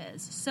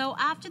experiences. So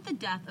after the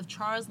death of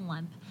Charles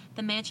Lemp,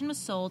 the mansion was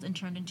sold and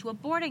turned into a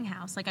boarding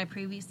house, like I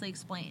previously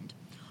explained.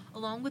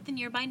 Along with the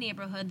nearby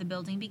neighborhood, the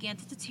building began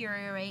to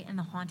deteriorate and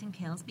the haunting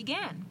tales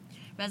began.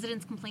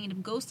 Residents complained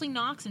of ghostly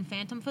knocks and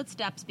phantom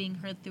footsteps being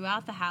heard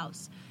throughout the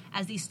house.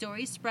 As these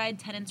stories spread,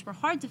 tenants were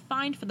hard to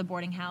find for the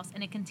boarding house,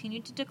 and it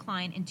continued to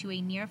decline into a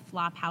near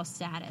flop house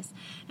status.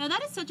 Now,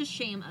 that is such a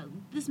shame.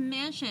 This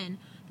mansion,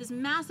 this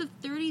massive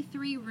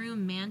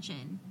 33-room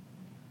mansion,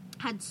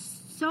 had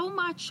so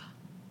much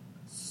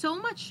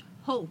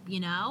hope, you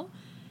know?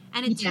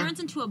 And it turns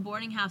into a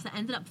boarding house that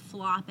ended up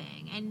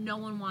flopping, and no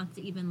one wants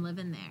to even live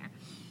in there.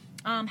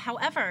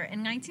 However,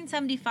 in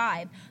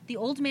 1975, the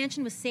old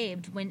mansion was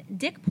saved when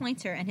Dick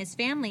Pointer and his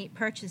family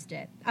purchased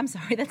it. I'm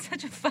sorry, that's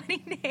such a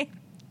funny name.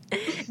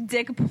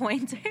 Dick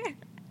Pointer.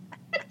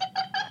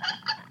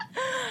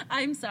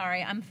 I'm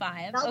sorry, I'm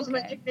 5. That was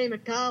my nickname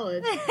at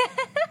college.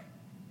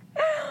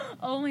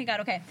 Oh my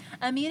God, okay.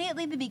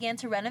 Immediately, they began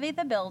to renovate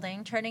the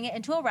building, turning it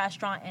into a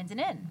restaurant and an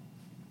inn.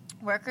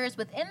 Workers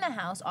within the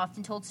house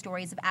often told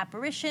stories of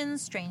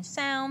apparitions, strange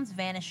sounds,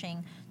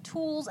 vanishing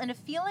tools, and a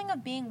feeling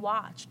of being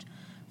watched.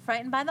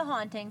 Frightened by the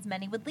hauntings,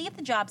 many would leave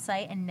the job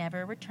site and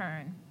never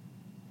return.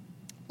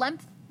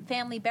 Lemp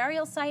family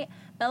burial site,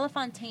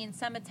 Bellefontaine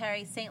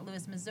Cemetery, St.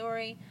 Louis,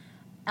 Missouri.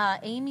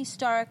 Amy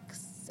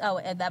Stark's... Oh,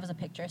 that was a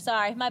picture.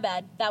 Sorry, my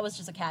bad. That was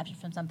just a caption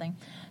from something.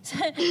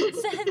 I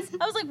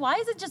was like, why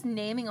is it just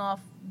naming off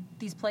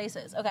these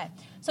places. Okay.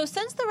 So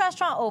since the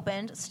restaurant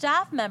opened,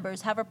 staff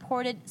members have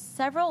reported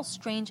several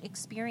strange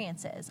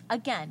experiences.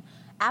 Again,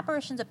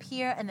 apparitions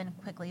appear and then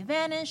quickly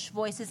vanish,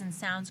 voices and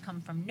sounds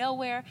come from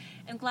nowhere,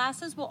 and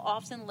glasses will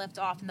often lift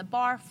off in the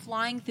bar,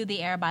 flying through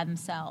the air by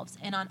themselves.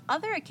 And on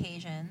other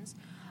occasions,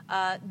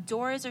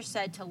 doors are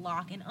said to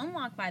lock and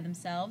unlock by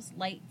themselves,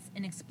 lights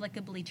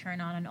inexplicably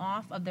turn on and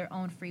off of their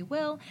own free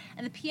will,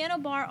 and the piano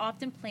bar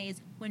often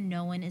plays when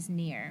no one is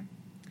near.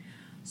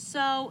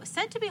 So,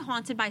 said to be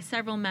haunted by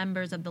several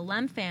members of the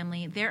Lem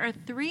family, there are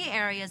 3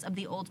 areas of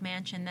the old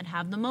mansion that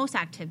have the most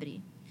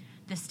activity: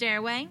 the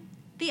stairway,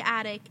 the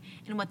attic,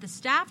 and what the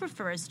staff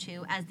refers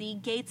to as the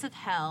gates of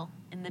hell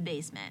in the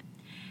basement.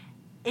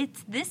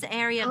 It's this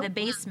area of the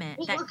basement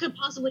that... What could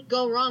possibly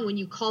go wrong when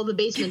you call the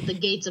basement the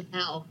gates of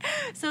hell?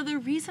 So the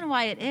reason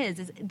why it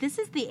is this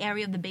is the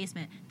area of the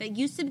basement that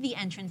used to be the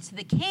entrance to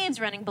the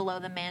caves running below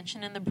the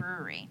mansion and the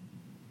brewery.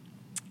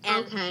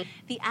 And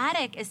the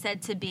attic is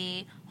said to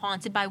be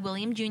haunted by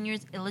William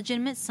Jr.'s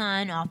illegitimate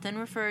son, often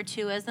referred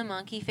to as the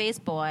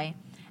monkey-faced boy.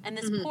 And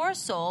this poor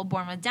soul,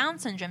 born with Down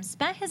syndrome,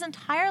 spent his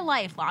entire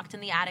life locked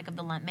in the attic of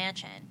the Lent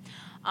mansion.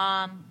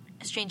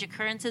 Strange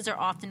occurrences are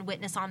often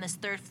witnessed on this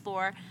 3rd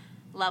floor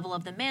level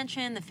of the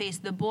mansion. The face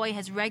of the boy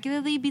has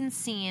regularly been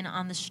seen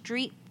on the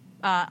street,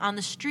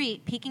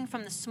 peeking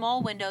from the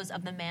small windows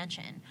of the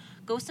mansion.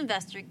 Ghost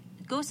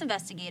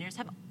investigators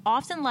have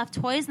often left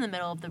toys in the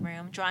middle of the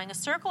room, drawing a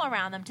circle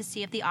around them to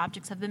see if the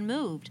objects have been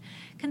moved.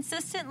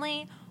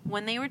 Consistently,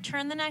 when they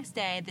return the next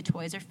day, the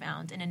toys are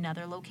found in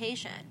another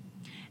location.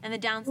 And the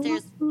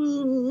downstairs...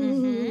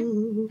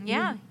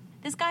 Yeah.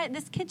 This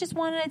kid just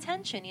wanted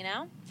attention, you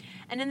know?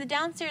 And in the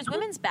downstairs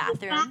women's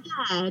bathroom...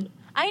 Bad.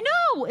 I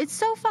know! It's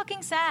so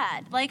fucking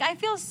sad. Like, I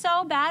feel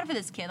so bad for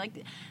this kid. Like,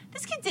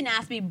 this kid didn't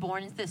ask to be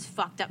born into this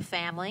fucked up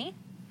family.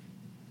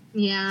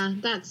 Yeah,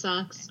 that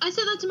sucks. I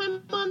said that to my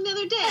mom the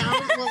other day.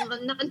 I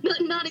was,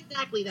 not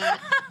exactly that.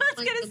 I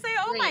was going to say,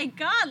 oh my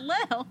God,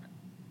 Lil.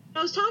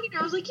 I was talking to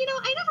her. I was like,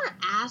 I never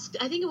asked.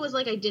 I think it was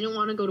like I didn't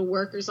want to go to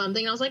work or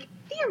something. I was like,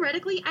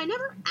 theoretically, I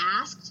never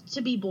asked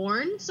to be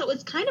born, so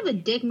it's kind of a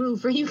dick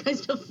move for you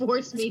guys to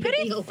force me to be alive.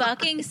 It's pretty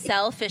fucking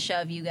selfish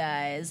of you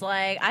guys.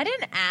 Like, I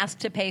didn't ask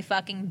to pay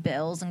fucking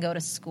bills and go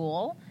to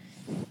school.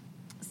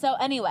 So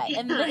anyway.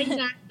 Yeah,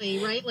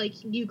 exactly, right? Like,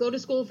 you go to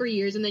school for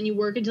years and then you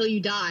work until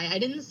you die. I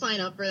didn't sign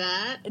up for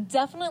that.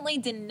 Definitely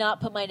did not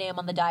put my name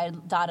on the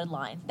dotted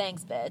line.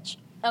 Thanks, bitch.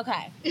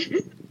 Okay.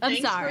 I'm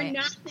sorry.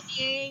 Thanks for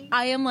nothing.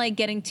 I am, like,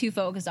 getting too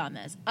focused on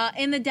this.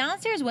 In the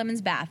downstairs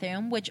women's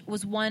bathroom, which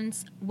was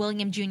once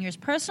William Jr.'s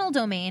personal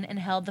domain and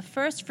held the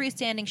first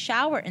freestanding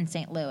shower in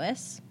St.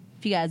 Louis,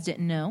 if you guys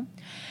didn't know,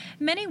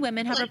 many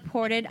women have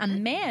reported a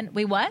man...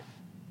 Wait, what?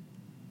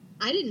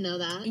 I didn't know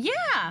that.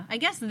 Yeah. I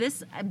guess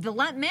the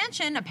Lent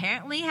Mansion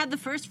apparently had the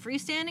first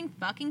freestanding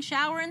fucking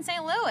shower in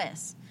St.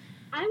 Louis.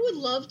 I would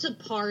love to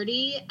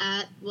party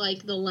at,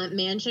 like, the Lent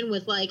Mansion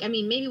with, like, I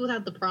mean, maybe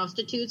without the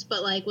prostitutes,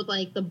 but, like, with,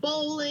 like, the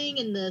bowling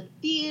and the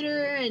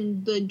theater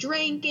and the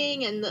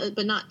drinking,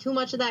 but not too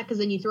much of that because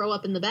then you throw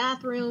up in the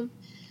bathroom.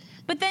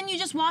 But then you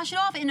just wash it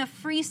off in a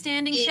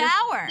freestanding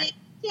shower.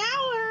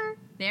 Shower.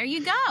 There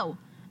you go.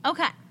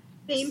 Okay.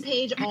 Same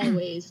page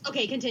always.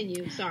 Okay,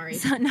 continue. Sorry.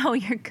 So, no,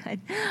 you're good.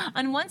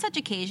 On one such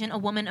occasion, a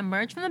woman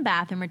emerged from the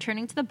bathroom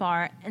returning to the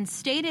bar and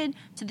stated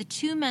to the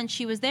 2 men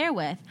she was there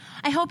with,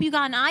 "I hope you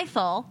got an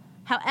eyeful."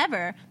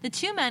 However, the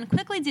 2 men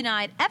quickly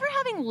denied ever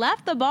having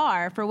left the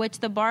bar, for which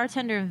the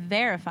bartender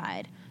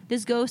verified.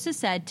 This ghost is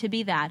said to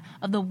be that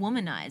of the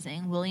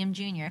womanizing William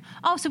Jr.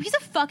 Oh, so he's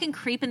a fucking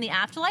creep in the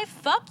afterlife?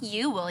 Fuck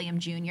you, William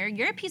Jr.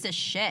 You're a piece of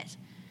shit.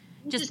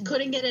 Just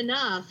couldn't get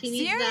enough. He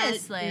needs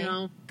seriously.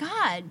 That,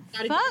 God,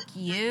 fuck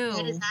you.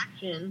 His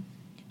action.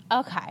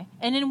 Okay.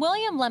 And in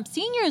William Lemp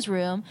Sr.'s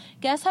room,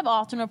 guests have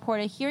often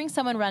reported hearing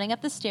someone running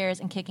up the stairs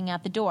and kicking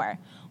out the door.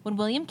 When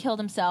William killed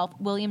himself,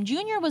 William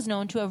Jr. was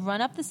known to have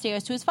run up the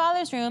stairs to his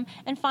father's room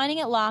and, finding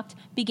it locked,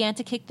 began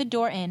to kick the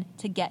door in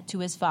to get to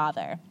his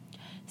father.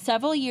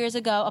 Several years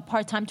ago, a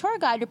part-time tour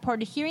guide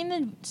reported hearing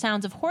the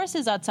sounds of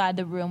horses outside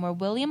the room where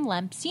William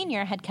Lemp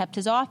Sr. had kept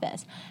his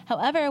office.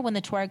 However, when the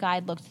tour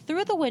guide looked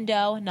through the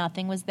window,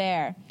 nothing was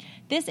there.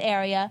 This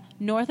area,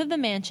 north of the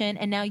mansion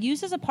and now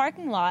used as a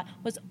parking lot,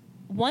 was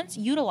once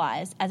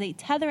utilized as a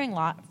tethering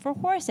lot for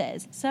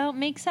horses. So it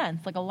makes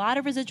sense. Like, a lot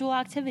of residual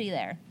activity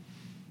there.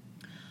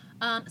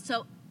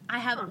 So I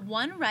have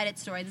one Reddit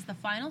story. This is the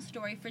final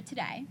story for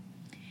today.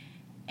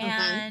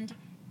 And...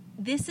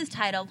 this is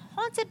titled,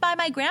 Haunted by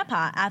My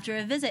Grandpa After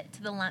a Visit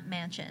to the Lent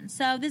Mansion.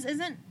 So this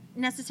isn't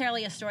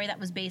necessarily a story that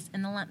was based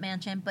in the Lent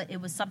Mansion, but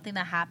it was something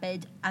that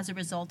happened as a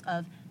result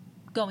of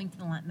going to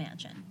the Lent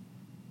Mansion.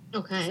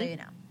 Okay. So you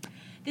know.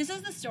 This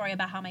is the story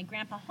about how my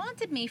grandpa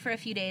haunted me for a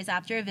few days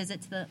after a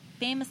visit to the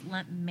famous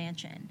Lent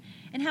Mansion,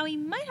 and how he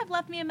might have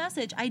left me a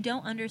message I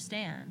don't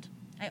understand.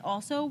 I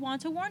also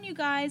want to warn you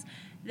guys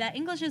that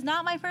English is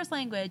not my first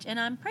language, and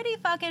I'm pretty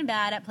fucking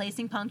bad at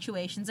placing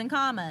punctuations and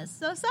commas.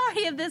 So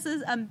sorry if this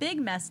is a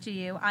big mess to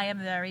you. I am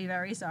very,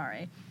 very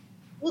sorry.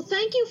 Well,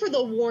 thank you for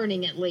the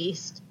warning, at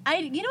least.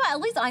 You know what?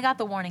 At least I got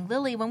the warning.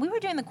 Lily, when we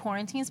were doing the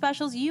quarantine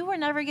specials, you were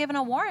never given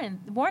a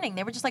warning.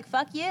 They were just like,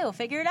 fuck you,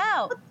 figure it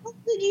out.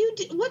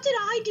 What did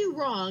I do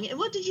wrong? And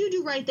what did you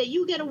do right that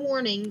you get a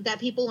warning that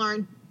people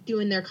aren't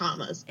doing their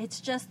commas? It's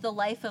just the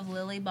life of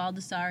Lily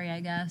Baldessari, I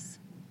guess.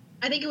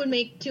 I think it would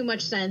make too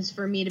much sense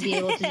for me to be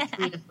able to just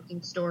read a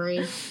fucking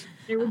story.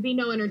 There would be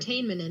no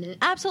entertainment in it.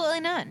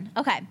 Absolutely none.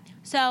 Okay,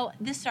 so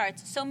this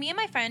starts. So me and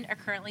my friend are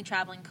currently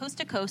traveling coast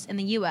to coast in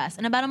the U.S.,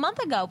 and about a month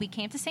ago, we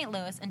came to St.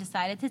 Louis and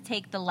decided to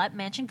take the Lemp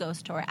Mansion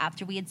Ghost Tour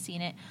after we had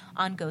seen it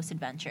on Ghost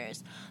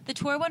Adventures. The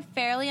tour went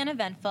fairly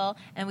uneventful,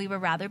 and we were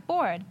rather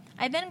bored.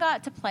 I then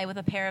got to play with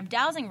a pair of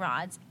dowsing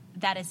rods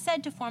that is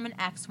said to form an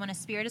X when a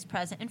spirit is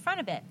present in front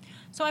of it.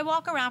 So I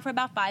walk around for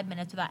about 5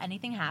 minutes without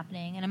anything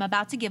happening, and I'm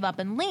about to give up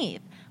and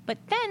leave. But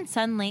then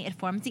suddenly it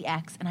forms the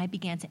X, and I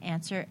began to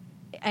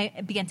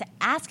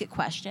ask it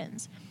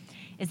questions.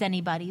 Is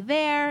anybody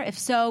there? If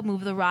so,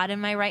 move the rod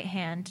in my right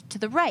hand to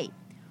the right.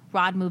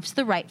 Rod moves to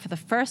the right for the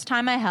first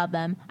time I held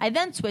them. I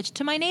then switched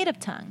to my native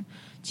tongue.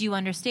 Do you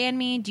understand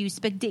me? Do you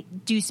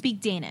speak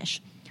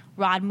Danish?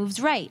 Rod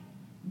moves right.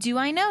 Do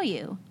I know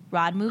you?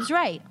 Rod moves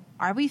right.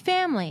 Are we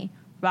family?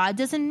 Rod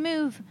doesn't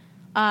move.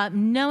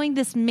 Knowing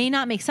this may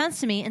not make sense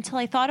to me until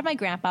I thought of my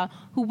grandpa,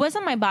 who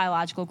wasn't my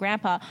biological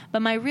grandpa,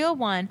 but my real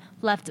one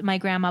left my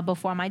grandma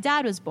before my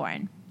dad was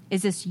born.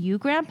 Is this you,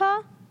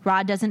 Grandpa?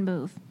 Rod doesn't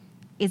move.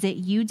 Is it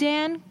you,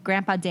 Dan?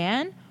 Grandpa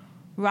Dan?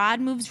 Rod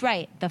moves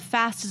right, the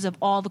fastest of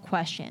all the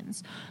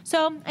questions.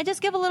 So I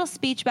just give a little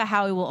speech about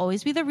how he will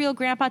always be the real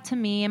grandpa to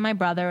me and my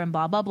brother and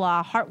blah, blah,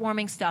 blah,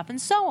 heartwarming stuff and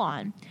so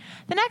on.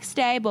 The next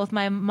day, both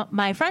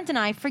my friend and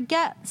I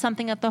forget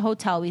something at the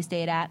hotel we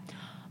stayed at.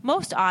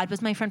 Most odd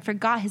was my friend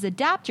forgot his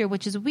adapter,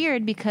 which is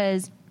weird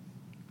because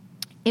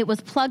it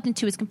was plugged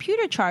into his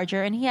computer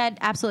charger and he had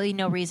absolutely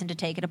no reason to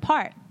take it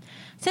apart.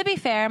 To be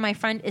fair, my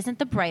friend isn't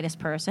the brightest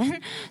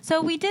person,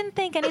 so we didn't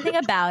think anything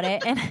about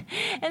it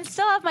and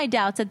still have my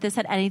doubts that this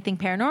had anything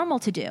paranormal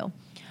to do.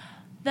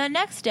 The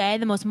next day,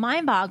 the most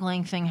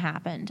mind-boggling thing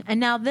happened, and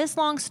now this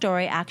long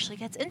story actually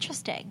gets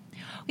interesting.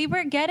 We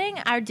were getting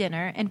our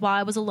dinner, and while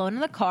I was alone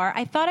in the car,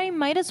 I thought I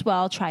might as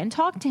well try and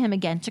talk to him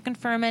again to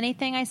confirm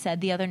anything I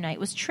said the other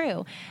night was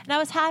true, and I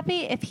was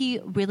happy if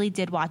he really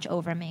did watch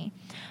over me.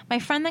 My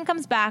friend then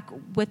comes back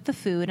with the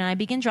food, and I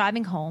begin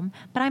driving home,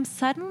 but I'm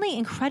suddenly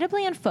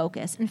incredibly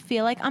unfocused and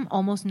feel like I'm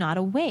almost not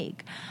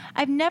awake.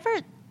 I've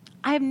never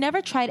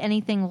felt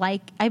anything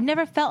like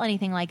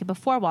it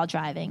before while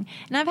driving,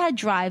 and I've had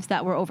drives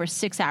that were over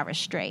 6 hours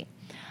straight.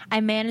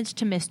 I managed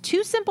to miss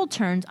 2 simple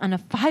turns on a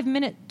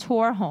 5-minute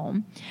tour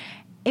home.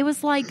 It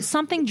was like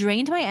something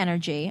drained my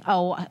energy.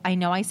 Oh, I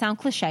know I sound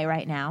cliche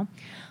right now.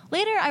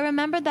 Later, I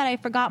remembered that I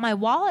forgot my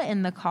wallet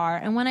in the car,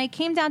 and when I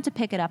came down to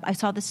pick it up, I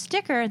saw the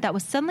sticker that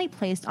was suddenly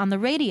placed on the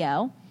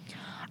radio.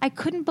 I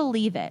couldn't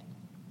believe it.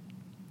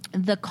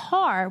 The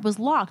car was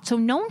locked, so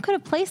no one could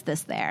have placed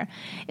this there.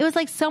 It was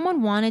like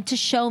someone wanted to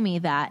show me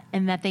that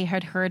and that they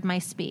had heard my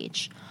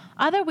speech.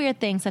 Other weird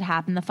things had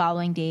happened the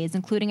following days,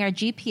 including our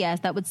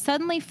GPS that would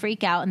suddenly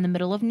freak out in the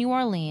middle of New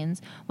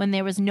Orleans when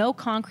there was no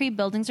concrete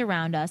buildings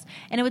around us,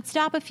 and it would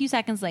stop a few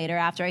seconds later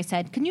after I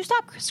said, "Can you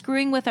stop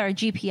screwing with our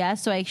GPS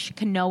so I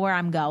can know where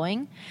I'm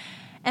going?"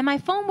 And my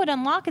phone would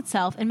unlock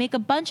itself and make a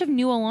bunch of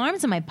new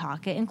alarms in my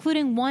pocket,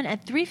 including one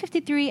at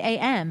 3:53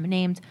 a.m.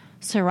 named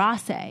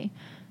Sarase.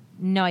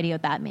 No idea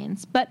what that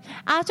means. But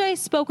after I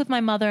spoke with my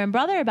mother and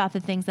brother about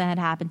the things that had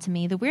happened to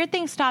me, the weird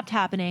things stopped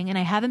happening, and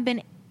I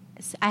haven't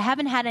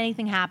had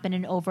anything happen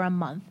in over a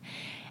month.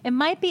 It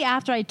might be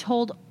after I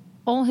told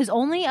his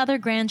only other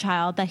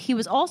grandchild that he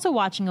was also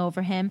watching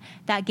over him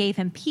that gave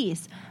him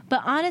peace.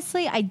 But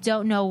honestly, I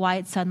don't know why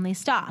it suddenly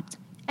stopped.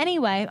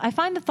 Anyway, I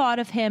find the thought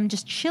of him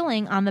just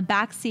chilling on the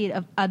back seat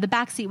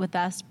with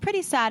us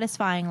pretty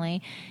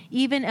satisfyingly,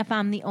 even if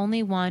I'm the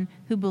only one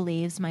who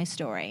believes my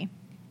story.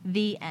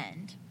 The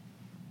end.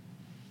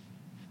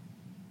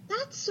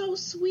 That's so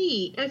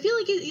sweet. I feel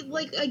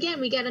like again,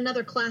 we get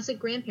another classic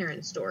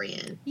grandparent story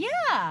in.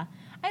 Yeah.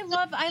 I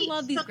love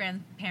these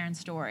grandparent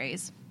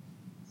stories.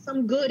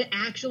 Some good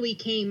actually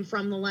came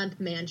from the Lemp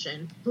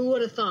Mansion. Who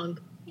would have thunk?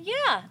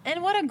 Yeah,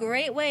 and what a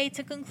great way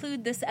to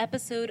conclude this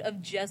episode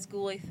of Just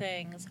Ghouly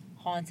Things,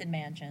 Haunted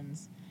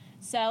Mansions.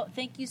 So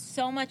thank you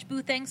so much,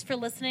 Boo. Thanks for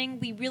listening.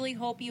 We really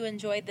hope you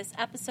enjoyed this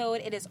episode.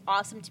 It is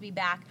awesome to be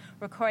back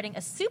recording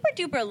a super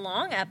duper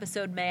long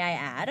episode, may I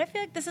add. I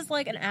feel like this is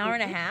like an hour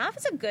and a half.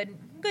 It's a good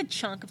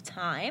chunk of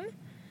time.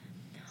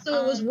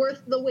 So it was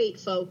worth the wait,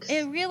 folks.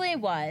 It really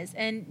was.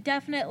 And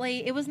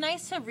definitely, it was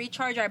nice to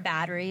recharge our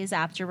batteries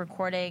after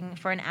recording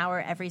for an hour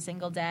every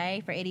single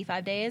day for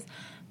 85 days.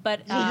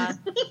 But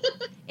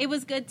it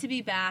was good to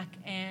be back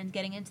and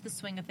getting into the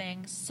swing of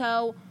things.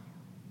 So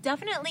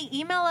definitely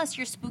email us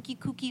your spooky,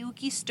 kooky,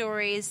 ooky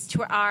stories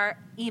to our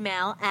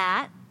email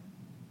at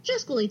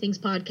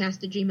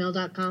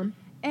justghoulythingspodcast@gmail.com.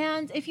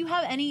 And if you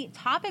have any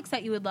topics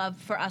that you would love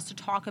for us to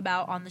talk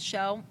about on the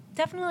show,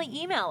 definitely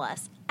email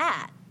us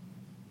at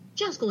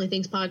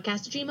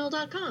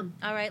justghoulythingspodcast@gmail.com.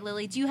 All right,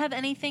 Lily, do you have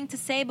anything to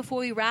say before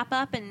we wrap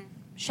up and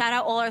shout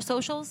out all our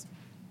socials?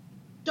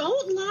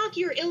 Don't lock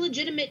your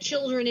illegitimate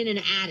children in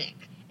an attic.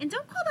 And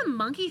don't call them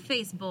monkey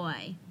face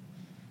boy.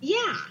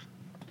 Yeah.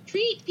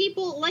 Treat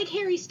people, like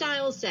Harry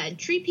Styles said,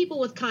 treat people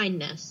with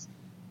kindness.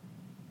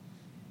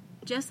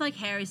 Just like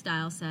Harry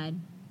Styles said.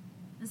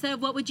 Instead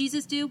of what would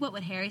Jesus do, what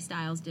would Harry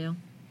Styles do?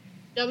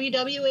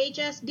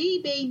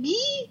 WWHSD, baby.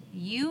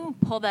 You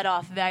pulled that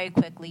off very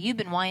quickly. You've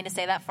been wanting to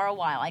say that for a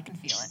while. I can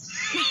feel it.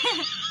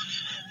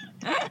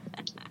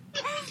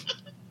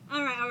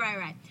 All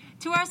right.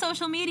 To our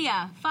social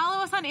media.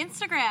 Follow us on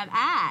Instagram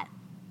at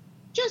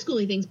Just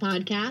Ghoulie Things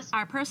Podcast.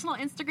 Our personal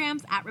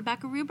Instagrams at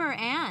Rebecca Ruber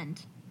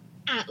and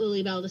at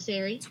Lily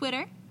Baldessari.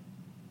 Twitter.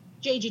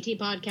 JGT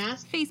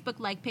Podcast. Facebook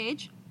like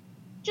page.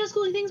 Just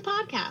Ghoulie Things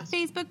Podcast.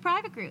 Facebook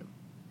private group.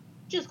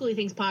 Just Ghoulie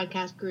Things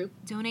Podcast group.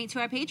 Donate to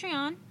our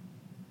Patreon.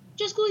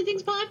 Just Ghoulie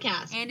Things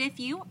Podcast. And if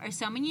you or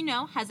someone you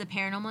know has a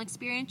paranormal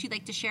experience you'd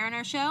like to share on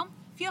our show,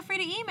 feel free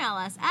to email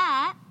us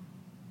at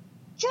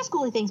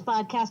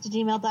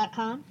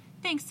justghouliethingspodcast@gmail.com.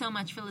 Thanks so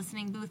much for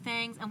listening, Boo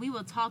Things, and we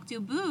will talk to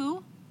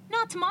Boo,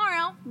 not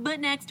tomorrow, but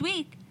next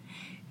week.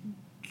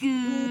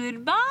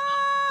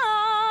 Goodbye!